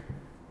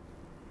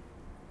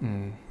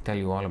tell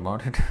you all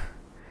about it.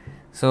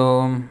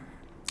 So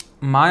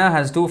Maya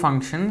has two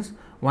functions.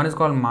 One is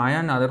called Maya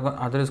and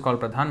other is called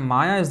Pradhan.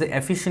 Maya is the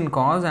efficient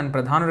cause and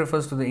Pradhan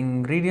refers to the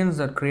ingredients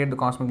that create the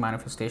cosmic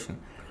manifestation.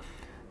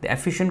 The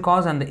efficient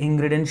cause and the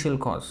ingrediential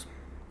cause.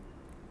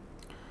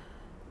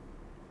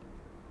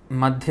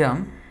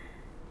 Madhya,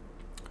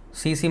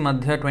 CC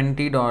Madhya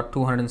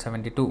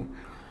 20.272.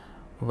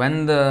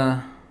 When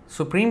the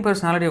Supreme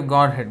Personality of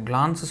Godhead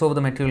glances over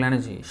the material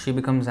energy, she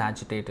becomes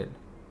agitated.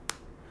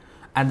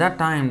 At that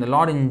time, the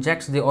Lord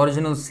injects the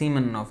original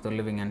semen of the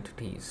living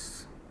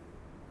entities.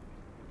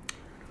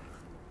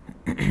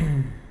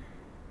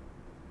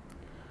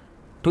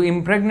 To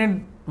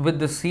impregnate with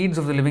the seeds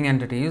of the living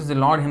entities, the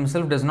Lord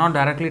Himself does not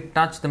directly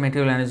touch the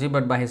material energy,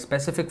 but by His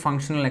specific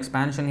functional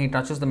expansion, He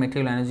touches the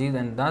material energy,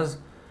 and thus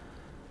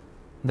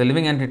the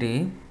living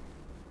entities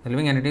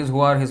who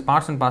are His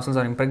parts and parcels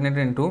are impregnated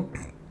into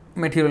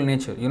material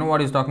nature. You know what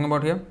He's talking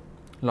about here?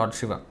 Lord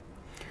Shiva.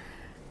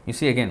 You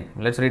see again,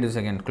 let's read this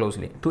again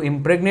closely. To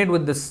impregnate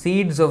with the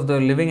seeds of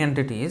the living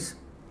entities,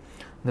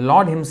 the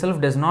Lord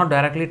Himself does not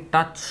directly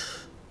touch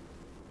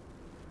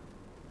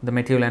the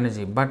material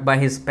energy, but by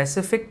His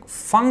specific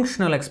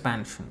functional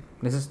expansion.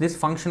 This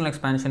functional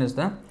expansion is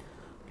the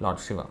Lord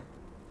Shiva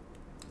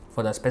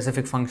for the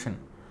specific function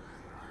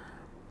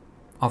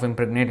of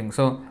impregnating.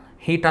 So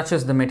He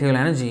touches the material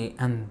energy,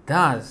 and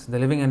thus the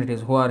living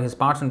entities who are His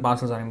parts and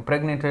parcels are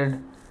impregnated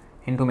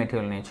into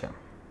material nature.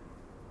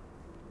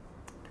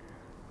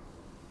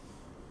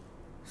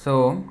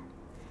 So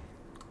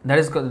that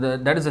is the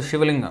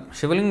Shivalinga.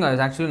 Shivalinga is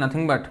actually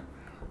nothing but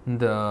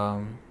the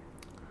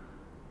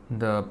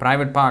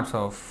private parts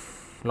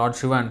of Lord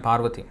Shiva and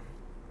Parvati,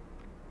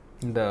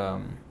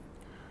 the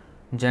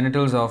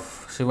genitals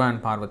of Shiva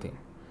and Parvati.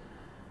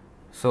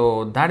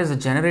 So that is the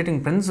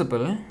generating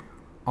principle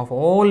of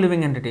all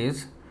living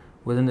entities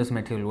within this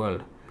material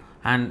world.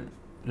 And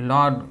the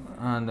Lord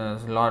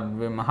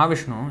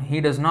Mahavishnu,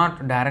 He does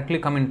not directly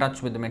come in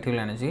touch with the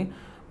material energy,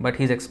 but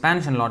His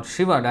expansion, Lord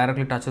Shiva,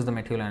 directly touches the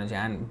material energy.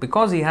 And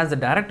because He has the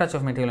direct touch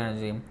of material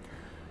energy,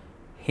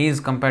 He is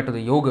compared to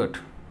the yogurt,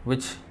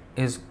 which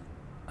is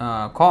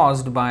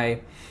caused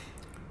by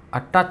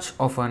a touch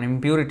of an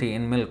impurity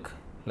in milk,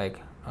 like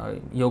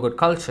yogurt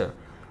culture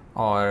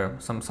or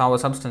some sour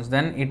substance.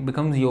 Then it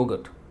becomes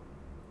yogurt.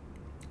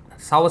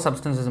 Sour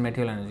substance is a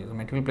material energy. The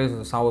material place is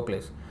a sour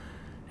place.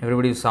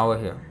 Everybody is sour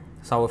here,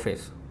 sour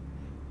face.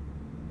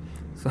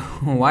 So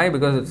why?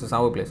 Because it's a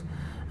sour place,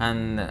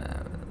 and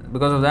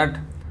because of that,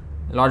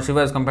 Lord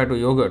Shiva is compared to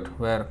yogurt,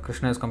 where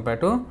Krishna is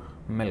compared to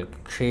milk.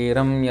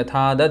 Kshiram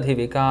yatha dadhi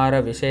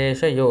vikara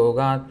vishesha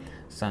yogat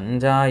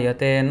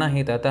sanjayate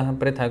nahi tatah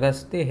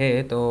prithagasti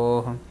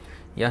hetoh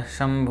yah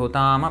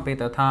shambhutam api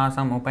tatha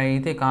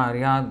samupaiti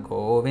karyat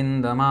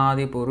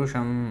govindamadi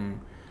purusham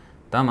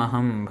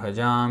tamaham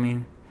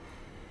bhajami.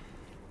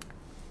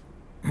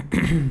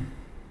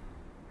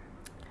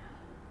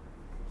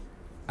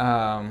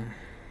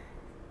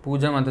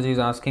 Pooja Mataji is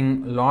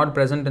asking, Lord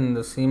present in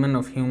the semen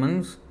of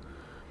humans?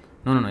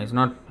 No, it's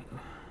not.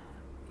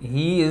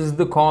 He is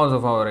the cause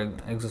of our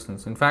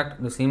existence. In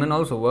fact, the semen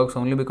also works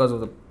only because of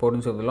the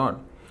potency of the Lord.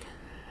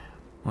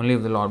 Only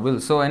if the Lord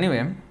wills. So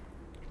anyway,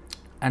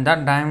 at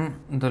that time,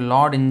 the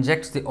Lord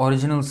injects the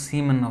original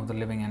semen of the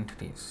living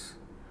entities.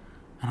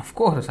 And of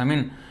course, I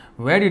mean,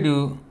 where did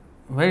you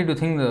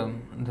think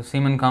the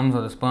semen comes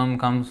or the sperm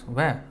comes?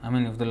 Where? I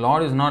mean, if the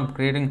Lord is not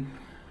creating,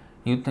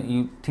 you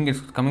think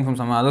it's coming from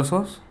some other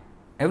source?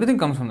 Everything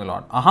comes from the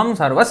Lord. Aham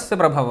sarvasya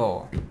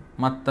prabhavo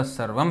mattas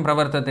sarvam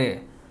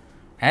pravartate.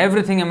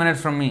 Everything emanates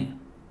from me.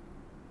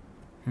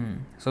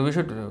 So we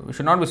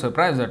should not be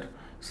surprised that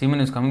semen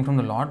is coming from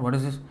the Lord. What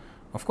is this?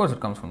 Of course it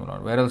comes from the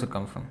Lord. Where else it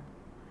comes from?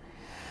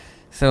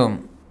 So,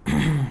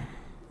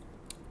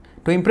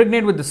 to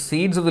impregnate with the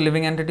seeds of the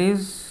living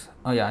entities,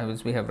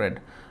 which we have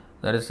read,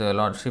 that is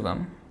Lord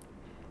Shiva.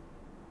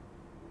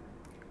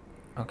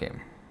 Okay.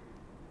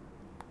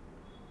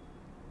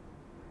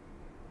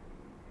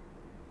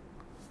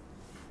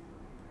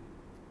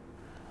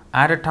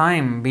 At a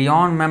time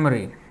beyond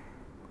memory,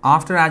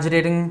 after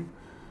agitating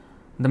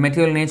the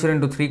material nature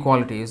into three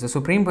qualities, the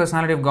Supreme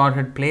Personality of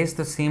Godhead placed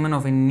the semen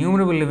of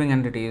innumerable living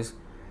entities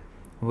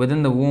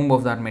within the womb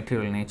of that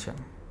material nature.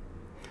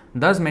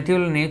 Thus,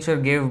 material nature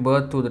gave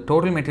birth to the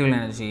total material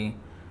energy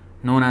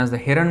known as the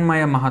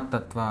Hiranmaya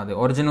Mahatattva, the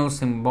original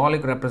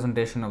symbolic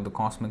representation of the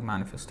cosmic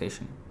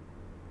manifestation.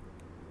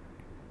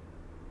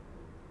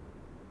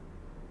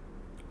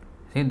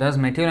 See, thus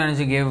material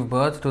energy gave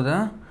birth to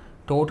the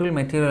total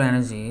material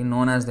energy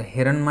known as the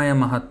Hiranmaya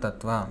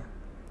Mahatattva,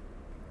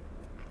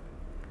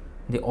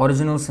 the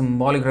original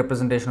symbolic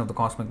representation of the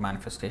cosmic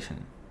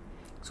manifestation.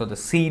 So, the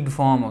seed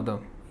form of the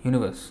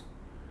universe.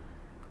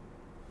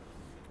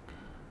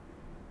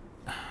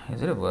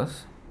 Is it a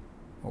verse?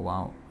 Oh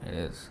wow, it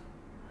is.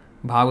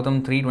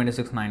 Bhagavatam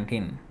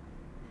 3:26-19.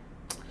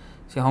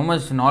 See how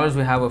much knowledge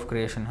we have of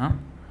creation, huh?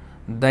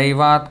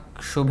 Daivat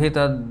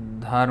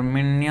kshubhita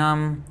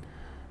dharminyam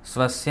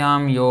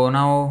svasyam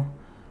yonau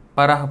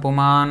parah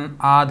puman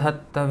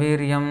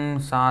adhattaviryam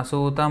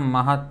sasutam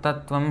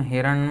mahattattvam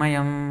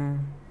hiranmayam.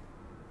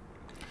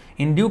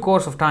 In due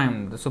course of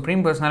time, the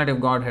Supreme Personality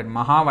of Godhead,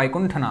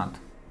 Mahavaikuntanath,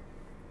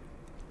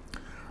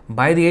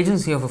 by the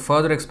agency of a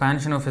further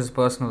expansion of his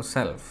personal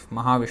self,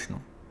 Mahavishnu,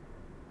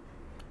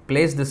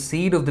 placed the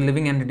seed of the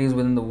living entities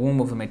within the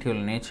womb of the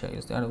material nature.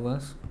 Is that a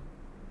verse?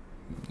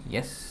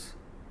 Yes.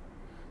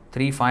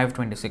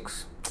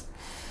 3:5-26.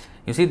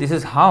 You see, this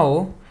is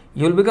how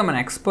you will become an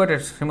expert at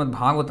Srimad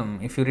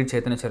Bhagavatam if you read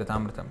Chaitanya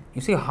Charitamrita.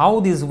 You see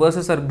how these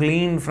verses are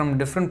gleaned from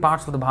different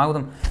parts of the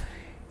Bhagavatam.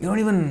 You don't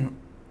even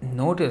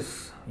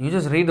notice. You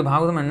just read the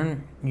Bhagavatam and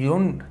then you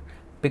don't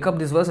pick up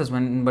these verses.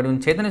 But in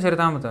Chaitanya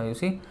Charitamrita, you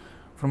see,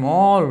 from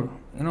all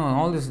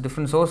these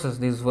different sources,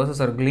 these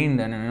verses are gleaned,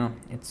 and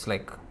it's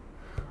like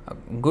a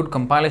good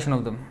compilation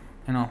of them,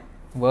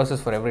 verses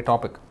for every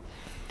topic.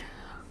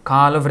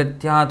 Kala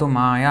vritya tu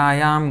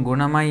mayayam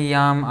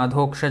gunamayam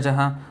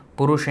adhokshajah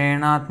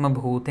purushenatma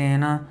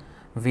bhutena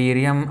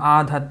viryam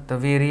adhatta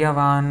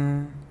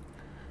viryavan.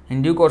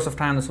 In due course of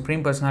time, the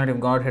Supreme Personality of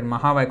Godhead,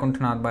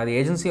 Mahavaikuntanath, by the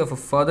agency of a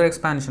further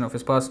expansion of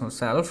his personal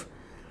self,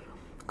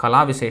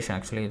 Kala Visesha,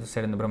 actually, it is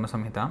said in the Brahma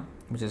Samhita,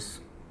 which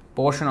is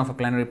portion of a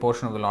plenary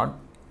portion of the Lord,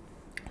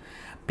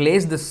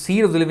 placed the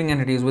seed of the living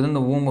entities within the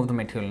womb of the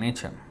material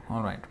nature.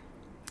 All right.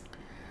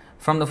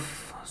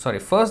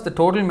 First the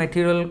total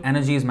material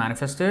energy is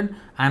manifested,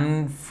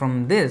 and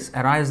from this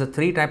arise the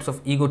three types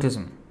of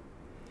egotism,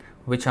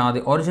 which are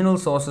the original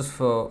sources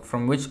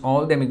from which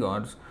all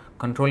demigods,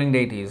 controlling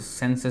deities,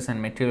 senses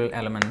and material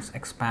elements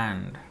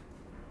expand.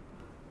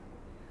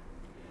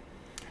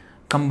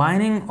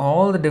 Combining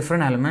all the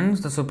different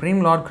elements, the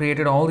Supreme Lord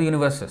created all the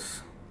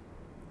universes.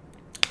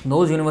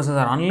 Those universes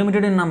are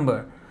unlimited in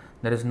number.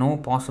 There is no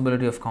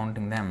possibility of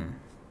counting them.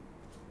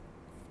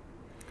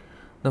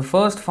 The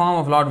first form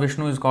of Lord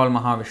Vishnu is called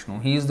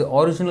Mahavishnu. He is the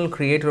original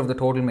creator of the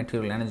total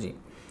material energy.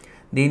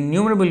 The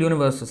innumerable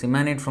universes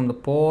emanate from the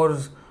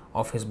pores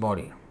of his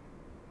body.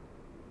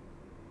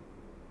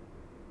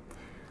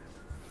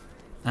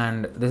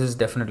 And this is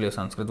definitely a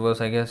Sanskrit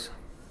verse, I guess.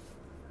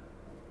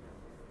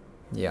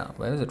 Yeah,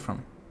 where is it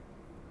from?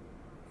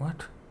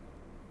 What?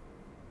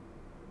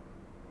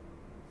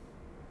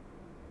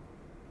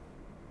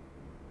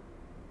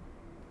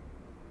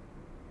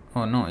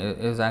 Oh no, it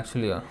is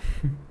actually a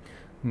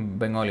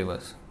Bengali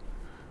verse.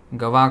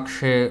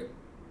 Gavakshe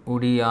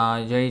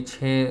Udiya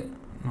Jaiche.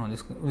 No,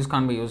 this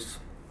can't be used.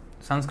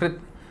 Sanskrit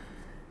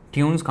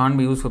tunes can't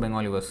be used for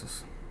Bengali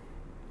verses.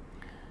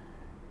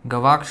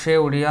 Gavakshe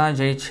Udiya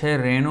Jaiche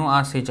Renu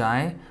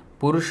Asijai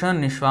Purusha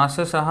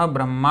Nishwasa Saha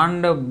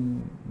Brahmanda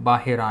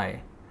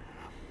Bahirai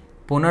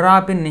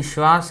Punarapi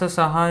Nishwasa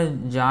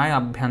Saha Jai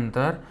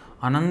Abhyantar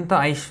Ananta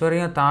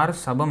Aishwarya Tar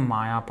Sabam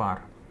Mayapar.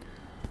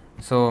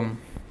 So,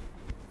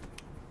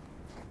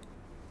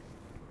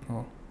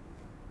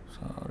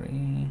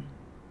 sorry.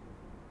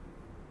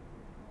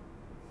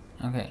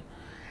 Okay.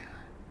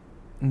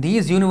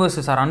 These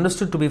universes are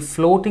understood to be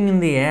floating in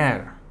the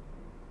air.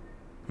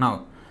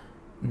 Now,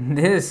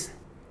 this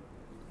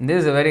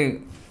is a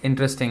very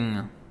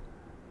interesting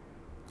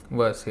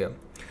verse here.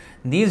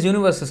 These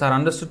universes are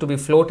understood to be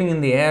floating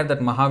in the air that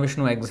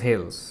Mahavishnu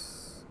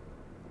exhales.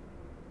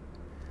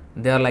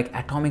 They are like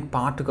atomic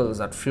particles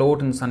that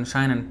float in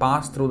sunshine and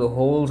pass through the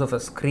holes of a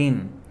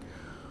screen.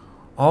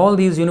 All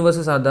these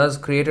universes are thus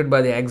created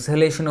by the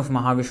exhalation of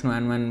Mahavishnu,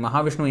 and when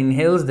Mahavishnu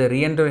inhales, they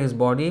re-enter his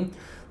body.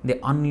 The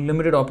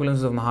unlimited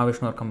opulences of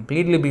Mahavishnu are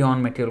completely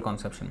beyond material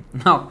conception.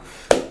 Now,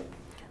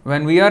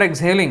 when we are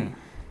exhaling,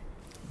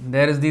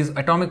 there is these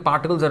atomic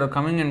particles that are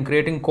coming and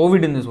creating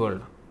COVID in this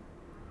world.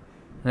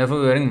 Therefore,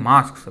 we are wearing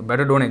masks.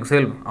 Better don't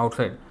exhale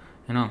outside.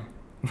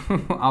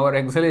 Our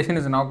exhalation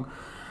is now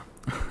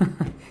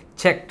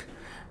checked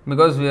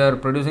because we are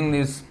producing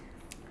these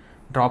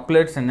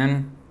droplets, and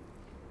then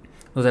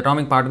those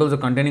atomic particles are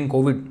containing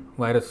COVID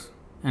virus,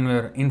 and we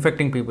are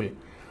infecting people.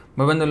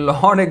 But when the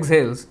Lord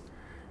exhales,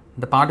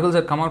 the particles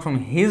that come out from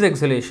His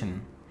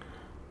exhalation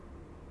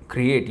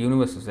create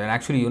universes. They are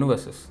actually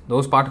universes.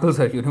 Those particles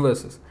are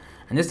universes.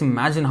 And just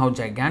imagine how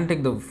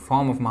gigantic the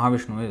form of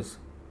Mahavishnu is,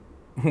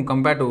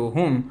 compared to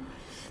whom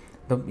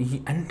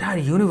the entire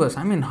universe,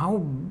 I mean, how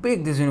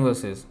big this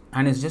universe is.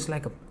 And it's just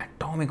like an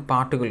atomic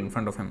particle in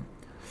front of Him.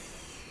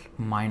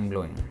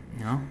 Mind-blowing,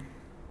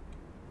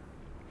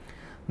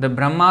 The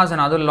Brahmas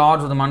and other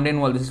lords of the mundane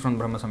world, this is from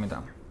Brahma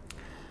Samhita,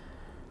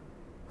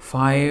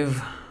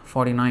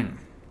 549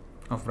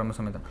 of Brahma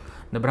Samhita.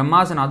 The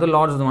Brahmas and other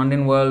lords of the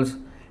mundane worlds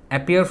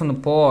appear from the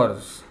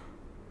pores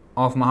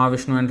of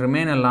Mahavishnu and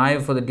remain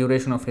alive for the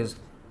duration of his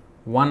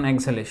one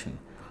exhalation.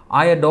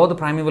 I adore the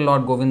primeval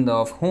Lord Govinda,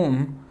 of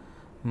whom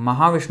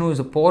Mahavishnu is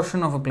a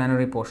portion of a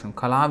plenary portion,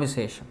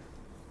 Kalavisesha.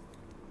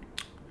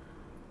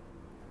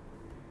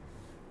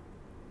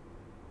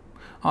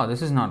 Oh,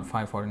 this is not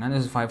 549,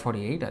 this is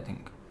 548, I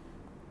think.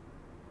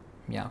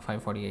 Yeah,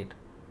 548.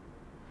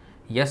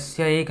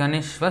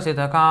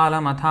 Yasyaikanishvasita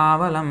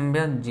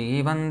kalamathavalambya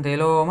jivanti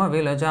loma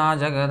vilaja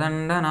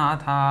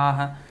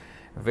jagadandanathah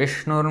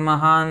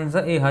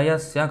Vishnurmahansa iha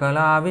yasya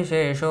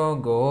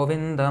kalavishesho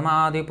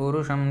govindamadi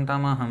purusham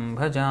tamaham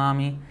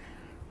bhajami.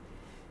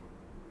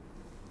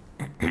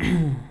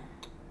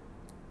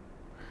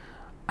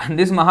 And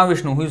this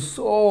Mahavishnu, who is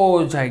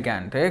so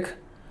gigantic,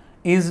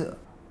 is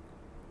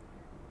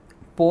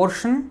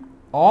portion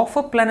of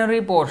a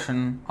plenary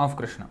portion of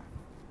Krishna.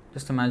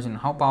 Just imagine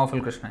how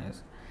powerful Krishna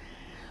is.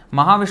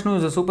 Mahavishnu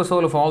is the super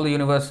soul of all the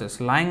universes.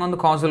 Lying on the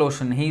causal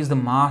ocean, he is the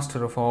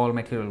master of all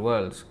material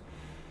worlds.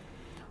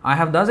 I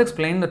have thus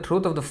explained the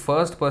truth of the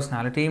first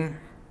personality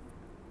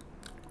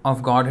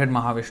of Godhead,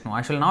 Mahavishnu.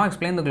 I shall now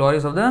explain the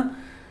glories of the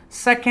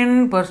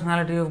second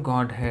personality of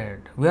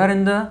Godhead. We are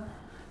in the,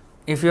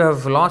 if you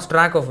have lost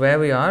track of where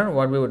we are,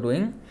 what we were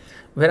doing,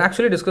 we are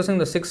actually discussing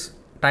the 6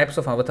 types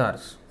of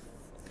avatars.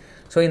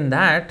 So in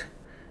that,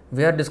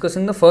 we are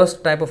discussing the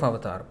first type of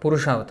avatar,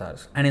 Purusha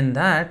avatars. And in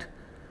that,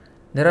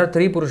 there are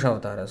 3 Purusha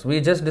avatars. We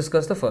just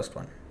discussed the first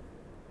one.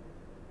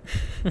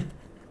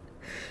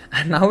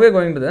 And now we are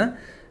going to the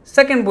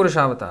second Purusha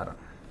avatar.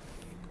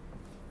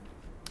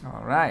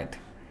 Alright.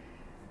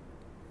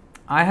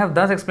 I have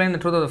thus explained the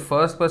truth of the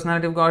first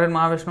personality of Godhead,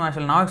 Mahavishnu. I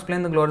shall now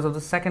explain the glories of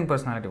the second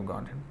personality of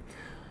Godhead.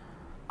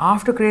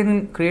 After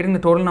creating the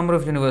total number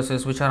of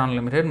universes, which are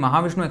unlimited,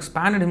 Mahavishnu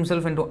expanded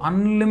himself into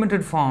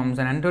unlimited forms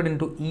and entered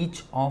into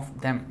each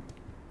of them.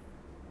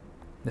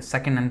 The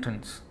second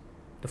entrance.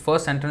 The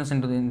first entrance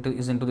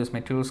is into this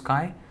material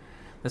sky.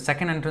 The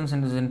second entrance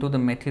is into the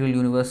material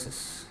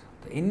universes.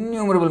 The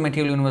innumerable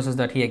material universes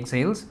that he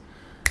exhales,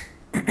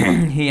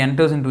 he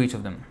enters into each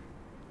of them.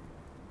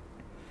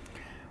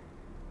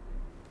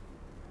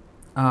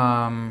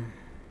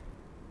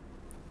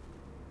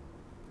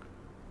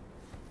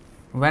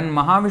 When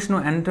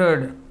Mahavishnu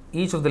entered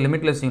each of the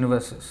limitless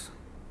universes,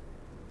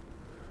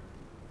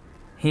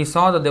 he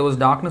saw that there was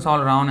darkness all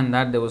around and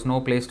that there was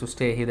no place to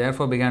stay. He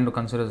therefore began to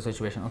consider the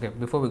situation. Okay,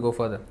 before we go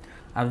further,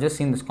 I've just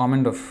seen this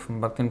comment of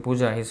Bhaktin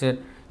Puja.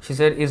 She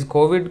said, is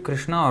COVID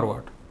Krishna or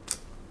what?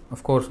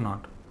 Of course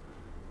not.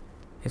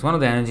 It's one of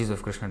the energies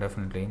of Krishna,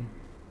 definitely.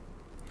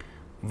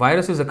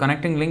 Virus is a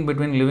connecting link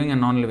between living and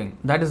non-living.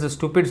 That is the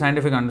stupid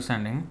scientific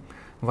understanding.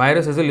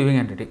 Virus is a living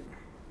entity.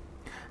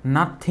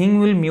 Nothing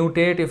will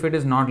mutate if it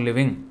is not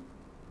living.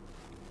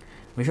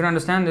 We should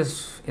understand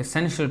this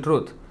essential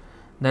truth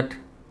that,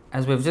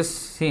 as we've just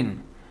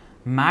seen,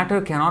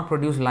 matter cannot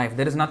produce life.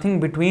 There is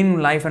nothing between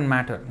life and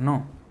matter.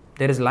 No.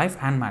 There is life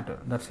and matter.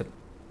 That's it.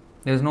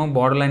 There is no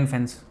borderline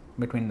fence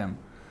between them.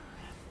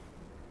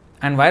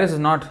 And virus is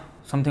not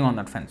something on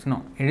that fence.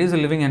 No. It is a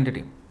living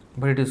entity.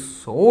 But it is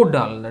so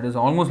dull that it is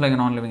almost like a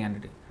non-living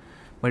entity.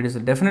 But it is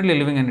definitely a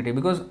living entity,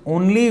 because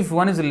only if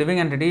one is a living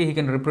entity, he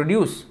can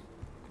reproduce.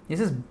 This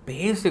is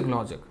basic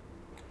logic.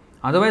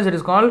 Otherwise, it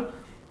is called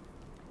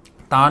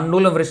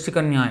Tandula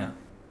Vrishchika Nyaya,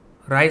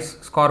 rice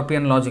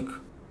scorpion logic.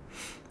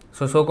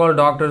 So-called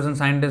doctors and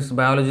scientists,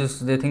 biologists,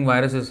 they think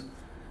virus is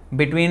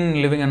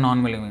between living and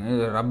non-living.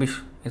 It is rubbish.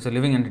 It's a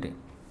living entity.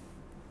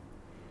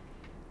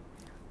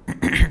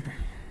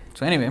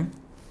 So anyway,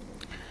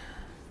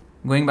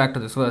 going back to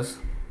this verse,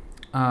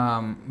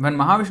 when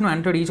Mahavishnu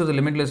entered each of the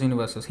limitless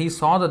universes, he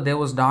saw that there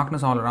was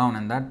darkness all around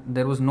and that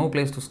there was no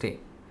place to stay.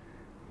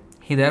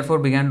 He therefore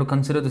began to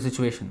consider the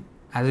situation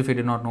as if he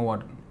did not know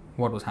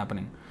what was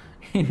happening.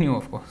 He knew,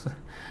 of course.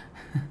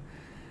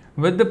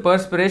 With the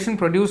perspiration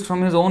produced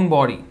from his own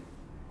body,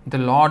 the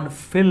Lord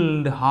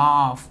filled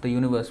half the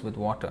universe with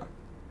water.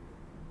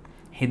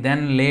 He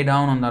then lay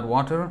down on that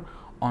water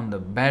on the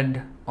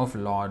bed of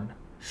Lord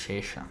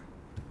Shesha.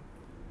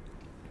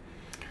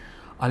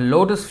 A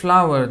lotus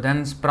flower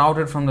then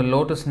sprouted from the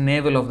lotus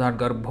navel of that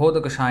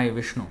Garbhodakashayi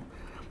Vishnu.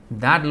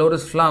 That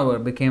lotus flower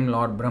became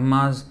Lord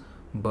Brahma's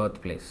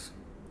birthplace.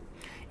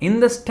 In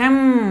the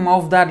stem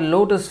of that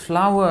lotus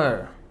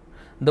flower,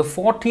 the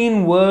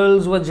 14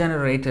 worlds were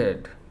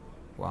generated.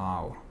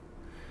 Wow.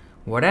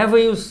 Whatever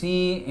you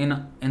see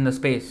in the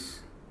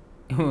space,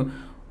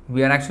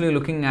 we are actually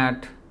looking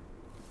at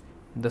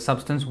the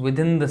substance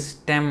within the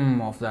stem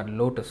of that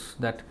lotus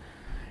that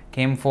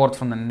came forth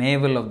from the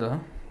navel of the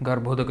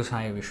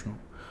Garbhodakashayi Vishnu.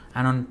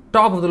 And on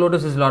top of the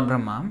lotus is Lord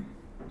Brahma,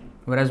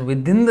 whereas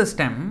within the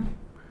stem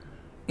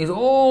is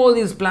all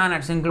these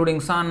planets, including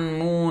sun,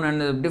 moon,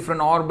 and the different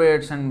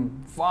orbits and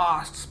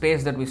vast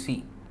space that we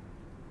see.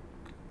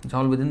 It's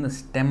all within the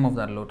stem of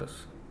that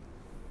lotus.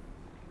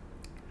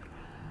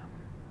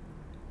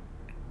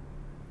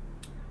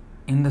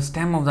 In the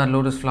stem of that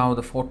lotus flower,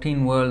 the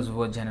 14 worlds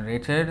were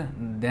generated.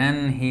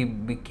 Then he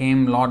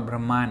became Lord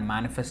Brahma and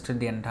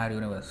manifested the entire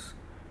universe.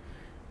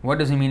 What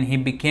does he mean? He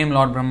became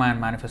Lord Brahma and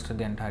manifested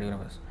the entire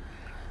universe.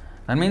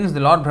 That means the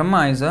Lord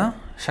Brahma is a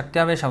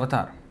Shaktiavesh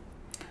avatar.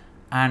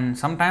 And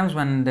sometimes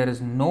when there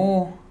is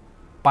no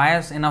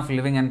pious enough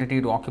living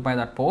entity to occupy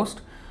that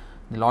post,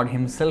 the Lord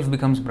himself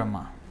becomes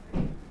Brahma.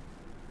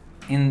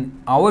 In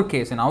our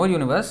case, in our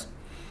universe,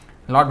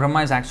 Lord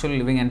Brahma is actually a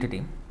living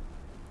entity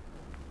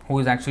who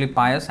is actually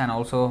pious and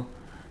also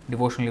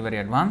devotionally very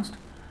advanced.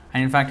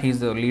 And in fact, he is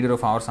the leader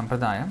of our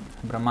Sampradaya,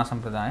 Brahma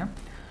Sampradaya.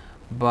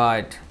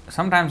 But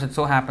sometimes it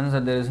so happens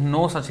that there is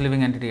no such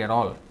living entity at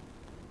all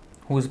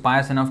who is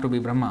pious enough to be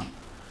Brahma.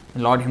 The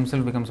Lord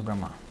himself becomes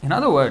Brahma. In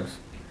other words,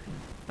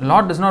 the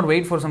Lord does not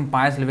wait for some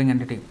pious living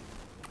entity.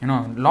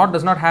 Lord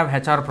does not have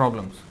HR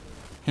problems,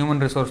 human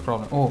resource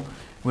problem. Oh,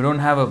 we don't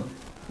have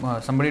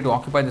somebody to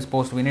occupy this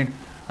post. We need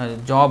a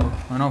job,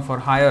 for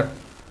hire,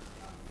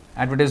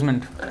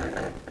 advertisement,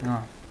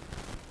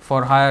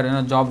 for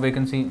hire, job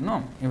vacancy.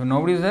 No, if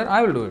nobody is there,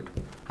 I will do it.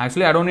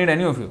 Actually, I don't need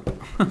any of you.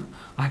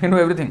 I can do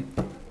everything.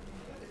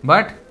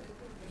 But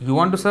you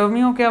want to serve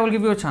me? Okay, I will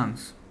give you a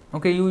chance.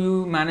 Okay,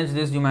 you manage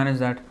this, you manage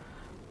that.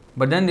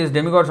 But then these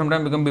demigods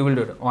sometimes become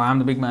bewildered. Oh, I am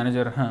the big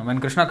manager. When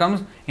Krishna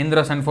comes,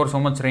 Indra sent for so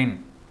much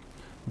rain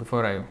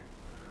before I,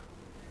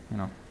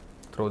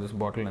 throw this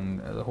bottle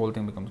and the whole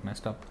thing becomes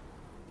messed up.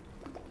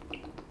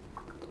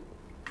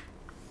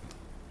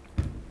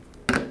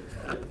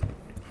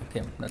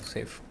 Okay, that's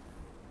safe.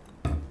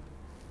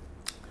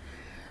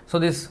 So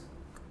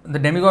the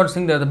demigods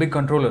think they are the big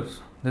controllers.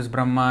 This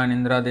Brahma and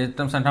Indra,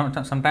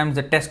 sometimes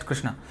they test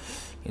Krishna.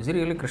 Is he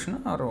really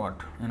Krishna or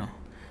what?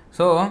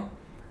 So,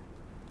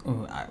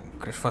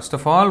 first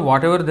of all,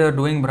 whatever they are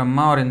doing,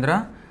 Brahma or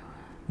Indra,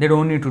 they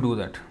don't need to do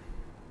that.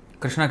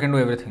 Krishna can do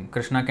everything.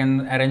 Krishna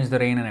can arrange the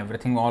rain and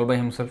everything all by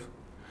himself.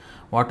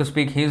 What to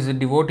speak, his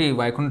devotee,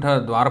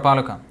 Vaikuntha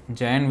Dwarapalaka,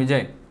 Jay and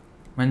Vijay.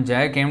 When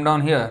Jay came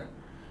down here,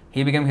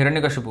 he became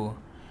Hiranyakashipu.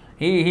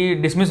 He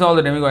dismissed all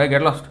the demigods.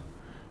 Get lost.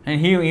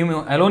 And he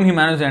alone he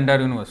managed the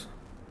entire universe.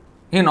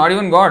 He is not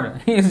even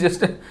God. He is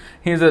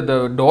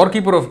the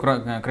doorkeeper of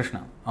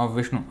Krishna, of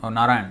Vishnu, of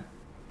Narayan.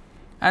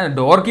 And the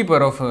doorkeeper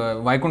of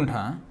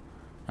Vaikuntha.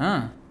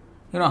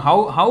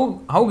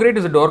 How great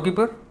is the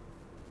doorkeeper?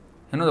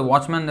 The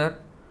watchman there.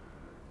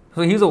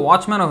 So he is a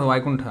watchman of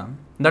Vaikuntha.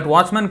 That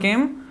watchman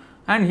came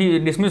and he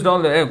dismissed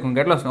all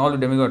get lost, all the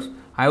demigods.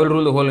 I will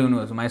rule the whole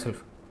universe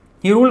myself.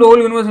 He ruled the whole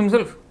universe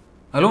himself,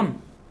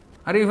 alone.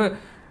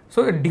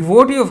 So a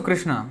devotee of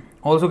Krishna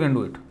also can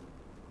do it.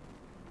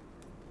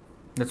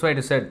 That's why it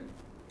is said,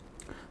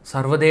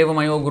 Sarvadeva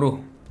Mayo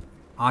Guru,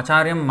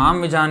 Acharyam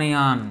Mam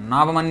Vijaniyan,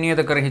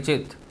 Navamanyeta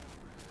Karichit,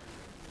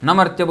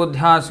 Namartya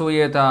Buddhya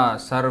Suyeta,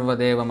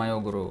 Sarvadeva Mayo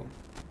Guru.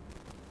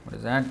 What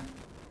is that?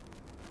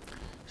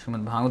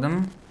 Srimad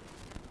Bhagavatam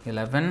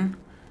 11,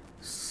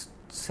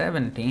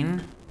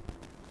 17,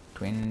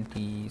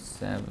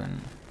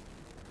 27.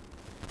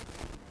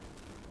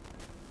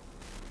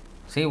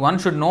 See, one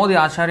should know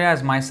the Acharya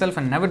as myself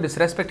and never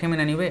disrespect him in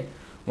any way.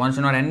 One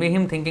should not envy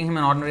him, thinking him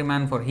an ordinary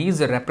man, for he is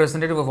the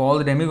representative of all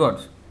the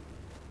demigods.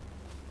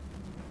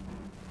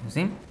 You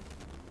see?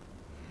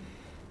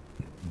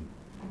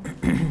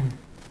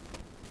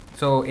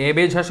 So,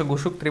 Ebejha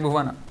Gushuk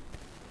Tribhuvana,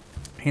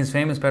 his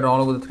fame is spread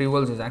all over the three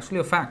worlds, is actually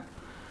a fact.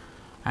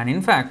 And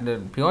in fact,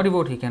 the pure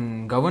devotee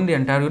can govern the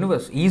entire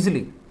universe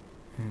easily.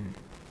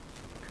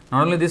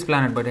 Not only this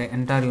planet, but the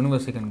entire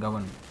universe he can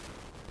govern.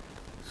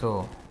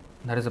 So,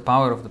 that is the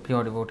power of the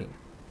pure devotee.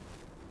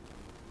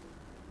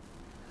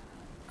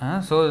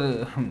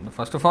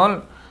 First of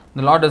all,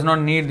 the Lord does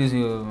not need these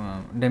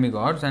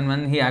demigods, and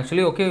when He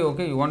actually, okay,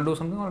 you want to do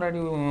something, alright,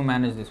 you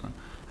manage this one.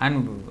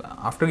 And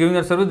after giving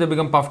that service, they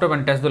become puffed up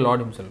and test the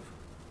Lord Himself.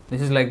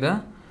 This is like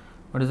the,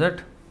 what is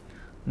that?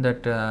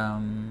 That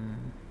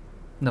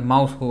the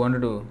mouse who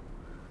wanted to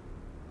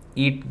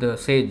eat the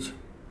sage.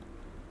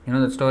 You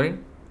know that story?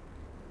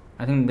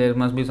 I think there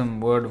must be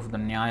some word of the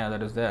Nyaya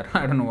that is there.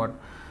 I don't know what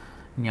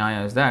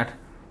Nyaya is that.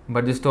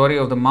 But the story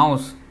of the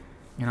mouse,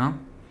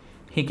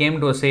 he came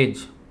to a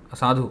sage, a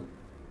sadhu,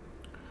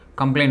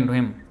 complained to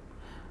him,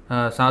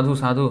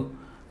 sadhu,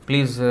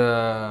 please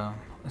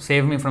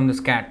save me from this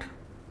cat.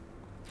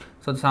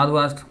 So the sadhu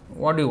asked,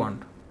 what do you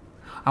want?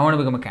 I want to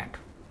become a cat.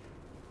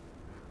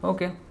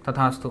 Okay,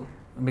 tathastu,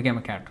 became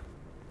a cat.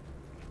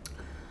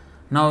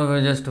 Now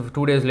just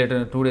 2 days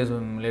later,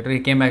 he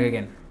came back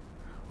again.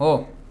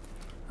 Oh,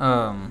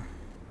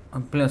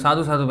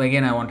 sadhu,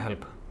 again I want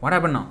help. What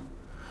happened now?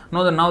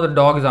 No, now the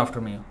dog is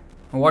after me.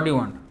 What do you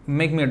want?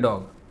 Make me a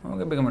dog.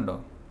 Okay, become a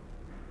dog.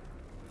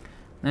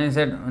 Then he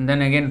said, and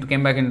then again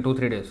came back in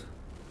 2-3 days.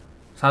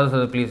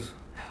 Sadhu, please,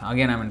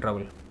 again I am in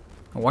trouble.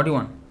 What do you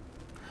want?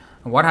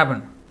 What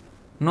happened?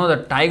 No,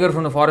 the tiger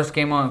from the forest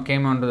came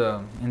into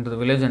the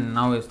village and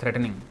now is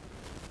threatening.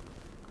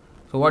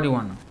 So what do you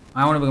want now?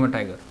 I want to become a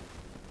tiger.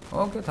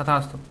 Okay,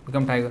 tathastu,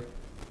 become tiger.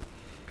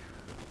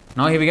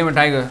 Now he became a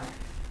tiger,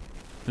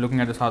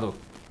 looking at the sadhu.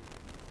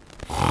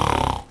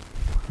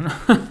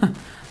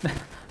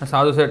 The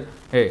sadhu said,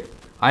 hey,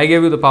 I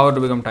gave you the power to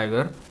become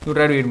tiger, you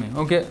try to eat me.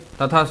 Okay,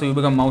 tathastu, you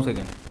become mouse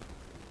again.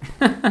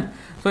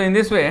 So in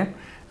this way,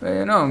 see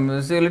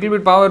a little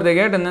bit power they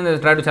get and then they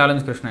try to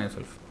challenge Krishna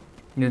himself.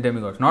 These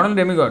demigods. Not only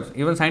demigods,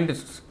 even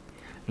scientists.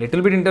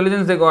 Little bit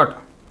intelligence they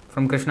got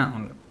from Krishna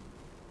only.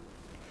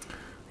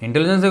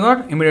 Intelligence they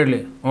got,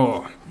 immediately,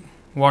 oh,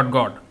 what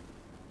God?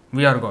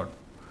 We are God.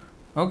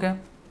 Okay,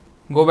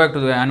 go back to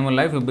the animal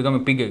life, you become a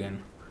pig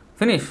again.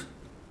 Finish.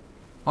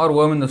 Or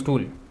worm in the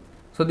stool.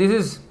 So this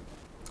is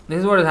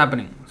what is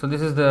happening. So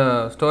this is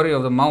the story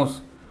of the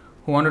mouse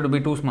who wanted to be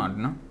too smart,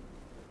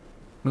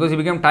 because he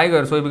became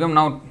tiger, so he became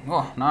now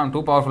I'm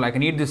too powerful, I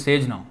can eat this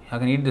sage now, I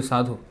can eat this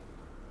sadhu.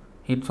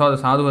 He saw the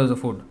sadhu as the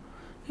food.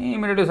 He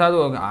immediately sadhu,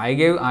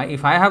 okay,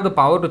 if I have the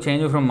power to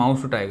change you from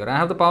mouse to tiger, I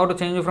have the power to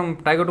change you from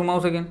tiger to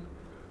mouse again.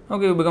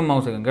 Okay, you become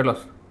mouse again, get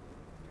lost.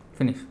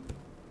 Finish.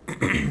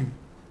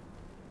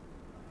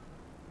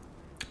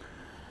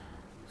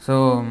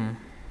 So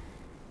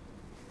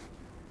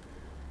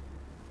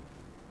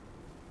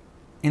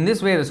in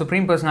this way, the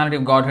Supreme Personality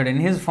of Godhead,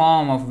 in His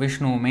form of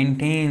Vishnu,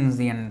 maintains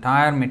the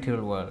entire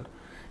material world.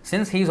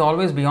 Since He is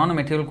always beyond the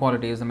material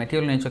qualities, the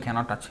material nature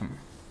cannot touch Him.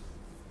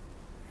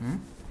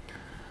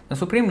 The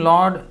Supreme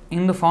Lord,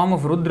 in the form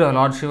of Rudra,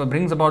 Lord Shiva,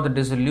 brings about the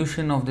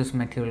dissolution of this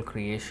material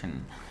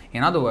creation.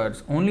 In other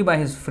words, only by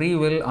His free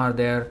will are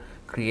there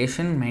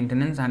creation,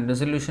 maintenance and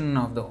dissolution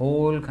of the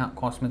whole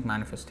cosmic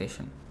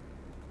manifestation.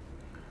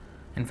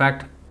 In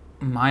fact,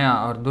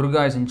 Maya or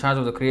Durga is in charge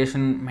of the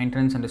creation,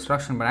 maintenance and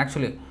destruction, but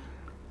actually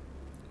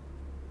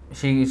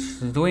she is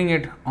doing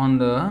it on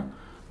the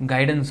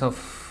guidance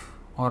of,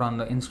 or on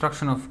the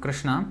instruction of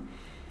Krishna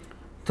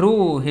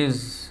through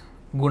his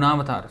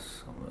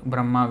Gunavatars,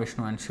 Brahma,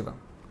 Vishnu and Shiva.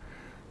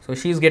 So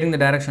she is getting the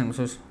direction,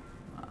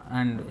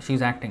 and she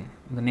is acting.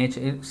 The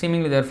nature,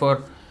 seemingly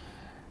therefore,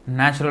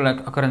 natural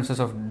occurrences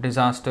of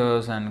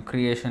disasters and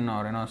creation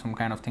or some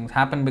kind of things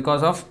happen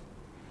because of,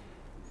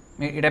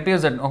 it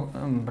appears that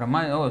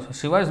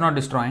Shiva is not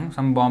destroying,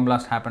 some bomb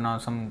blast happened or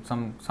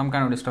some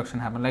kind of destruction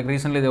happened. Like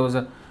recently there was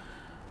a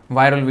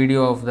viral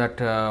video of that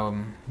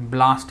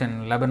blast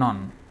in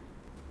Lebanon,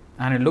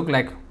 and it looked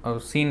like a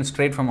scene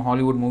straight from a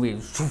Hollywood movie.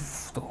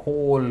 The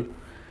whole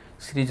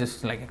city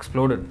just like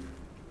exploded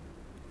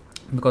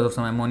because of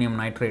some ammonium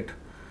nitrate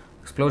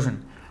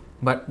explosion.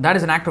 But that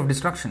is an act of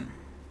destruction.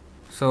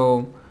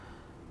 So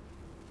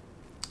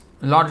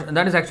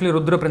that is actually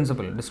Rudra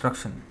principle,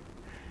 destruction.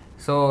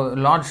 So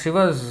Lord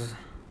Shiva's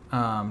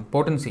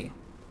potency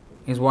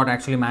is what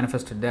actually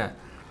manifested there,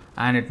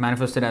 and it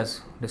manifested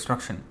as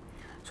destruction.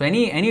 So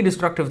any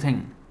destructive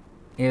thing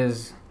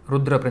is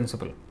Rudra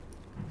principle.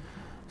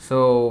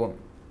 So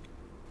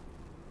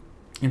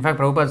in fact,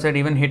 Prabhupada said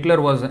even Hitler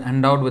was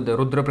endowed with the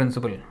Rudra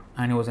principle,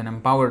 and he was an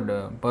empowered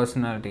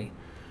personality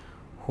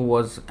who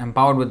was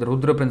empowered with the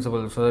Rudra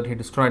principle, so that he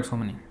destroyed so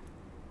many.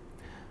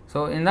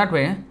 So in that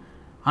way,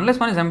 unless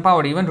one is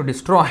empowered even to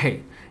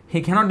destroy,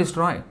 he cannot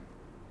destroy.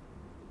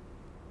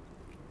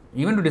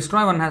 Even to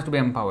destroy, one has to be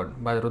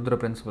empowered by the Rudra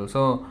principle.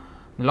 So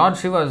Lord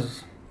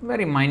Shiva's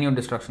very minute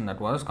destruction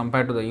that was,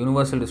 compared to the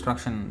universal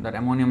destruction, that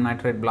ammonium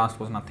nitrate blast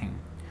was nothing.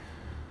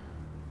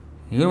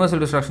 Universal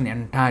destruction, the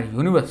entire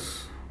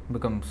universe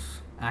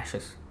becomes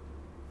ashes.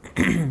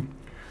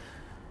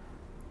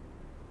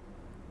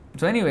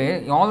 So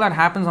anyway, all that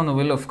happens on the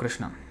will of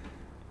Krishna.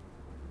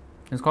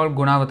 It's called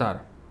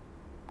Gunavatar.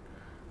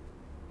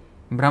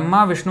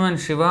 Brahma, Vishnu and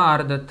Shiva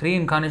are the three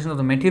incarnations of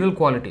the material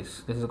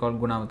qualities. This is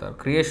called Gunavatar.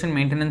 Creation,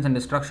 maintenance and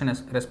destruction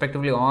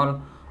respectively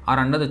all are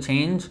under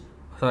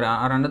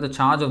the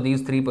charge of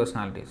these three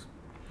personalities.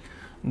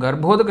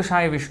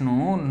 Garbhodakashaya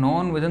Vishnu,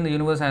 known within the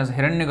universe as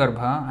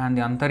Hiranyagarbha and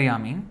the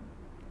Antaryami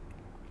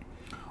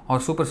or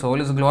Super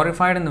Soul, is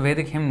glorified in the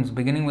Vedic hymns,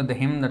 beginning with the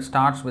hymn that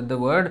starts with the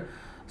word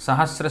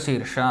Sahasra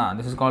Sirsha.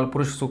 This is called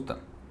Purusha Sukta.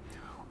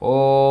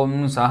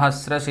 Om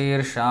Sahasra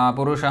Sirsha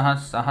Purushah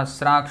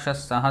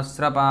Sahasrakshas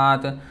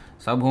Sahasrapat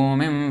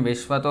Sabhumim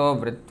Vishvato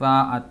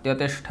Vritva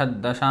Atyatishthad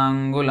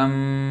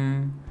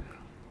Dashangulam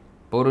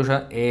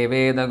Purusha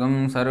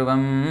Evedagam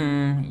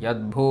Sarvam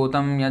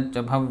Yadbhutam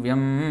Yadcha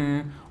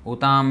Bhavyam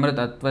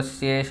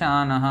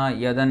Utamritatvasyeeshanaha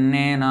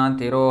Yadannena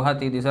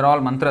Tirohati. These are all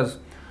mantras.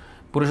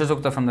 Purusha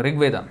Sukta from the Rig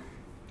Veda.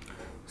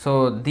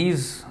 So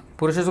these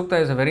Purusha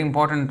Sukta is a very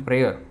important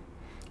prayer.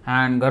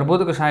 And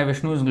Garbhodakashaya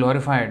Vishnu is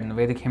glorified in the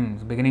Vedic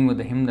hymns, beginning with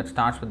the hymn that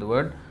starts with the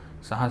word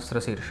Sahasra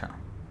Sirsha.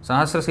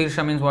 Sahasra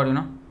Sirsha means what, you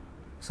know?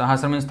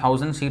 Sahasra means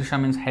thousand, Sirsha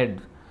means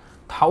head.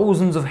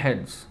 Thousands of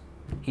heads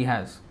he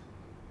has.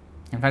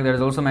 In fact, that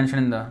is also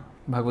mentioned in the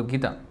Bhagavad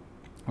Gita.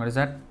 What is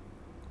that?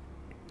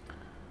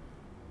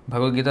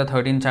 Bhagavad Gita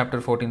 13 chapter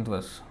 14th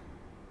verse.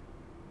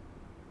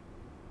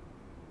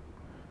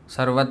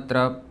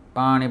 Sarvatra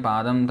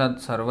Panipadam Tat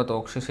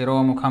Sarvatokshi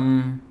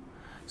Shiromukham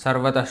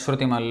Sarvatah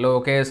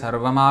Shrutimaloke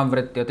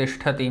Sarvamavritya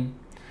Tishtati.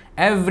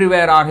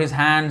 Everywhere are his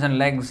hands and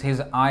legs,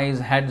 his eyes,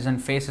 heads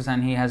and faces,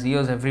 and he has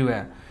ears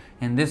everywhere.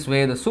 In this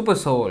way, the Super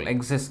Soul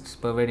exists,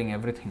 pervading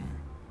everything.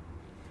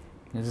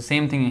 There's the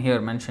same thing here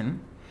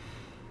mentioned.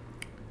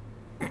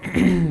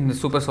 The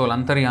Super Soul,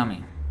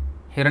 Antaryami.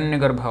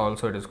 Hiranyagarbha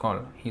also it is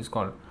called. He is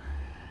called.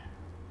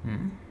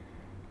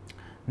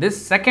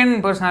 This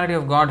second personality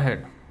of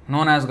Godhead,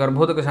 known as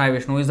Garbhodakashaya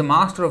Vishnu, is the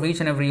master of each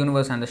and every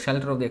universe and the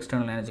shelter of the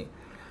external energy.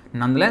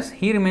 Nonetheless,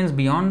 he remains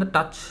beyond the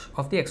touch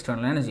of the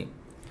external energy.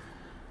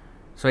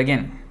 So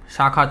again,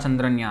 Shakha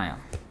Chandranyaya.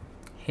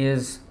 He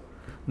is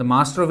the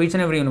master of each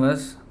and every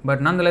universe,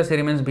 but nonetheless he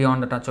remains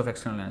beyond the touch of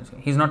external energy.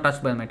 He is not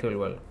touched by the material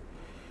world.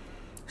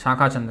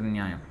 Shakha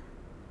Chandranyaya.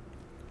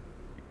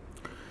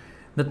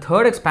 The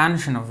third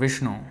expansion of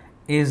Vishnu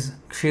is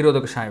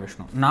Kshirodakashaya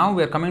Vishnu. Now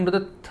we are coming to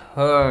the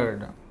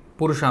third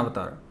Purusha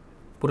Avatar.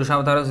 Purusha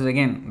Avatars is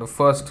again the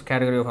first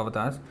category of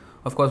avatars.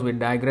 Of course, we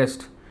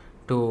digressed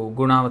to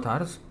Guna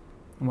Avatars.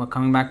 We are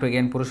coming back to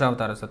again Purusha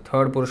Avatars. The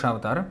third Purusha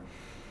Avatar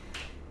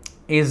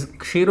is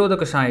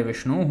Kshirodakashaya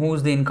Vishnu, who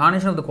is the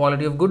incarnation of the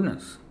quality of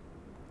goodness.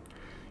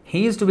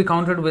 He is to be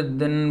counted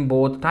within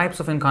both types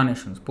of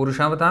incarnations,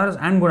 Purusha Avatars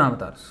and Guna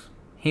Avatars.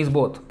 He is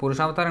both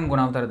Purusha Avatar and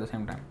Guna Avatar at the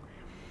same time.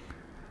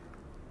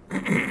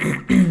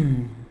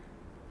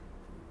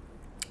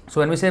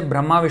 So when we say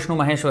Brahma, Vishnu,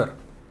 Maheshwar,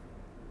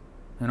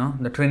 you know,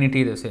 the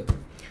Trinity they say,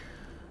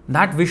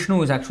 that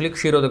Vishnu is actually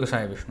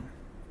Kshirodakashaya Vishnu.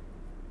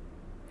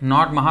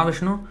 Not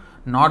Mahavishnu,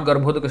 not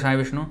Garbhodakashaya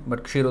Vishnu,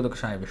 but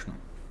Kshirodakashaya Vishnu.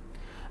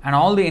 And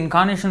all the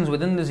incarnations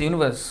within this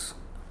universe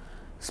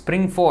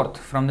spring forth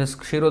from this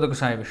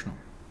Kshirodakashaya Vishnu.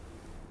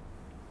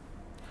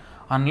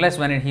 Unless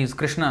when he is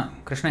Krishna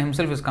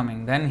himself is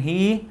coming, then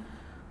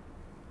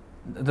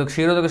the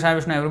Kshirodakashaya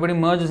Vishnu, everybody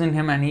merges in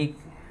him and he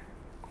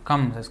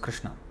comes as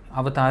Krishna.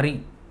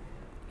 Avatari.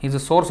 He is the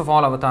source of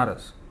all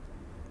avatars.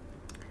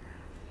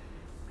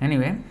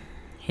 Anyway,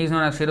 he is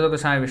known as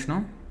Kshirodakashaya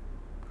Vishnu.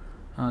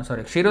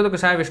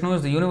 Kshirodakashaya Vishnu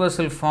is the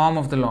universal form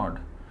of the Lord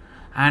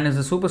and is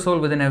the super soul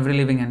within every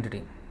living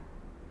entity.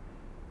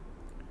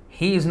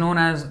 He is known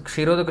as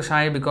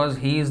Kshirodakashaya because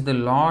he is the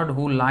Lord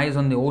who lies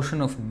on the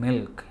ocean of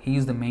milk. He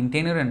is the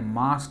maintainer and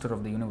master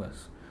of the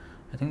universe.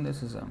 I think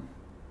this is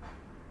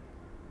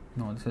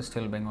no, this is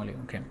still Bengali.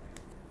 Okay.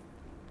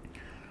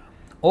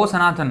 O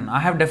Sanatan, I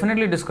have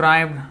definitively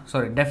described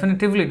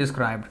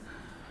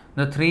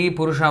the three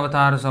Purusha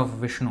avatars of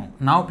Vishnu.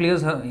 Now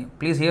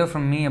please hear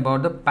from me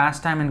about the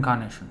pastime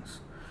incarnations,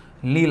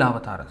 Leela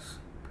avatars.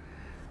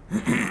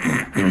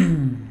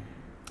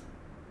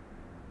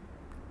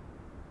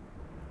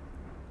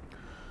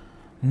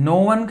 No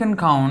one can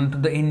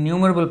count the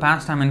innumerable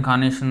pastime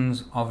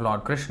incarnations of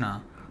Lord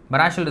Krishna,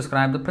 but I shall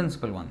describe the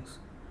principal ones.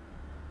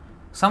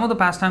 Some of the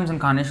pastimes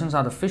incarnations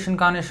are the fish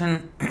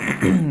incarnation,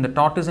 the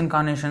tortoise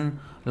incarnation,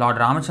 Lord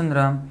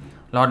Ramachandra,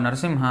 Lord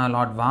Narasimha,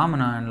 Lord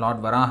Vamana and Lord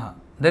Varaha.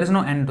 There is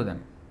no end to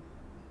them.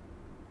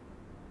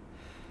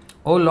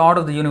 O Lord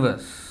of the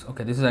universe.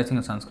 Okay, this is I think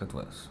a Sanskrit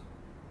verse.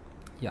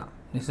 Yeah,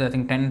 this is I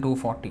think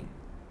 10.2.40.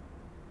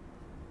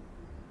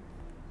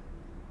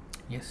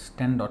 Yes,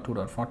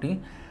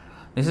 10.2.40.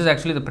 This is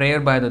actually the prayer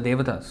by the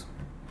Devatas.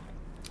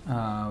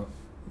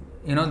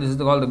 This is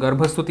called the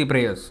Garbhastuti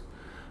prayers.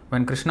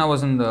 When Krishna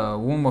was in the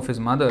womb of his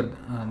mother,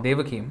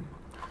 Devaki,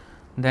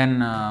 then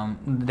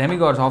the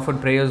demigods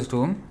offered prayers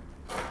to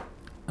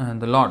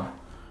the Lord.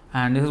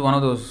 And this is one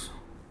of those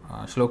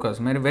shlokas.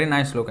 Very, very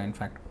nice shloka, in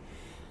fact.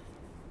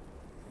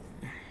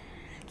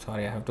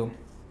 Sorry, I have to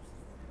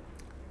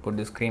put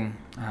this cream.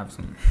 I have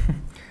some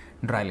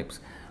dry lips.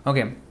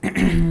 Okay.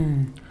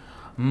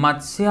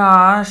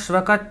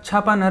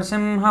 Matsyashvakachhapa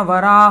narsimha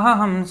varaha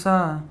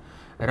hamsa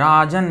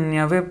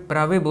rajanya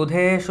vipra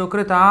vibudheshu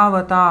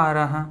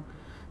kritavatarah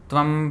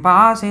tvam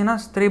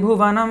pasinas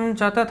tribhuvanam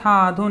cha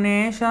tatha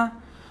dhunesha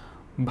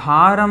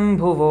bharam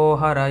bhuvo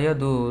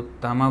harayadu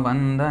tama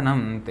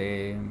vandanam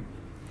te.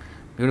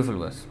 Beautiful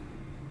verse.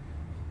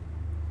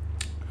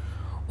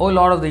 O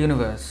Lord of the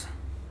universe,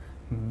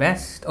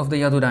 best of the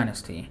Yadu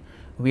dynasty,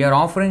 we are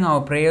offering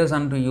our prayers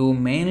unto you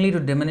mainly to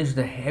diminish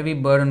the heavy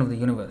burden of the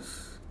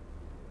universe.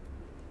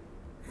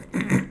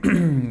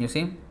 You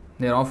see,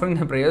 they are offering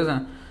their prayers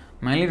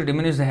mainly to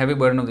diminish the heavy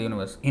burden of the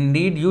universe.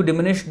 Indeed, you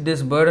diminished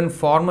this burden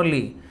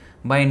formerly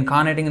by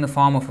incarnating in the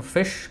form of a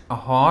fish, a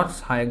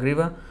horse,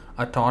 Hayagriva,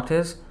 a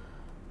tortoise,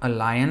 a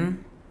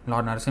lion,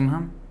 Lord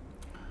Narasimha,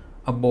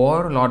 a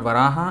boar, Lord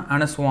Varaha,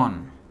 and a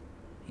swan.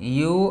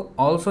 You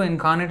also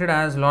incarnated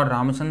as Lord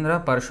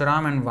Ramachandra,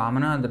 Parshuram, and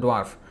Vamana the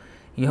dwarf.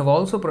 You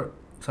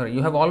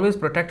have always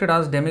protected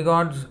us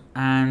demigods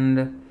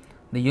and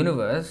the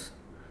universe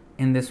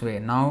in this way.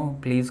 Now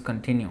please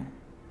continue.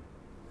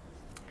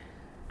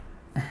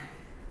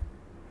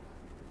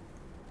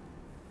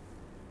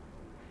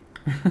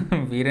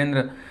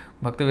 Virendra,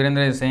 Bhakti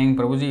Virendra is saying,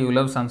 Prabhuji, you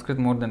love Sanskrit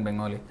more than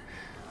Bengali.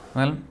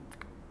 Well,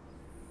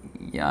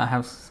 yeah, I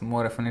have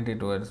more affinity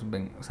towards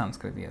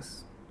Sanskrit,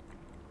 yes.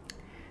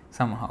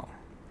 Somehow.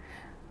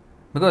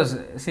 Because,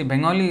 see,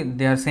 Bengali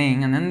they are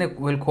saying, and then they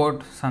will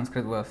quote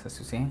Sanskrit verses,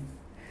 you see.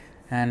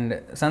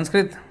 And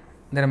Sanskrit,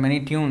 there are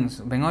many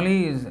tunes.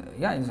 Bengali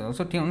is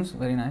also tunes,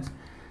 very nice.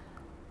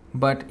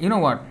 But you know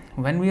what?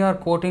 When we are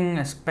quoting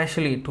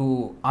especially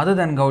to other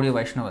than Gaudiya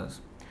Vaishnavas,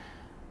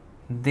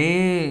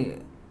 they,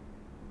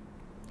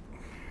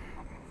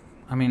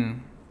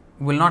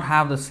 will not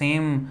have the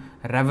same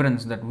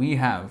reverence that we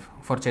have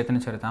for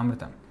Chaitanya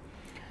Charitamrita.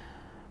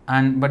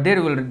 But they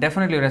will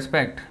definitely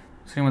respect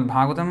Srimad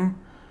Bhagavatam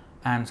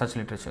and such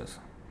literatures,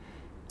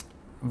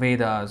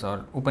 Vedas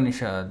or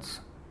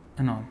Upanishads,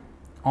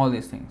 all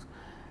these things.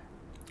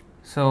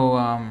 So,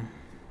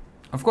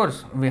 of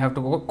course, we have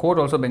to quote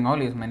also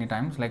Bengalis many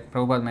times, like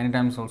Prabhupada many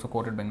times also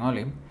quoted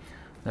Bengali.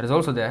 That is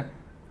also there.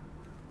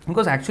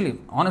 Because actually,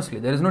 honestly,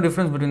 there is no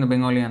difference between the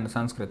Bengali and the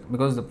Sanskrit,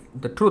 because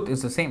the truth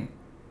is the same.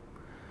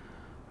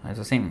 It's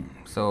the same.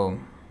 So,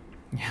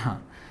 yeah.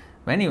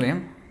 But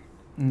anyway,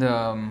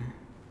 to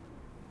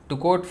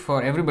quote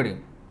for everybody,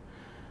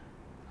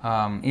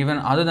 even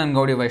other than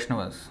Gaudiya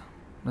Vaishnavas,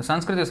 the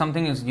Sanskrit is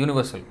something is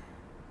universal.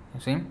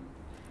 You see?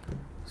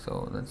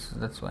 So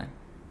that's why.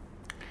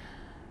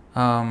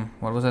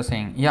 What was I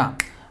saying? Yeah,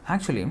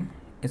 actually,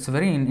 it's a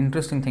very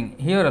interesting thing.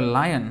 Here, a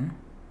lion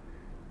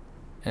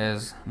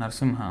is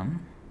Narasimha.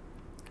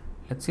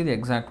 Let's see the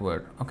exact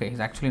word. Okay,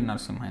 he's actually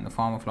Narasimha in the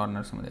form of Lord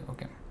Narasimhadev.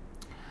 Okay.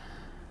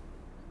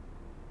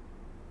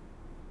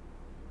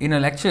 In a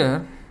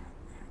lecture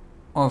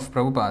of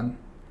Prabhupada,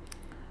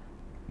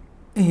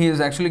 he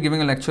is actually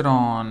giving a lecture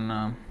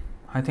on,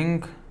 I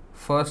think,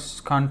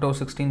 1st Canto,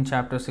 16th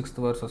chapter, 6th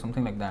verse or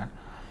something like that.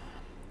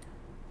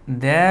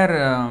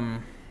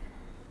 There,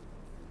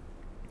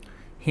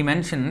 he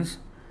mentions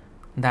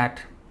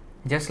that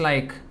just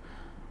like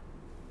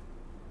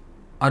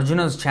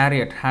Arjuna's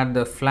chariot had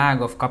the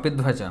flag of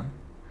Kapidhvaja,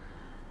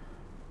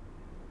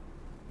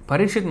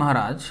 Parikshit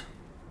Maharaj,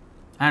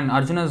 and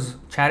Arjuna's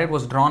chariot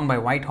was drawn by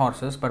white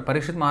horses, but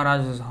Parikshit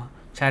Maharaj's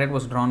chariot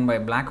was drawn by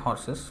black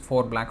horses,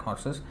 4 black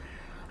horses,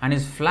 and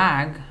his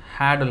flag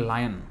had a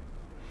lion.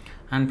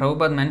 And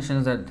Prabhupada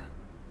mentions that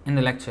in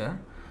the lecture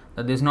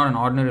that this is not an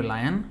ordinary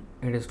lion,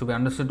 it is to be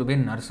understood to be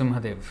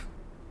Narasimhadev.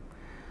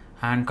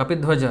 And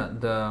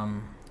Kapidhvaja,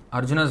 the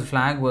Arjuna's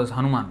flag was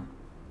Hanuman.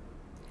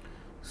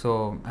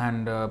 So,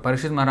 and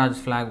Parikshit Maharaj's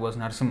flag was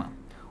Narasimha.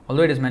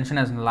 Although it is mentioned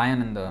as a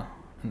lion in the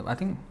I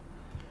think,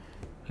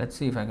 let's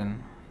see if I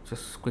can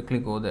just quickly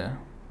go there.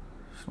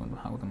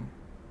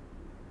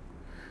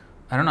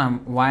 I don't know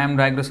why I'm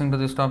digressing to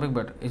this topic,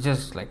 but it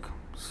just like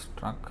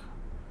struck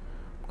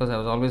because I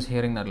was always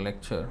hearing that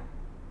lecture.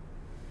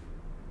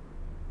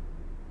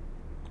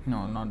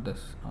 No, not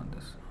this. But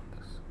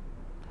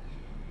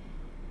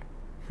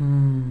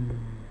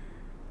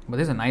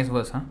this is a nice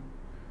verse, huh?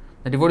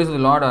 The devotees of the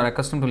Lord are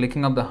accustomed to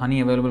licking up the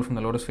honey available from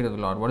the lotus feet of the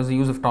Lord. What is the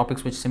use of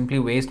topics which simply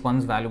waste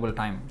one's valuable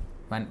time,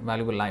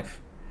 valuable life?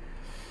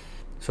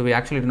 So we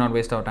actually do not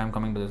waste our time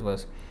coming to this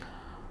verse.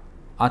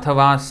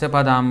 Athavasya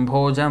padam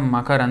bhojam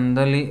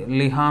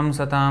makarandaliham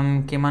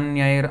satam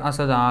kimanyair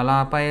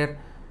asadalapair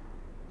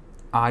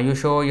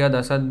ayusho yad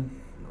asad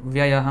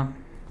vyayah.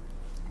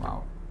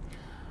 Wow.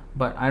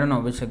 But I don't know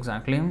which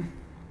exactly.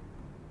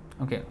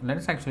 Okay, let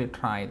us actually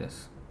try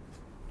this.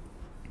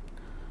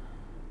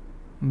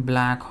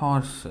 Black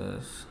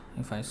horses,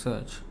 if I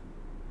search.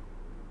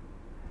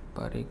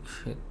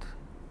 Parikshit.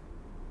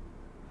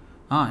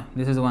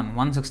 This is the one,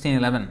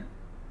 116.11.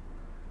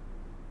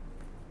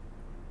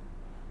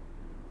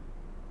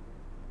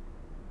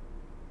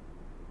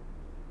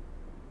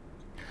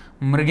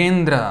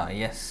 Mrigendra,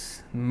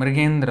 yes,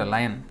 Mrigendra,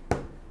 lion.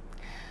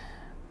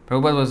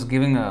 Prabhupada was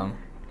giving a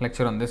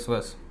lecture on this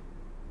verse.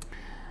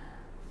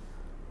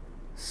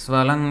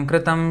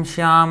 Svalankritam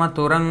shyama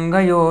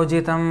turanga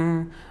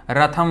yojitam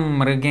ratham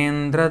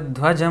mrigendra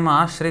dhvajam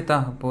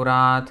ashritah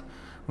purat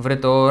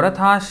vrito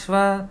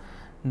rathashva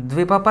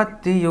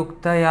dvipapatti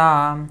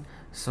yuktaya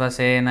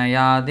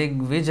svasenaya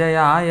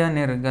digvijayaya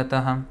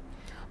nirgatah.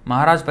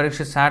 Maharaj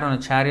Parikshit sat on a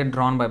chariot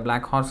drawn by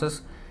black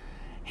horses.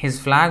 His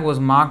flag was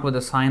marked with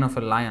the sign of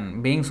a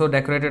lion. Being so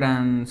decorated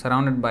and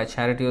surrounded by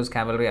charioteers,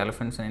 cavalry,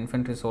 elephants, and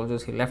infantry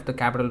soldiers, he left the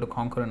capital to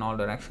conquer in all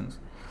directions.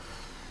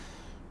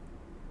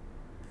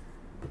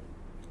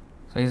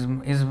 So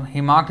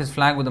he marked his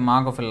flag with the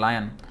mark of a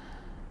lion.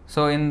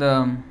 So in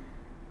the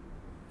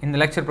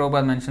lecture,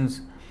 Prabhupada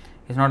mentions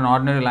it's not an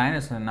ordinary lion;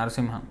 it's a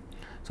Narasimha.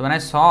 So when I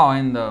saw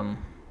in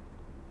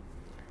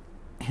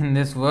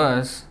this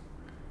verse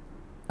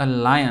a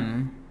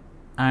lion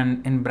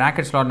and in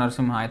brackets Lord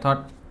Narasimha, I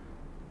thought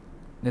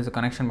there's a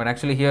connection, but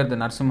actually here the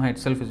Narasimha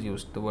itself is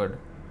used, the word.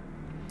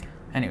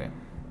 Anyway,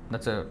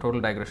 that's a total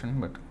digression,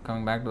 but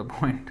coming back to the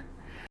point.